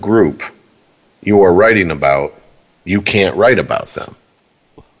of the group you are writing about, you can't write about them.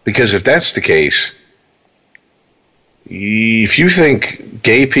 Because if that's the case, if you think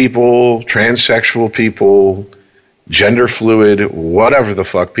gay people, transsexual people, gender fluid, whatever the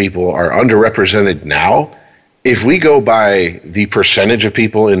fuck people are underrepresented now, if we go by the percentage of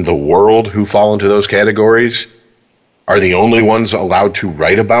people in the world who fall into those categories, are the only ones allowed to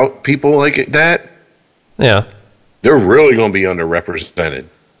write about people like that, yeah, they're really going to be underrepresented.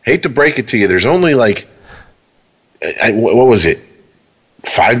 Hate to break it to you, there's only like, what was it,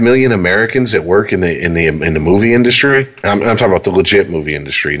 5 million Americans that work in the movie industry. I'm talking about the legit movie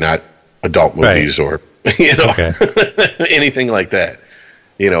industry, not adult movies or anything like that.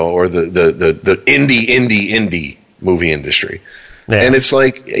 Or the indie movie industry. Yeah. And it's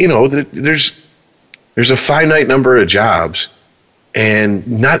like, there's a finite number of jobs,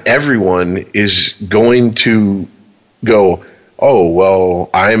 and not everyone is going to go, oh, well,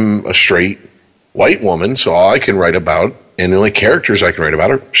 I'm a straight white woman, so all I can write about, and the only characters I can write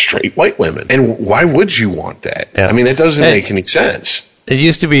about are straight white women. And why would you want that? Yeah. I mean, it doesn't make any sense. It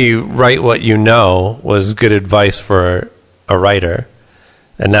used to be write what you know was good advice for a writer,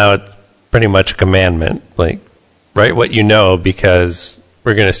 and now it's pretty much a commandment. Like, write what you know, because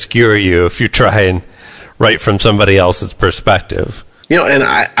we're going to skewer you if you try and write from somebody else's perspective. And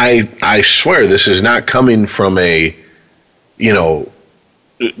I swear this is not coming from a,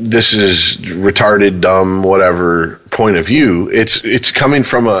 this is retarded, dumb, whatever point of view. It's coming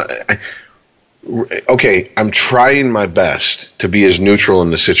from okay, I'm trying my best to be as neutral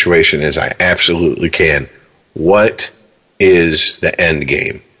in the situation as I absolutely can. What is the end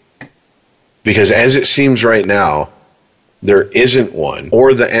game? Because as it seems right now, there isn't one.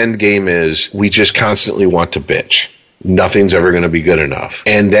 Or the end game is we just constantly want to bitch. Nothing's ever going to be good enough.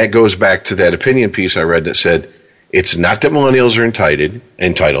 And that goes back to that opinion piece I read that said, it's not that millennials are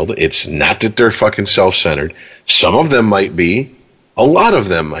entitled. It's not that they're fucking self-centered. Some of them might be. A lot of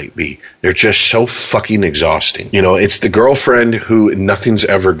them might be. They're just so fucking exhausting. It's the girlfriend who nothing's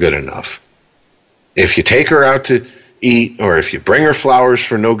ever good enough. If you take her out to eat, or if you bring her flowers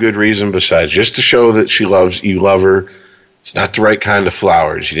for no good reason besides just to show that you love her, it's not the right kind of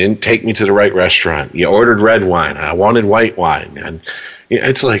flowers. You didn't take me to the right restaurant. You ordered red wine. I wanted white wine. And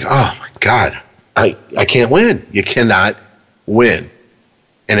it's like, oh my God, I can't win. You cannot win.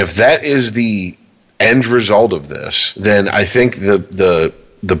 And if that is the end result of this, then I think the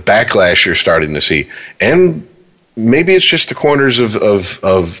backlash you're starting to see, and maybe it's just the corners of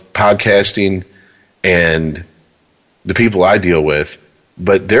podcasting and the people I deal with,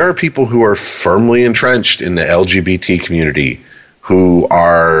 but there are people who are firmly entrenched in the LGBT community who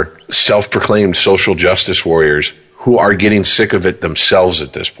are self-proclaimed social justice warriors who are getting sick of it themselves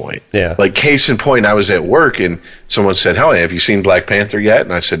at this point. Yeah. Like, case in point, I was at work and someone said, "Hell, have you seen Black Panther yet?"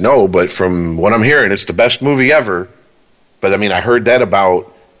 And I said, "No, but from what I'm hearing, it's the best movie ever." But I mean, I heard that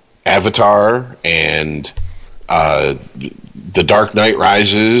about Avatar and The Dark Knight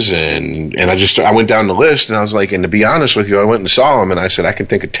Rises, and I went down the list, and I was like, and to be honest with you, I went and saw them, and I said, I can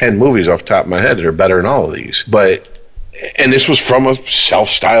think of 10 movies off the top of my head that are better than all of these. And this was from a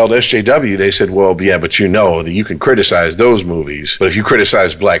self-styled SJW. They said, well, yeah, but that you can criticize those movies, but if you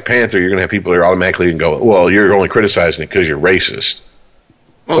criticize Black Panther, you're going to have people that are automatically going to go, well, you're only criticizing it because you're racist.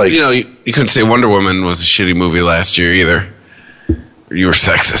 Well, like, you couldn't say Wonder Woman was a shitty movie last year either. You were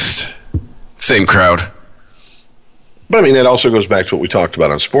sexist. Same crowd. But I mean, that also goes back to what we talked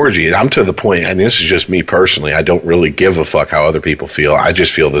about on Sporgy. I'm to the point, and this is just me personally, I don't really give a fuck how other people feel. I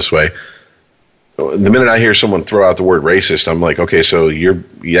just feel this way. The minute I hear someone throw out the word racist, I'm like, okay, so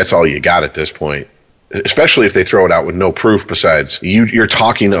that's all you got at this point. Especially if they throw it out with no proof besides you're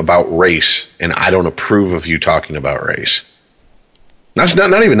talking about race, and I don't approve of you talking about race. That's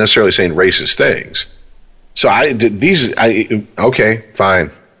not even necessarily saying racist things. So okay,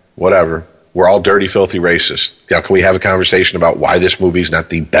 fine, whatever. We're all dirty, filthy racists. Now, can we have a conversation about why this movie's not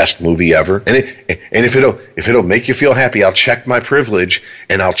the best movie ever? And if it'll make you feel happy, I'll check my privilege,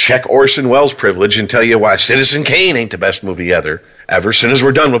 and I'll check Orson Welles' privilege and tell you why Citizen Kane ain't the best movie ever. As soon as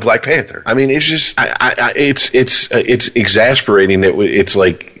we're done with Black Panther. I mean, it's just it's exasperating that it's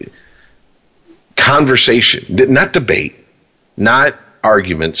like conversation, not debate, not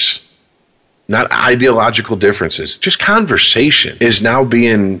arguments, not ideological differences, just conversation is now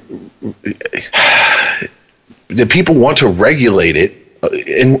being that people want to regulate it.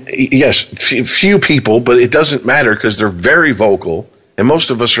 And yes, few people, but it doesn't matter because they're very vocal. And most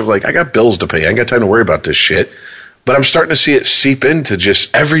of us are like, I got bills to pay. I ain't got time to worry about this shit. But I'm starting to see it seep into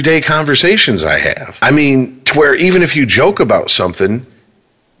just everyday conversations I have. I mean, to where even if you joke about something,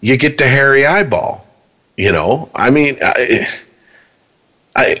 you get the hairy eyeball. You know, I mean, I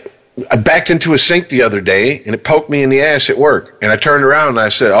backed into a sink the other day, and it poked me in the ass at work. And I turned around and I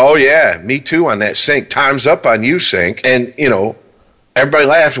said, "Oh yeah, me too on that sink. Time's up on you, sink." And you know, everybody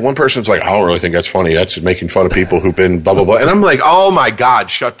laughed. One person's like, "I don't really think that's funny. That's making fun of people who've been blah blah blah." And I'm like, "Oh my God,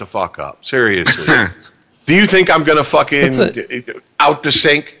 shut the fuck up, seriously." Do you think I'm gonna fucking out the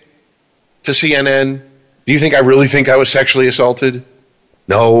sink to CNN? Do you think I really think I was sexually assaulted?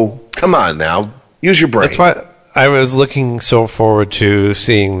 No. Come on now. Use your brain. That's why I was looking so forward to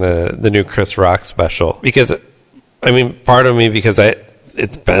seeing the new Chris Rock special. Because, I mean, part of me, because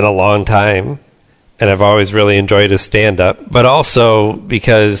it's been a long time, and I've always really enjoyed his stand-up. But also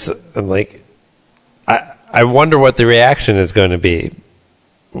because I'm like, I wonder what the reaction is going to be.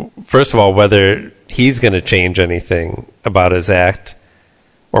 First of all, whether he's going to change anything about his act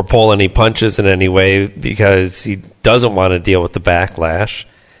or pull any punches in any way, because he doesn't want to deal with the backlash.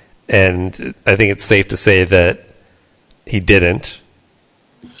 And I think it's safe to say that he didn't.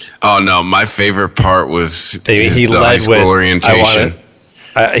 Oh no, my favorite part was he the led high school with orientation.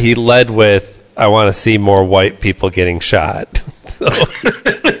 He led with, "I want to see more white people getting shot."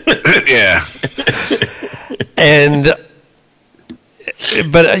 Yeah. And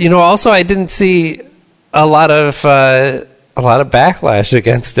but you know, also I didn't see a lot of backlash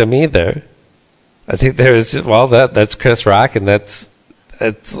against him either. I think there was that's Chris Rock, and that's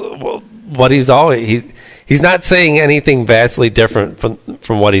what he's always he's not saying anything vastly different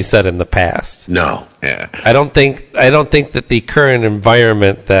from what he said in the past. No, yeah. I don't think that the current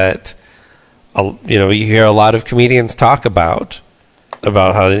environment that you hear a lot of comedians talk about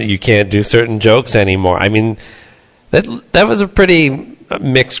how you can't do certain jokes anymore. I mean, that was a pretty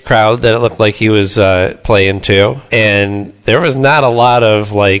mixed crowd that it looked like he was playing to, and there was not a lot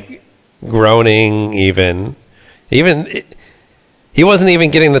of like groaning even. He wasn't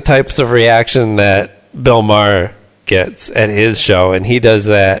even getting the types of reaction that Bill Maher gets at his show, and he does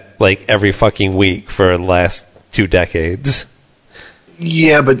that like every fucking week for the last 2 decades.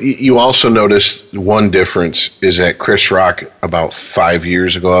 Yeah, but you also notice one difference is that Chris Rock, about 5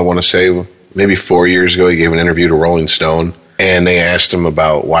 years ago, I want to say, maybe 4 years ago, he gave an interview to Rolling Stone, and they asked him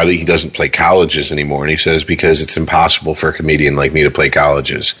about why he doesn't play colleges anymore, and he says, because it's impossible for a comedian like me to play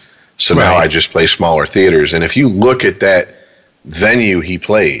colleges. So now I just play smaller theaters. And if you look at that venue he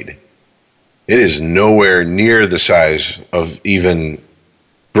played, it is nowhere near the size of even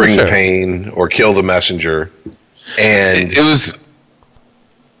Bring the Pain or Kill the Messenger. And it was,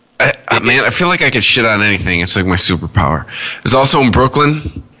 man, I feel like I could shit on anything. It's like my superpower. It's also in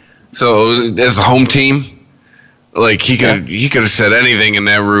Brooklyn, so it was, as a home team, like he could have said anything in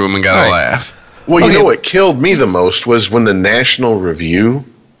that room and got a laugh. Well, you know what killed me the most was when the National Review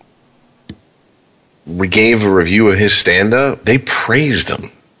gave a review of his stand-up. They praised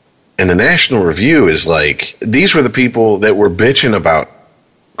him. And the National Review is like, these were the people that were bitching about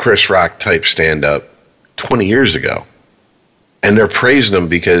Chris Rock type stand-up 20 years ago. And they're praising him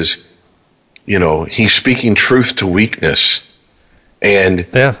because, he's speaking truth to weakness. And,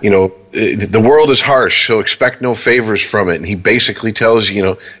 the world is harsh, so expect no favors from it. And he basically tells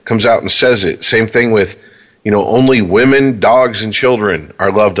you, comes out and says it. Same thing with, only women, dogs, and children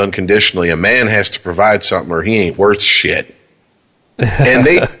are loved unconditionally. A man has to provide something or he ain't worth shit. And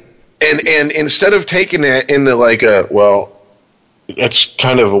they, and instead of taking that into like that's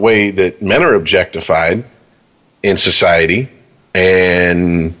kind of a way that men are objectified in society,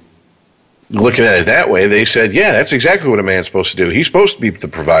 and looking at it that way, they said, yeah, that's exactly what a man's supposed to do. He's supposed to be the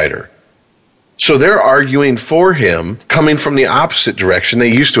provider. So they're arguing for him, coming from the opposite direction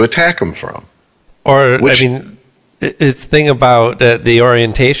they used to attack him from. Or, his thing about the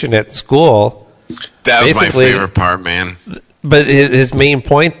orientation at school. That was my favorite part, man. But his main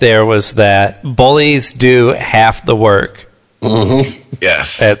point there was that bullies do half the work. Mm-hmm.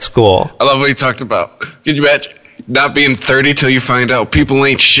 Yes. At school. I love what he talked about. Could you imagine not being 30 till you find out people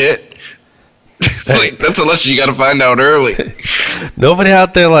ain't shit? Like, that's a lesson you got to find out early. Nobody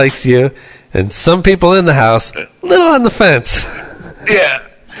out there likes you, and some people in the house, a little on the fence. Yeah.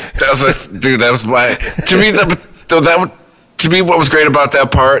 That was my, to me, what was great about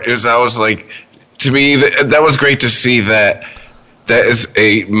that part is I was like, to me, that was great to see that is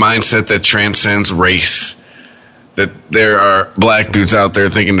a mindset that transcends race. That there are black dudes out there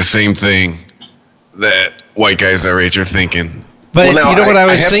thinking the same thing that white guys our age are thinking. But what I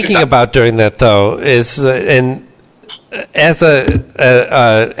was thinking about during that, though, is, and as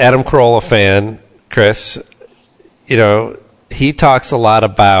a Adam Carolla fan, Chris, he talks a lot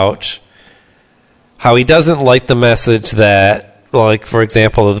about how he doesn't like the message that, like, for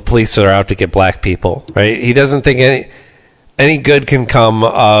example, the police are out to get black people, right? He doesn't think any good can come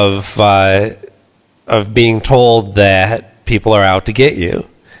of being told that people are out to get you.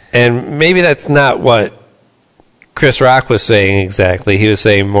 And maybe that's not what Chris Rock was saying exactly. He was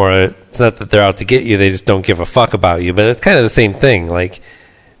saying more, it's not that they're out to get you, they just don't give a fuck about you. But it's kind of the same thing. Like,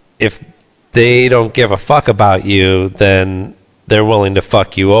 if they don't give a fuck about you, then they're willing to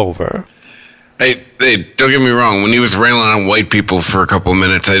fuck you over. Hey, don't get me wrong. When he was railing on white people for a couple of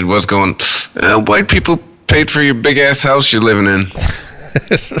minutes, I was going, white people paid for your big-ass house you're living in.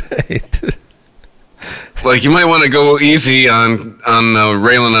 Right. Like, you might want to go easy on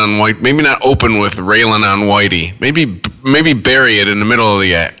railing on white. Maybe not open with railing on whitey. Maybe bury it in the middle of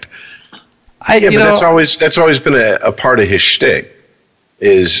the act. That's always been a part of his shtick,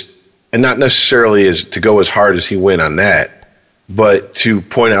 and not necessarily is to go as hard as he went on that, but to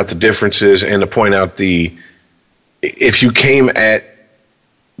point out the differences and to point out if you came at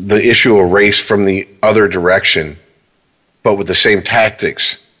the issue of race from the other direction, but with the same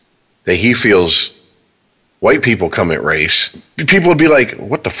tactics that he feels white people come at race, people would be like,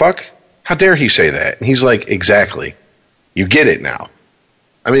 what the fuck? How dare he say that? And he's like, exactly. You get it now.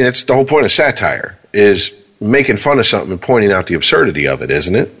 I mean, that's the whole point of satire, is making fun of something and pointing out the absurdity of it,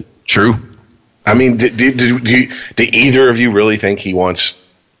 isn't it? True. I mean, do either of you really think he wants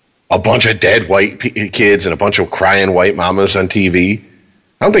a bunch of dead white kids and a bunch of crying white mamas on TV?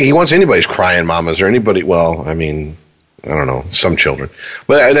 I don't think he wants anybody's crying mamas or anybody. Well, I mean, I don't know, some children,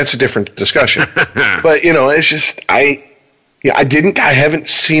 but that's a different discussion. But it's just I haven't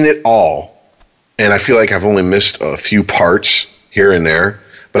seen it all, and I feel like I've only missed a few parts here and there.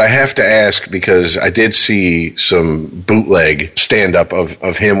 But I have to ask, because I did see some bootleg stand-up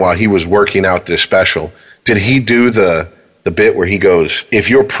of him while he was working out this special. Did he do the bit where he goes, if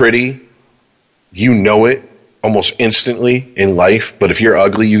you're pretty, you know it almost instantly in life, but if you're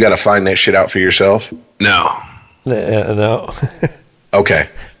ugly, you got to find that shit out for yourself? No. No. Okay.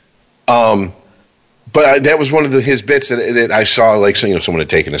 But that was one of his bits that I saw, like, someone had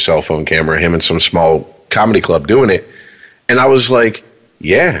taken a cell phone camera, him in some small comedy club doing it, and I was like,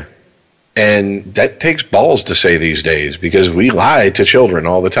 yeah, and that takes balls to say these days, because we lie to children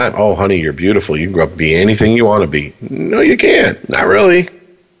all the time. Oh, honey, you're beautiful. You can grow up to be anything you want to be. No, you can't. Not really.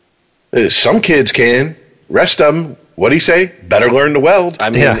 Some kids can. Rest of them, what'd he say? Better learn to weld.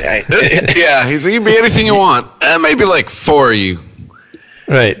 I mean, yeah, he's like, you can be anything you want. Maybe like 4 of you.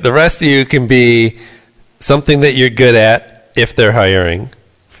 Right. The rest of you can be something that you're good at if they're hiring.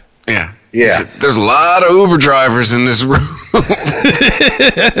 Yeah. Yeah. There's a lot of Uber drivers in this room.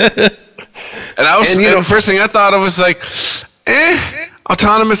 And the first thing I thought of was like,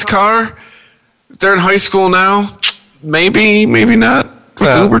 autonomous car. They're in high school now. Maybe not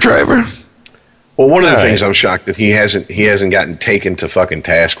with Uber driver. Well, one of the things I'm shocked that he hasn't gotten taken to fucking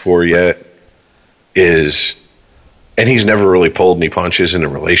task for yet is, and he's never really pulled any punches in the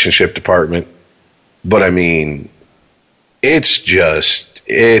relationship department, but I mean, it's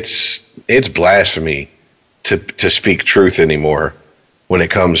blasphemy to speak truth anymore when it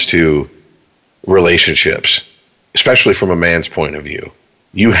comes to relationships, especially from a man's point of view.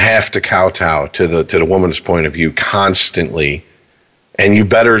 You have to kowtow to the woman's point of view constantly, and you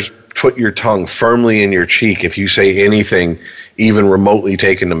better put your tongue firmly in your cheek if you say anything even remotely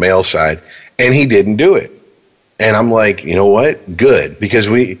taking the male side. And he didn't do it. And I'm like, you know what? Good, because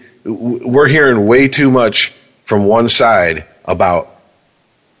we're hearing way too much from one side about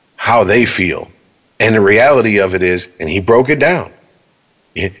how they feel. And the reality of it is, and he broke it down.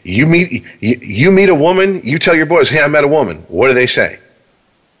 You meet a woman, you tell your boys, hey, I met a woman. What do they say?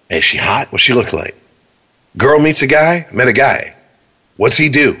 Is she hot? What's she look like? Girl meets a guy, met a guy. What's he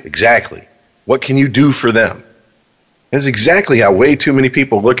do? Exactly. What can you do for them? That's exactly how way too many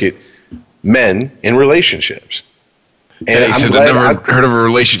people look at men in relationships. And I've never heard of a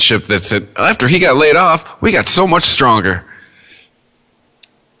relationship that said, after he got laid off, we got so much stronger.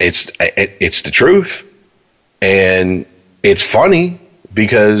 It's the truth. And it's funny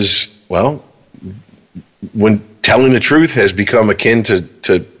because, well, when telling the truth has become akin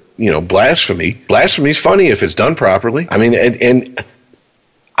to blasphemy. Blasphemy's funny if it's done properly. I mean, and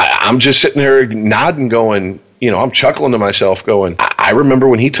I'm just sitting there nodding, going, I'm chuckling to myself, going, I remember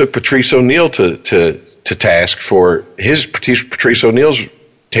when he took Patrice O'Neal to task for his Patrice O'Neal's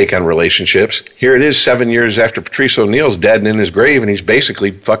take on relationships. Here it is 7 years after Patrice O'Neal's dead and in his grave, and he's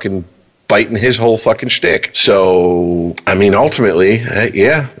basically fucking biting his whole fucking shtick. So, I mean, ultimately,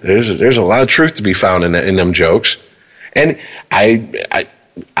 there's a lot of truth to be found in them jokes. And I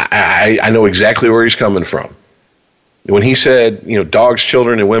know exactly where he's coming from. When he said, dogs,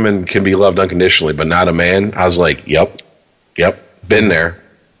 children, and women can be loved unconditionally, but not a man, I was like, yep, been there.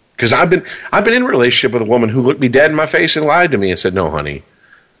 Because I've been in a relationship with a woman who looked me dead in my face and lied to me and said, no, honey,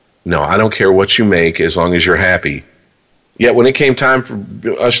 no, I don't care what you make as long as you're happy. Yet when it came time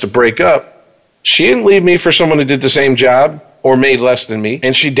for us to break up, she didn't leave me for someone who did the same job or made less than me.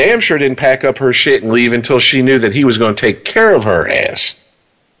 And she damn sure didn't pack up her shit and leave until she knew that he was going to take care of her ass.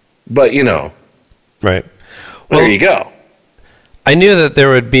 But, you know. Right. Well, there you go. I knew that there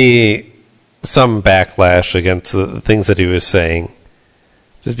would be some backlash against the things that he was saying.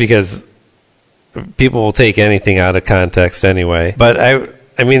 Just because people will take anything out of context anyway. But,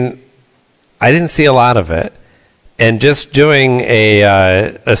 I mean, I didn't see a lot of it. And just doing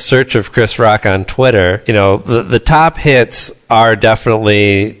a search of Chris Rock on Twitter, you know, the top hits are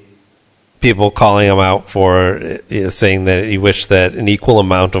definitely people calling him out for, you know, saying that he wished that an equal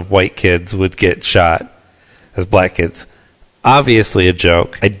amount of white kids would get shot as black kids. Obviously a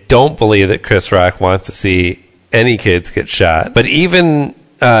joke. I don't believe that Chris Rock wants to see any kids get shot. But even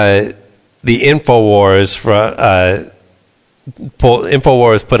the InfoWars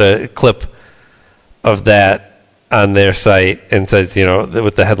InfoWars put a clip of that on their site and says, you know,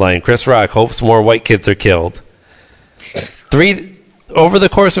 with the headline, Chris Rock hopes more white kids are killed. Over the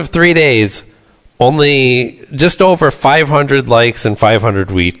course of 3 days, only just over 500 likes and 500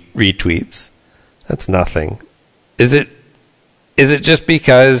 retweets. That's nothing. Is it just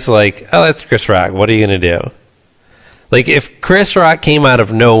because, like, oh, that's Chris Rock, what are you going to do? Like, if Chris Rock came out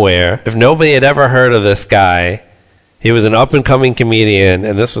of nowhere, if nobody had ever heard of this guy, he was an up-and-coming comedian,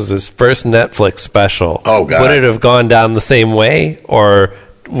 and this was his first Netflix special. Oh, God. Would it have gone down the same way, or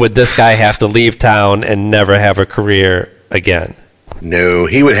would this guy have to leave town and never have a career again? No,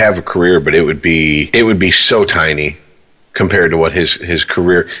 he would have a career, but it would be so tiny compared to what his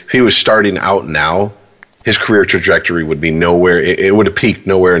career. If he was starting out now, his career trajectory would be nowhere. It would have peaked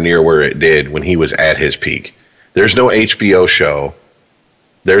nowhere near where it did when he was at his peak. There's no HBO show.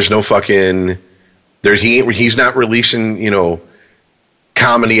 There's no fucking. He's not releasing, you know,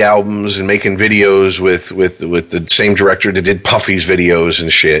 comedy albums and making videos with the same director that did Puffy's videos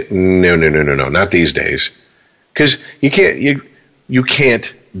and shit. No, not these days. Because you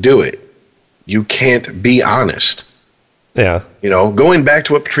can't do it. You can't be honest. Yeah. You know, going back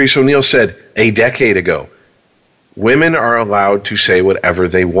to what Patrice O'Neal said a decade ago, women are allowed to say whatever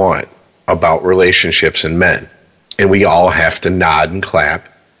they want about relationships and men. And we all have to nod and clap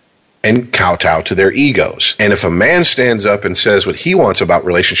and kowtow to their egos. And if a man stands up and says what he wants about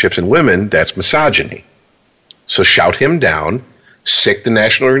relationships and women, that's misogyny. So shout him down, sick the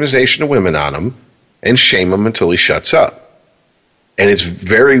National Organization of Women on him, and shame him until he shuts up. And it's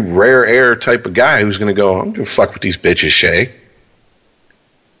very rare air type of guy who's going to go, I'm going to fuck with these bitches, Shay.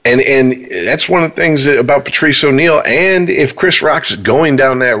 And that's one of the things about Patrice O'Neal. And if Chris Rock's going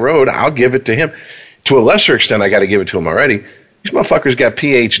down that road, I'll give it to him. To a lesser extent, I got to give it to him already. These motherfuckers got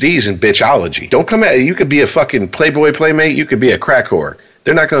PhDs in bitchology. Don't come at it. You could be a fucking Playboy Playmate. You could be a crack whore.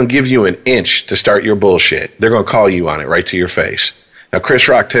 They're not going to give you an inch to start your bullshit. They're going to call you on it right to your face. Now, Chris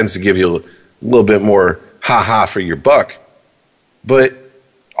Rock tends to give you a little bit more ha-ha for your buck. But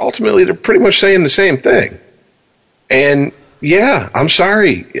ultimately, they're pretty much saying the same thing. And, yeah, I'm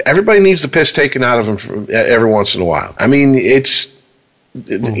sorry. Everybody needs the piss taken out of them every once in a while. I mean, it's,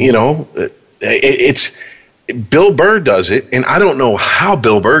 you know, it's... Bill Burr does it, and I don't know how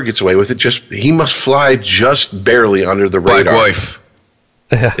Bill Burr gets away with it. He must fly just barely under the radar. Black wife.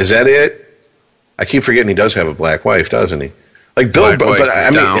 Is that it? I keep forgetting he does have a black wife, doesn't he? Like Bill Burr, but I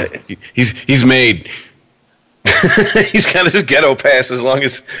mean, he's made. He's got his ghetto pass as long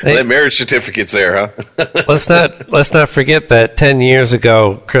as that marriage certificate's there, huh? Let's not forget that 10 years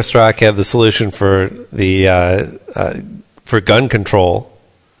ago, Chris Rock had the solution for the for gun control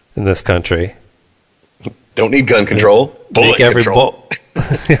in this country. Don't need gun control. Bullet control.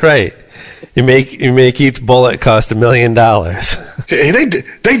 Right. You make each bullet cost $1 million.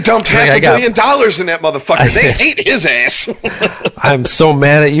 They dumped $500 million in that motherfucker. They hate his ass. I'm so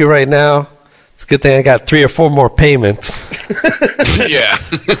mad at you right now. It's a good thing I got 3 or 4 more payments. Yeah.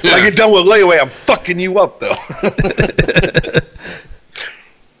 Like you're done with layaway, I'm fucking you up though.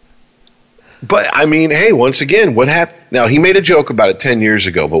 But I mean, hey, once again, what happened? Now he made a joke about it 10 years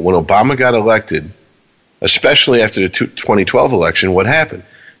ago, but when Obama got elected, especially after the 2012 election, what happened?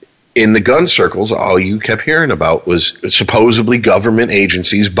 In the gun circles, all you kept hearing about was supposedly government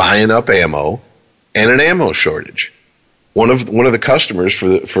agencies buying up ammo and an ammo shortage. One of the customers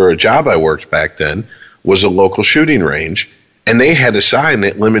for a job I worked back then was a local shooting range, and they had a sign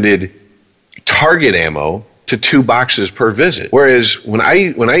that limited target ammo to 2 boxes per visit. Whereas when I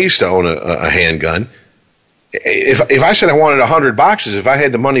used to own a handgun, if I said I wanted 100 boxes, if I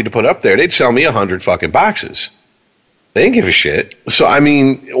had the money to put up there, they'd sell me 100 fucking boxes. They didn't give a shit. So, I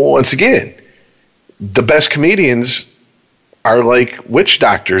mean, once again, the best comedians are like witch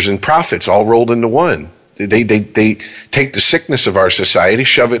doctors and prophets all rolled into one. They take the sickness of our society,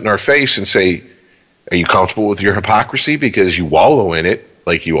 shove it in our face, and say, are you comfortable with your hypocrisy? Because you wallow in it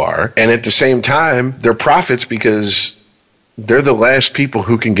like you are. And at the same time, they're prophets because they're the last people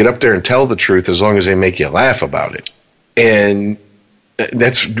who can get up there and tell the truth as long as they make you laugh about it. And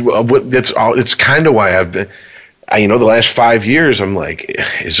that's all. It's kind of why I've been, the last 5 years, I'm like,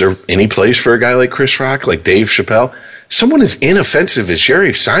 is there any place for a guy like Chris Rock, like Dave Chappelle? Someone as inoffensive as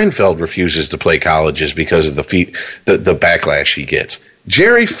Jerry Seinfeld refuses to play colleges because of the backlash he gets.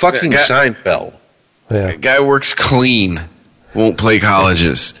 Jerry fucking Seinfeld. Yeah. Guy works clean, won't play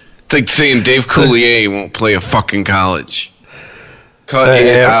colleges. It's like saying Dave Coulier won't play a fucking college. Cut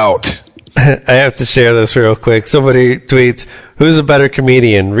it out. I have to share this real quick. Somebody tweets, who's a better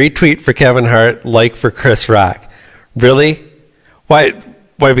comedian? Retweet for Kevin Hart, like for Chris Rock. Really? Why,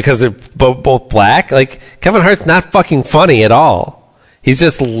 because they're both black? Like, Kevin Hart's not fucking funny at all. He's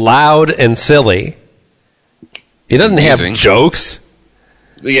just loud and silly. He doesn't have jokes.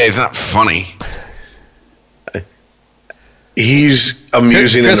 Yeah, he's not funny. He's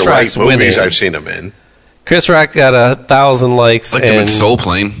amusing in the right movies I've seen him in. Chris Rock got 1,000 likes. Like him in Soul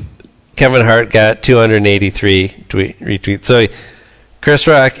Plane. Kevin Hart got 283 retweets. So Chris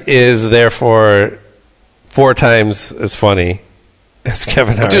Rock is therefore 4 times as funny as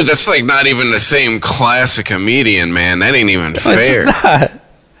Kevin Hart. Dude, that's like not even the same class of comedian, man. That ain't even fair. It's not.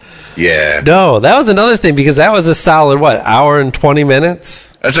 Yeah. No, that was another thing because that was a solid, hour and 20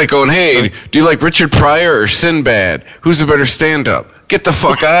 minutes? That's like going, hey, do you like Richard Pryor or Sinbad? Who's the better stand-up? Get the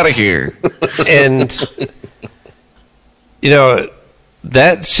fuck out of here. And,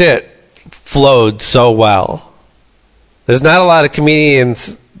 that shit flowed so well. There's not a lot of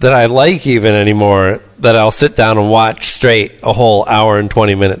comedians that I like even anymore that I'll sit down and watch straight a whole hour and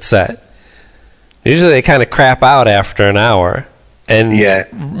 20 minute set. Usually they kind of crap out after an hour.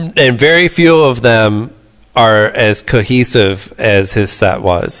 And very few of them are as cohesive as his set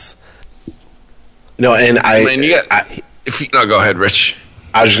was. No, and go ahead, Rich.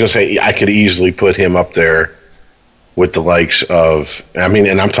 I was just going to say, I could easily put him up there with the likes of,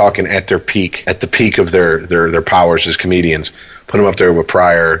 and I'm talking at the peak of their powers as comedians. Put him up there with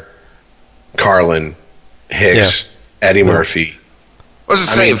Pryor, Carlin, Hicks, Eddie Murphy. I was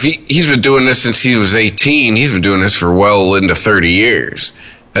going to say, he's been doing this since he was 18. He's been doing this for well into 30 years.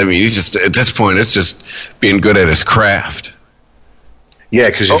 I mean, he's just, at this point, it's just being good at his craft. Yeah,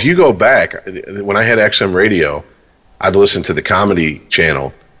 because if you go back, when I had XM Radio, I'd listen to the Comedy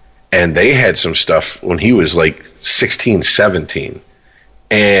Channel, and they had some stuff when he was like 16, 17.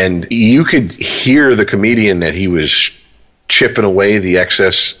 And you could hear the comedian that he was chipping away the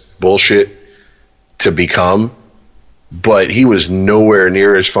excess bullshit to become, but he was nowhere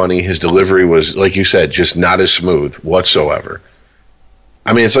near as funny. His delivery was, like you said, just not as smooth whatsoever.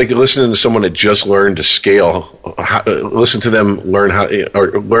 I mean, it's like listening to someone that just learned to scale. Listen to them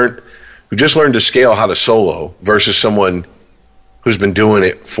who just learned to scale how to solo versus someone who's been doing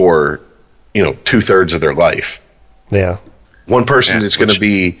it for 2/3 of their life. Yeah, one person is going to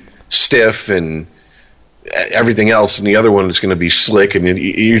be stiff and everything else, and the other one is going to be slick, and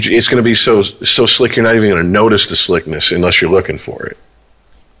it's going to be so slick you're not even going to notice the slickness unless you're looking for it.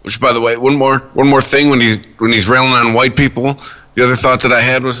 Which, by the way, one more thing when he's railing on white people. The other thought that I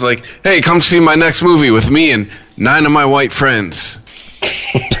had was like, hey, come see my next movie with me and 9 of my white friends.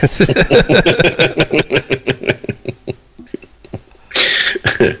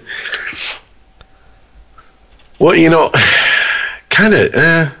 Well, kind of.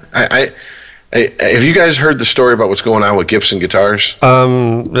 Have you guys heard the story about what's going on with Gibson guitars?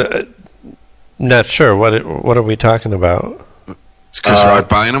 Not sure. What are we talking about? Is Chris Rock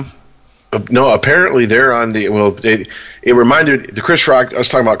buying them? No, apparently they're on the. Well, it reminded the Chris Rock. I was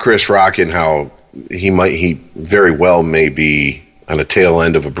talking about Chris Rock and how he very well may be on the tail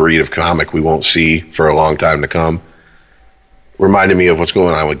end of a breed of comic we won't see for a long time to come. Reminded me of what's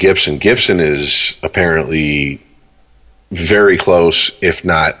going on with Gibson. Gibson is apparently very close, if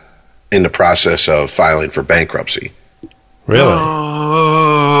not in the process of filing for bankruptcy. Really?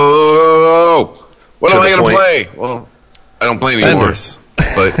 Oh, what am I going to play? Well, I don't play anymore.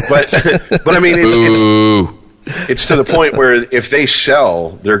 But I mean, it's to the point where if they sell,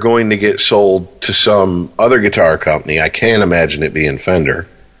 they're going to get sold to some other guitar company. I can't imagine it being Fender,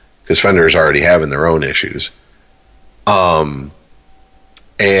 because Fender is already having their own issues.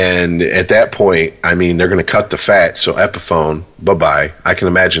 And at that point, I mean, they're going to cut the fat. So Epiphone, bye-bye. I can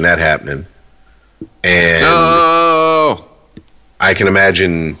imagine that happening. And I can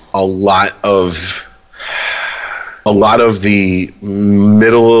imagine a lot of a lot of the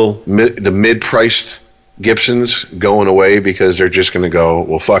mid-priced Gibsons going away because they're just going to go,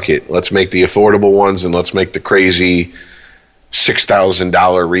 well, fuck it. Let's make the affordable ones and let's make the crazy $6,000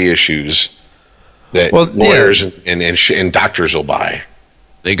 reissues that lawyers and doctors will buy.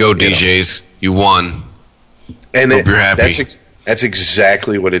 They go, DJs. You won. And hope you're happy. That's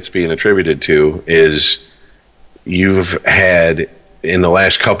exactly what it's being attributed to. Is you've had in the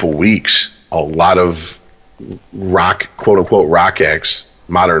last couple weeks a lot of rock, quote unquote, rock acts,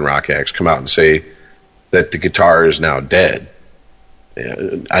 modern rock acts, come out and say that the guitar is now dead.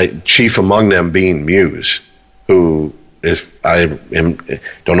 Chief among them being Muse, who don't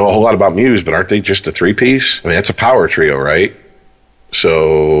know a whole lot about Muse, but aren't they just a three-piece? I mean, that's a power trio, right?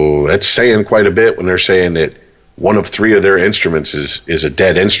 So that's saying quite a bit when they're saying that one of three of their instruments is a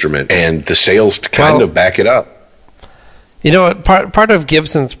dead instrument, and the sales kind of back it up. You know what? Part of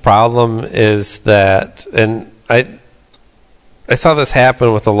Gibson's problem is that, and I saw this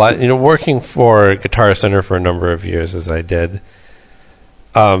happen with a lot. You know, working for Guitar Center for a number of years, as I did,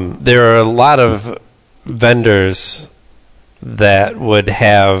 there are a lot of vendors that would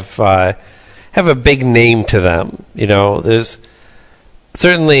have a big name to them. You know, there's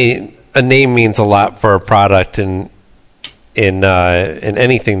certainly a name means a lot for a product in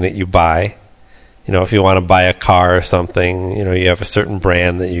anything that you buy. You know, if you want to buy a car or something, you know, you have a certain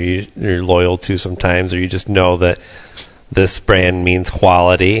brand that you're loyal to sometimes, or you just know that this brand means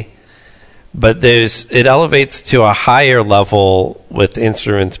quality. But it elevates to a higher level with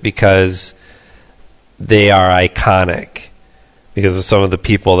instruments because they are iconic because of some of the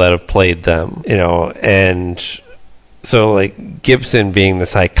people that have played them, you know, and so like Gibson being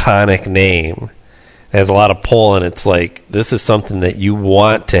this iconic name has a lot of pull, and it's like this is something that you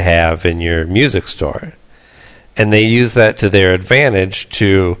want to have in your music store, and they use that to their advantage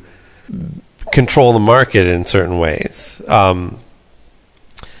to control the market in certain ways. And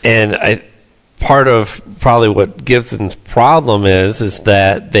part of probably what Gibson's problem is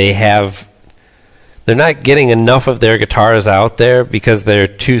that they're not getting enough of their guitars out there because they're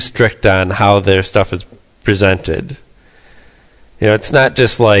too strict on how their stuff is presented. You know, it's not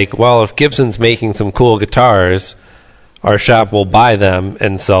just like, well, if Gibson's making some cool guitars, our shop will buy them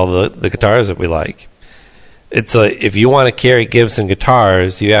and sell the guitars that we like. It's like, if you want to carry Gibson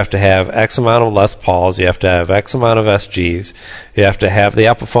guitars, you have to have X amount of Les Pauls, you have to have X amount of SGs, you have to have the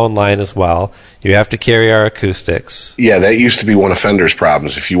Epiphone line as well, you have to carry our acoustics. Yeah, that used to be one of Fender's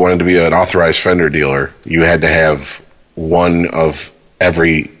problems. If you wanted to be an authorized Fender dealer, you had to have one of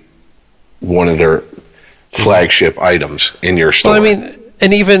every one of their flagship items in your store. Well,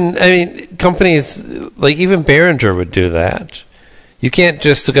 companies like even Behringer would do that. You can't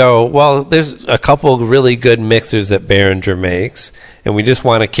just go, well, there's a couple of really good mixers that Behringer makes, and we just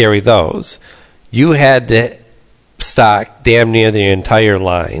want to carry those. You had to stock damn near the entire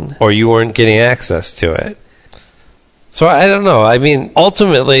line, or you weren't getting access to it. So I don't know. I mean,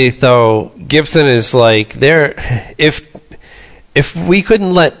 ultimately, though, Gibson is like, if we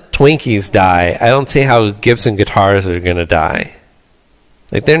couldn't let Twinkies die, I don't see how Gibson guitars are going to die.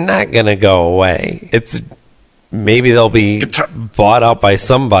 Like, they're not going to go away. Maybe they'll be bought out by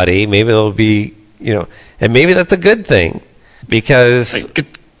somebody. Maybe they'll be, you know, and maybe that's a good thing because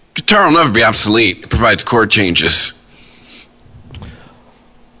guitar will never be obsolete. It provides chord changes.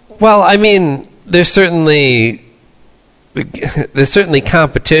 Well, I mean, there's certainly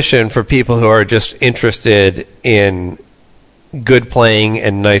competition for people who are just interested in good playing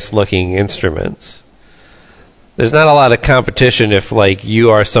and nice looking instruments. There's not a lot of competition if, like, you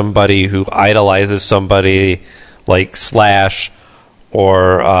are somebody who idolizes somebody like Slash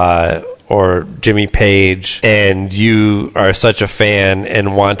or Jimmy Page, and you are such a fan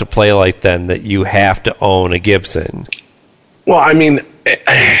and want to play like them that you have to own a Gibson. Well, I mean,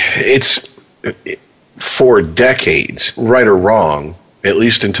 it's for decades, right or wrong, at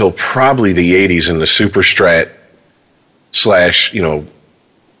least until probably the 80s and the Super Strat / you know,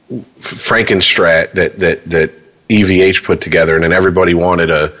 Frankenstrat that EVH put together, and then everybody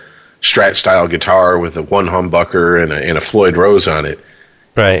wanted a Strat-style guitar with a one humbucker and a Floyd Rose on it.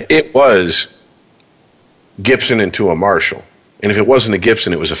 Right. It was Gibson into a Marshall. And if it wasn't a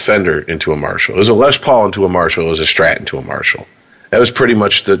Gibson, it was a Fender into a Marshall. It was a Les Paul into a Marshall. It was a Strat into a Marshall. That was pretty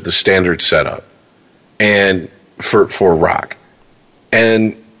much the standard setup, and for rock.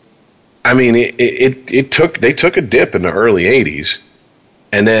 And I mean, they took a dip in the early 80s,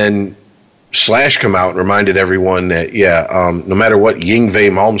 and then Slash come out and reminded everyone that, no matter what Yngwie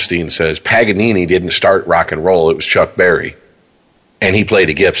Malmsteen says, Paganini didn't start rock and roll. It was Chuck Berry, and he played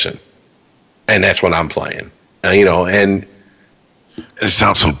a Gibson, and that's what I'm playing. You know, and it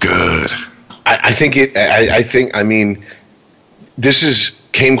sounds so good. I think. I mean, this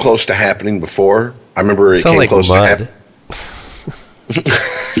came close to happening before. I remember it came like close mud. to happening.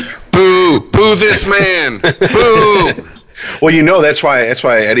 Boo this man. Boo. Well, that's why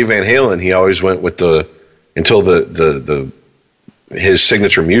Eddie Van Halen, he always went with his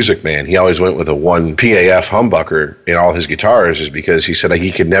signature Music Man, he always went with a 1 PAF humbucker in all his guitars, is because he said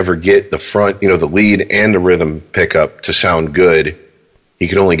he could never get the front, the lead and the rhythm pickup to sound good. He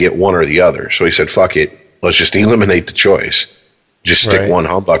could only get one or the other. So he said, fuck it, let's just eliminate the choice. Just stick one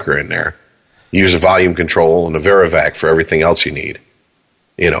humbucker in there. Use a volume control and a Varivac for everything else you need.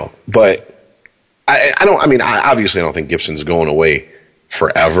 But I obviously don't think Gibson's going away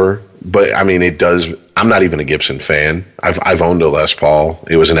forever, but I mean, it does. I'm not even a Gibson fan. I've owned a Les Paul.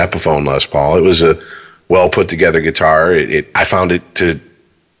 It was an Epiphone Les Paul. It was a well put together guitar. I found it to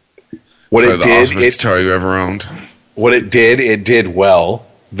what it did. The guitar you ever owned. What it did well,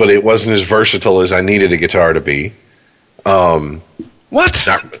 but it wasn't as versatile as I needed a guitar to be. What?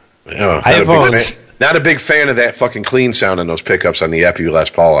 Not a big fan of that fucking clean sound in those pickups on the Epi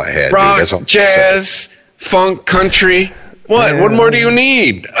Les Paul I had. Rock, jazz, funk, country. What? What more do you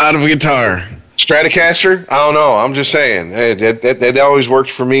need out of a guitar? Stratocaster? I don't know. I'm just saying. That always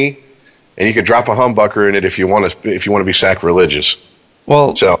worked for me. And you could drop a humbucker in it if you want to be sacrilegious.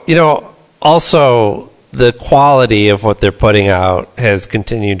 Well, also the quality of what they're putting out has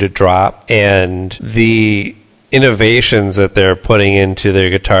continued to drop, and the innovations that they're putting into their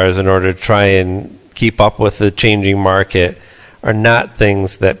guitars in order to try and keep up with the changing market are not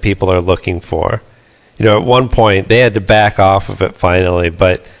things that people are looking for. At one point they had to back off of it finally,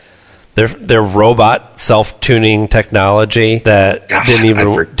 but their robot self-tuning technology that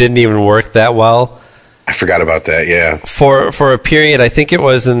didn't even work that well. I forgot about that. Yeah. For a period, I think it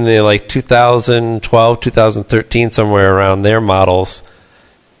was in the 2012, 2013, somewhere around their models,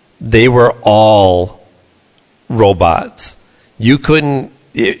 they were all robots. You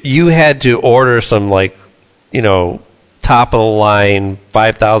had to order some top of the line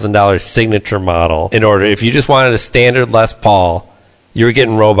 $5,000 signature model in order. If you just wanted a standard Les Paul, you were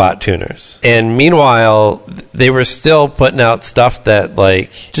getting robot tuners. And meanwhile, they were still putting out stuff that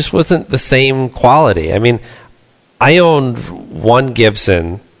just wasn't the same quality. I mean, I owned one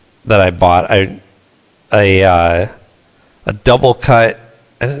Gibson that I bought, a double cut.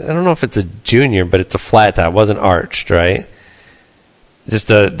 I don't know if it's a junior, but it's a flat top. It wasn't arched, right? Just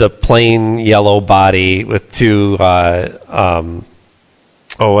the plain yellow body with two what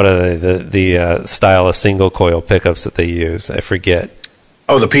are they? The style of single coil pickups that they use. I forget.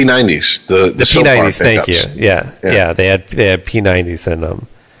 Oh, the P90s. The P90s. Thank you. Yeah. They had P90s in them,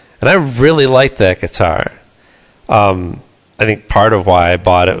 and I really liked that guitar. I think part of why I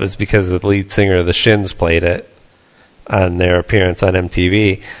bought it was because the lead singer of the Shins played it on their appearance on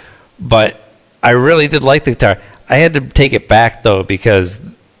MTV. But I really did like the guitar. I had to take it back though because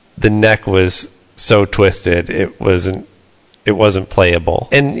the neck was so twisted it wasn't playable.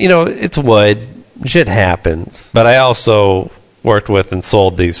 And it's wood, shit happens. But I also worked with and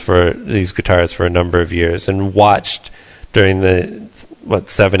sold these guitars for a number of years and watched during the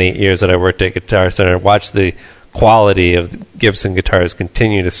 7-8 years that I worked at Guitar Center, watched the quality of Gibson guitars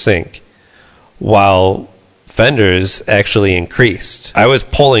continue to sink while Fenders actually increased. I was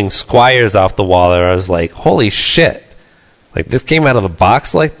pulling Squiers off the wall there. I was like, holy shit. This came out of the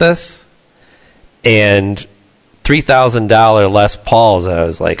box like this? And $3,000 Les Pauls. I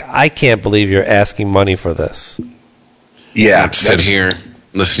was like, I can't believe you're asking money for this. Yeah. Sit here,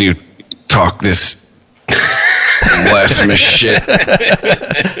 listen to you talk this blasphemous shit.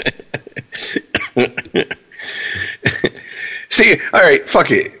 See, all right,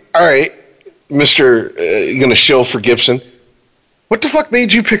 fuck it. All right. Mr. You're gonna shill for Gibson. What the fuck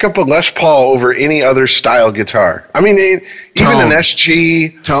made you pick up a Les Paul over any other style guitar? I mean, even an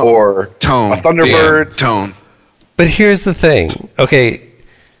SG or a Thunderbird. Yeah, tone. But here's the thing. Okay,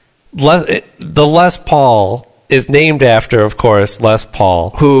 the Les Paul is named after, of course, Les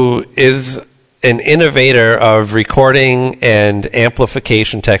Paul, who is an innovator of recording and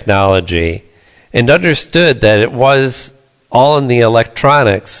amplification technology and understood that it was all in the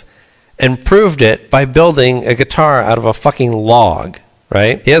electronics and proved it by building a guitar out of a fucking log,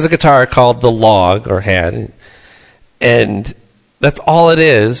 right? He has a guitar called the Log, or had, and that's all it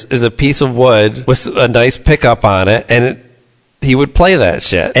is a piece of wood with a nice pickup on it, and he would play that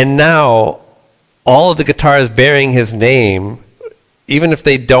shit. And now, all of the guitars bearing his name, even if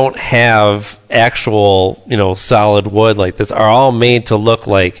they don't have actual, solid wood like this, are all made to look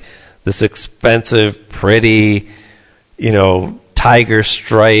like this expensive, pretty, tiger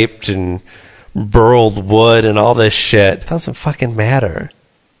striped and burled wood and all this shit. It doesn't fucking matter.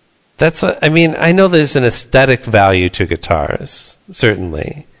 That's what I mean. I know there's an aesthetic value to guitars,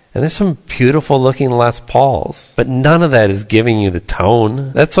 certainly. And there's some beautiful looking Les Pauls, but none of that is giving you the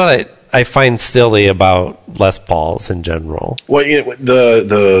tone. That's what I find silly about Les Pauls in general. Well,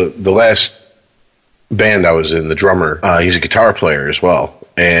 the last band I was in, the drummer, he's a guitar player as well,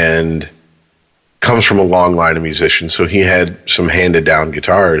 and comes from a long line of musicians. So he had some handed down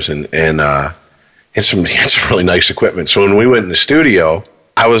guitars and had some really nice equipment. So when we went in the studio,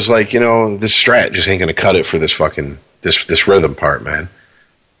 I was like, this Strat just ain't gonna cut it for this fucking this rhythm part, man.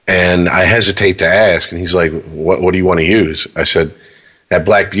 And I hesitate to ask, and he's like, what do you want to use? I said, that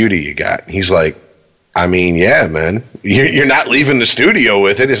Black Beauty you got. He's like, I mean, yeah, man. You're not leaving the studio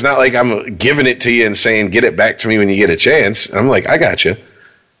with it. It's not like I'm giving it to you and saying, get it back to me when you get a chance. I'm like, I got you.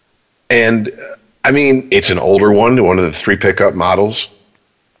 And, I mean, it's an older one of the 3 pickup models.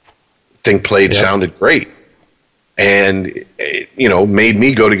 Thing played, sounded great. And, made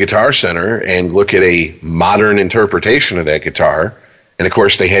me go to Guitar Center and look at a modern interpretation of that guitar. And, of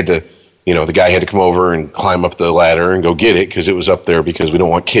course, they had to, the guy had to come over and climb up the ladder and go get it because it was up there because we don't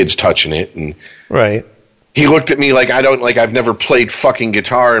want kids touching it. And right. He looked at me like I've never played fucking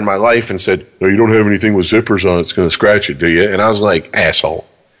guitar in my life and said, no, you don't have anything with zippers on it. It's going to scratch it, do you? And I was like, asshole.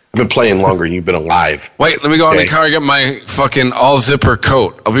 I've been playing longer than you've been alive. Wait, let me go in the car and get my fucking all-zipper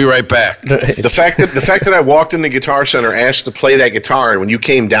coat. I'll be right back. The fact that I walked in the Guitar Center, asked to play that guitar, and when you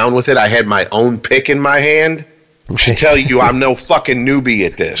came down with it, I had my own pick in my hand, should tell you I'm no fucking newbie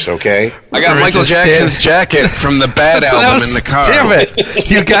at this, okay? I got Michael Jackson's jacket from the Bad album in the car. Damn it.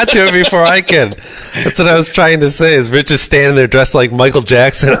 You got to it before I could. That's what I was trying to say, is Rich is standing there dressed like Michael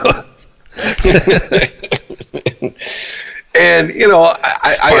Jackson. And,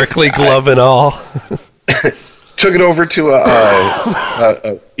 sparkly glove and all. Took it over to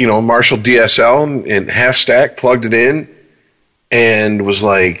a Marshall DSL and half stack, plugged it in, and was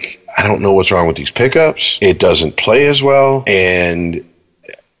like, I don't know what's wrong with these pickups. It doesn't play as well. And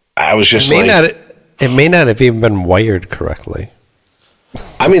I was just it may not have even been wired correctly.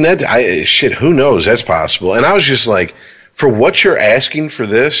 I mean, who knows? That's possible. And I was just like, for what you're asking for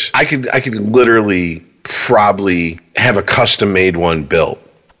this, I could literally probably have a custom made one built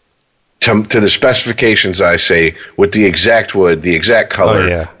to the specifications I say, with the exact wood, the exact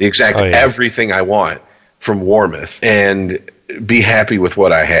color, the exact everything I want from Warmoth, and be happy with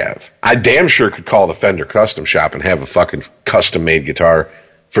what I have. I damn sure could call the Fender Custom Shop and have a fucking custom made guitar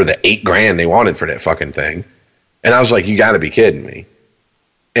for the $8,000 they wanted for that fucking thing. And I was like, you got to be kidding me.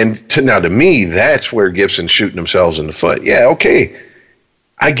 And to me, that's where Gibson's shooting themselves in the foot. Yeah, okay,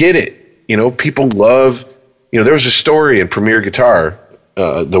 I get it. People love. There was a story in Premier Guitar,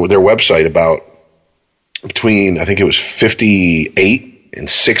 their website, about between, I think it was 58 and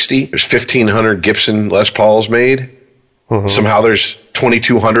 60. There's 1,500 Gibson Les Pauls made. Mm-hmm. Somehow there's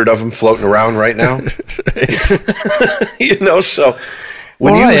 2,200 of them floating around right now. So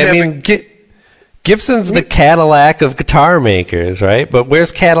when Gibson's the Cadillac of guitar makers, right? But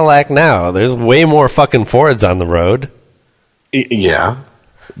where's Cadillac now? There's way more fucking Fords on the road. Yeah.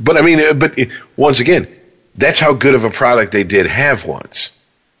 But once again, that's how good of a product they did have once.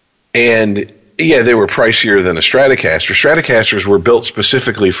 And yeah, they were pricier than a Stratocaster. Stratocasters were built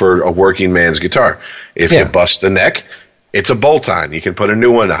specifically for a working man's guitar. If you bust the neck, it's a bolt-on. You can put a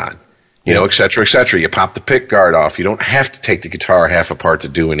new one on, et cetera, et cetera. You pop the pick guard off. You don't have to take the guitar half apart to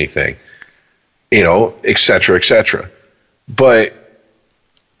do anything, et cetera, et cetera. But,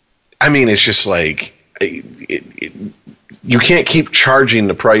 it's just like, you can't keep charging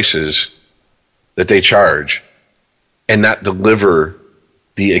the prices that they charge and not deliver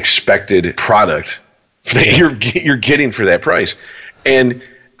the expected product that you're getting for that price. And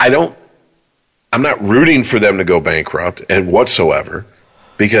I'm not rooting for them to go bankrupt and whatsoever,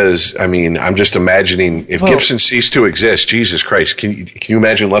 because I'm just imagining if Gibson ceased to exist, Jesus Christ, can you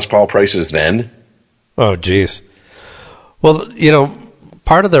imagine Les Paul prices then? Oh, geez. Well,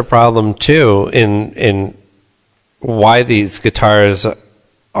 part of their problem too in why these guitars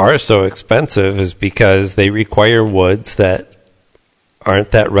are so expensive is because they require woods that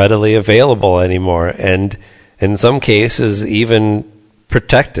aren't that readily available anymore, and in some cases even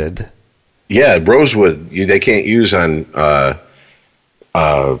protected. Yeah, rosewood they can't use on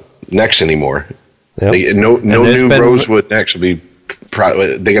necks anymore. Yep. No new rosewood necks will be.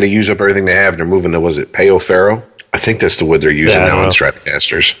 They got to use up everything they have. And they're moving to Peo Ferro. I think that's the wood they're using now in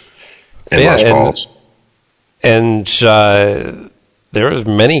Stratocasters and Les Pauls. And there was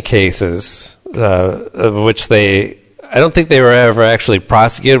many cases of which I don't think they were ever actually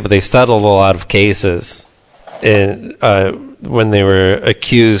prosecuted, but they settled a lot of cases when they were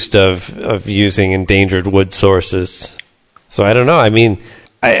accused of using endangered wood sources. So I don't know.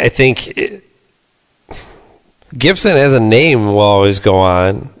 I think Gibson as a name will always go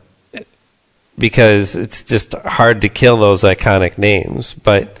on because it's just hard to kill those iconic names.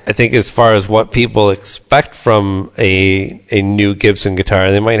 But I think as far as what people expect from a new Gibson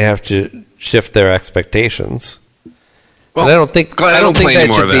guitar, they might have to shift their expectations. Well, and I don't think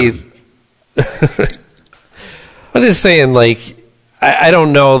that should be. I'm just saying, like, I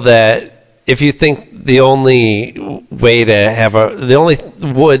don't know that if you think the only way to have the only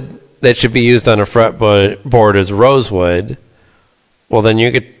wood that should be used on a fretboard is rosewood, well, then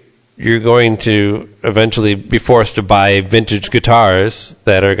you're going to eventually be forced to buy vintage guitars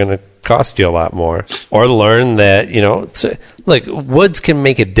that are going to cost you a lot more, or learn that, you know, like, woods can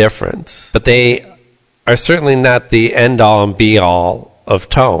make a difference, but they are certainly not the end all and be all of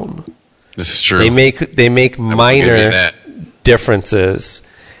tone. This is true. They make minor differences,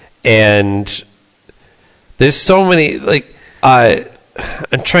 and there's so many, like,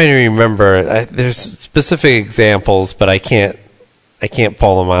 I'm trying to remember. There's specific examples, but I can't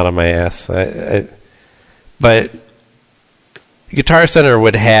pull them out of my ass. But Guitar Center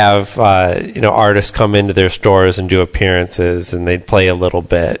would have artists come into their stores and do appearances, and they'd play a little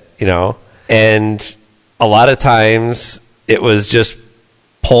bit, and a lot of times it was just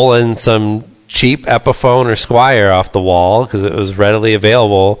pulling some cheap Epiphone or Squier off the wall because it was readily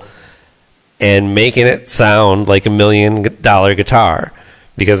available and making it sound like $1 million guitar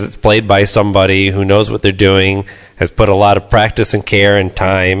because it's played by somebody who knows what they're doing, has put a lot of practice and care and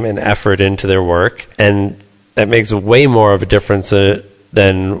time and effort into their work, and that makes way more of a difference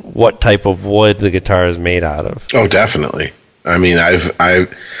than what type of wood the guitar is made out of. Oh, definitely. I mean, I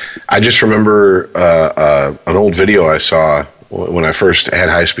just remember an old video I saw when I first had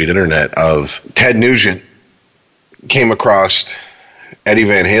high-speed internet of Ted Nugent came across Eddie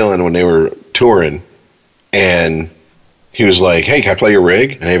Van Halen when they were touring, and he was like, "Hey, can I play your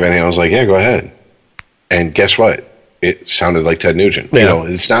rig?" And Eddie Van Halen was like, "Yeah, go ahead." And guess what? It sounded like Ted Nugent. Yeah.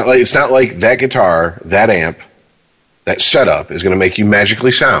 It's not like that guitar, that amp, that setup is going to make you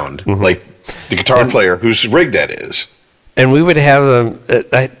magically sound like the guitar player whose rig that is. And we would have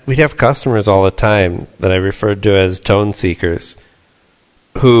them. We'd have customers all the time that I referred to as tone seekers,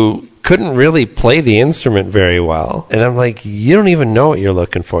 who couldn't really play the instrument very well. And I'm like, you don't even know what you're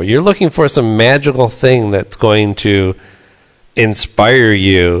looking for. You're looking for some magical thing that's going to inspire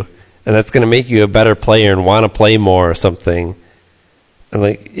you, and that's going to make you a better player and want to play more or something. And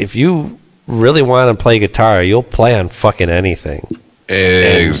like, if you really want to play guitar, you'll play on fucking anything.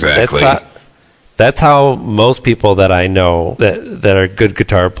 Exactly. That's how most people that I know that are good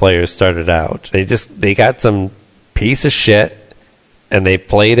guitar players started out. They got some piece of shit and they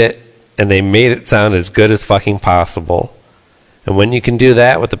played it and they made it sound as good as fucking possible. And when you can do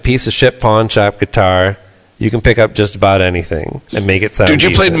that with a piece of shit pawn shop guitar, you can pick up just about anything and make it sound Dude, you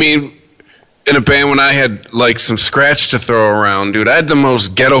decent. played me in a band when I had like some scratch to throw around, dude. I had the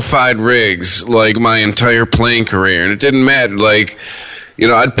most ghetto-fied rigs like my entire playing career, and it didn't matter. Like,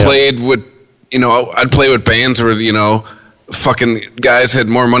 I'd played with I'd play with bands where, fucking guys had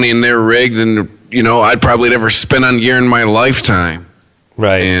more money in their rig than, I'd probably never spend on gear in my lifetime.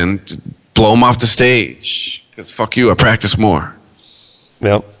 Right. And blow them off the stage. Because fuck you, I practice more.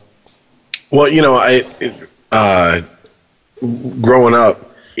 Yep. Well, growing up,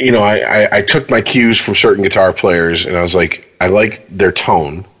 I took my cues from certain guitar players, and I was like, I like their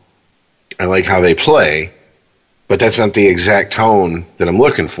tone. I like how they play, but that's not the exact tone that I'm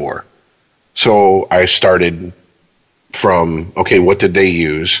looking for. So I started from, okay, what did they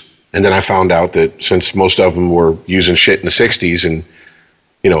use? And then I found out that since most of them were using shit in the 60s and,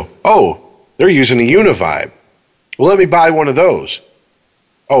 they're using a Univibe. Well, let me buy one of those.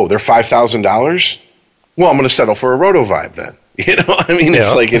 Oh, they're $5,000? Well, I'm going to settle for a Rotovibe then.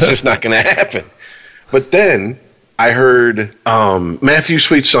 It's like, it's just not going to happen. But then I heard Matthew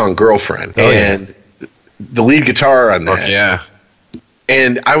Sweet's song, Girlfriend, and the lead guitar on that. Fuck yeah.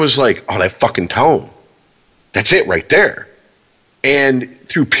 And I was like, oh, that fucking tone. That's it right there. And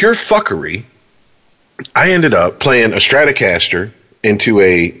through pure fuckery, I ended up playing a Stratocaster into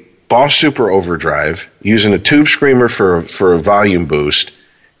a Boss Super Overdrive, using a Tube Screamer for a volume boost,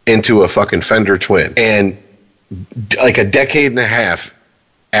 into a fucking Fender Twin. And like a decade and a half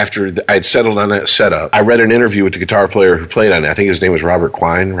after I'd settled on that setup, I read an interview with the guitar player who played on it. I think his name was Robert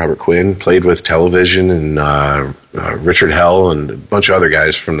Quinn, played with Television and Richard Hell and a bunch of other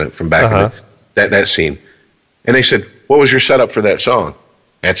guys from back in that scene. And they said, what was your setup for that song?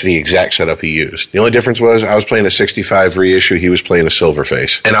 That's the exact setup he used. The only difference was I was playing a 65 reissue, he was playing a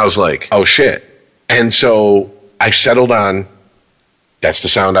Silverface. And I was like, oh shit. And so I settled on, that's the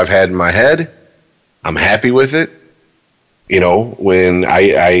sound I've had in my head. I'm happy with it. when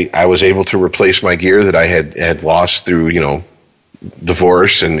I was able to replace my gear that I had lost through,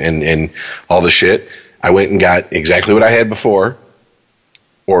 divorce and all the shit, I went and got exactly what I had before,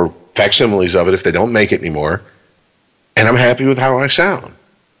 or facsimiles of it if they don't make it anymore, and I'm happy with how I sound.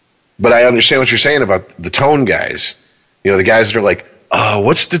 But I understand what you're saying about the tone guys. The guys that are like,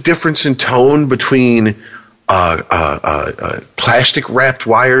 what's the difference in tone between plastic wrapped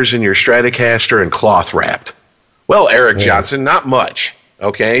wires in your Stratocaster and cloth wrapped? Well, Eric Johnson, not much.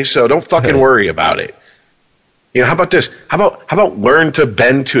 Okay, so don't fucking worry about it. How about this? How about learn to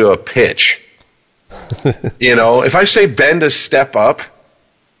bend to a pitch? If I say bend a step up,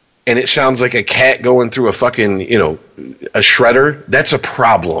 and it sounds like a cat going through a fucking a shredder, that's a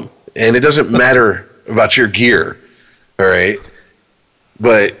problem, and it doesn't matter about your gear. All right,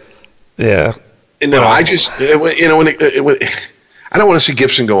 but yeah. No, I just I don't want to see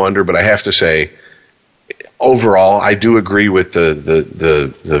Gibson go under, but I have to say, overall, I do agree with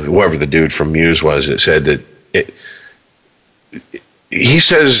the whoever the dude from Muse was that said that he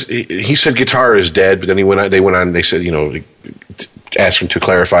said guitar is dead, but then they said asked him to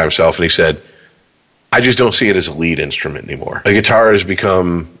clarify himself, and he said, I just don't see it as a lead instrument anymore. A guitar has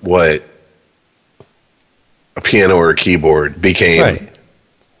become what a piano or a keyboard became. Right.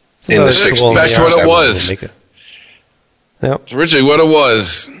 In the 60s. Back to what it was. Yep. It's originally what it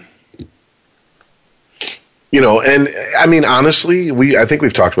was. And I mean, honestly, I think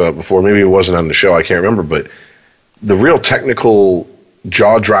we've talked about it before. Maybe it wasn't on the show. I can't remember. But the real technical,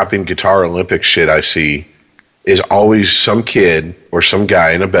 jaw-dropping guitar Olympic shit I see is always some kid or some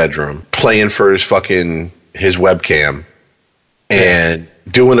guy in a bedroom playing for his webcam and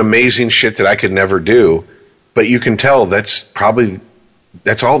doing amazing shit that I could never do. But you can tell that's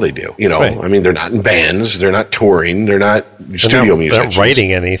all they do. Right. I mean, they're not in bands. They're not touring. They're not studio musicians. They're not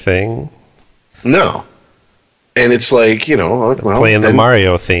writing anything. No. And it's like, playing the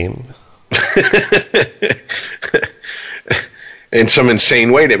Mario theme. In some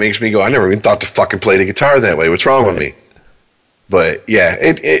insane way that makes me go, I never even thought to fucking play the guitar that way. What's wrong with me? But yeah,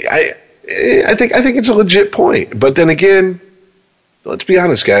 I think it's a legit point. But then again, let's be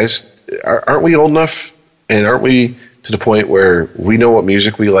honest, guys. Aren't we old enough, and aren't we to the point where we know what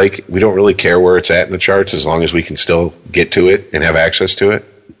music we like? We don't really care where it's at in the charts as long as we can still get to it and have access to it.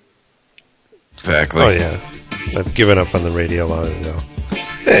 Exactly. Oh yeah, I've given up on the radio long ago.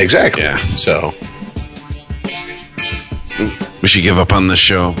 Yeah, exactly. Yeah. So we should give up on the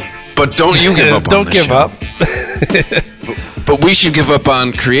show, but don't you give up on don't the give show. up. But we should give up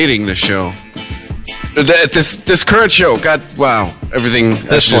on creating the show. This current show, God, wow, everything.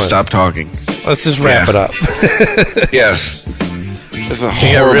 I should just stop talking. Let's just wrap it up. Yes. That's a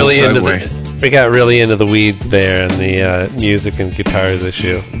horrible segue. We got really into the weeds there and the music and guitars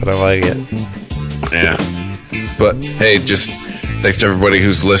issue, but I like it. Yeah. But, hey, just thanks to everybody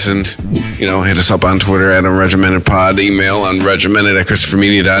who's listened. Hit us up on Twitter at @unregimentedpod, email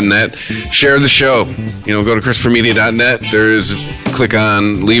unregimented@christophermedia.net. Share the show. Go to christophermedia.net. Click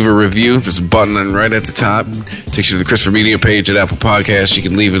on leave a review. There's a button right at the top. Takes you to the Christopher Media page at Apple Podcasts. You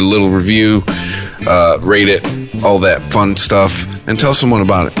can leave it a little review, rate it, all that fun stuff, and tell someone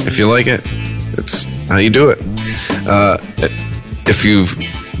about it. If you like it, it's how you do it. If you've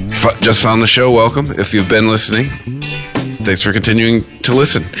just found the show, welcome. If you've been listening, thanks for continuing to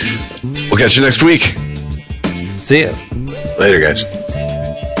listen. We'll catch you next week. See ya. Later, guys.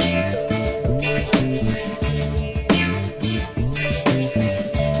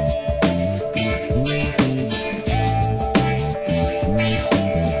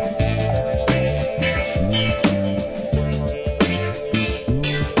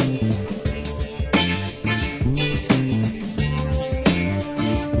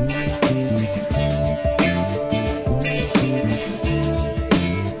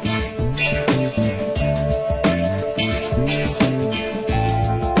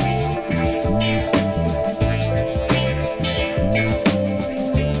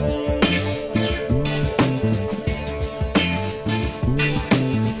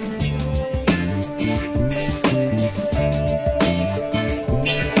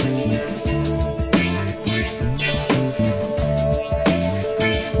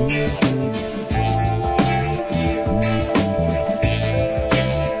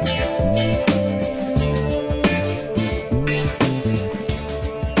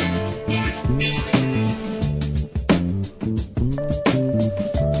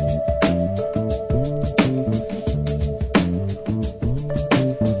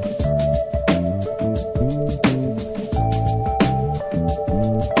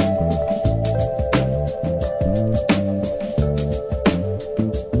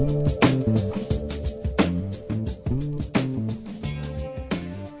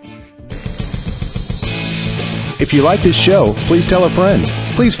 If you like this show, please tell a friend.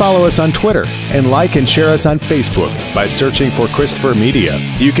 Please follow us on Twitter and like and share us on Facebook by searching for Christopher Media.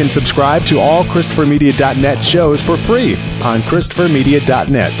 You can subscribe to all ChristopherMedia.net shows for free on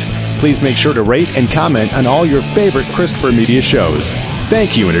ChristopherMedia.net. Please make sure to rate and comment on all your favorite Christopher Media shows.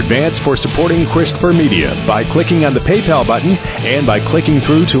 Thank you in advance for supporting Christopher Media by clicking on the PayPal button and by clicking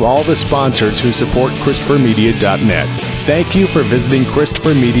through to all the sponsors who support ChristopherMedia.net. Thank you for visiting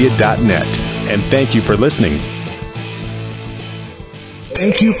ChristopherMedia.net, and thank you for listening.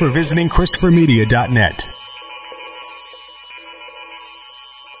 Thank you for visiting ChristopherMedia.net.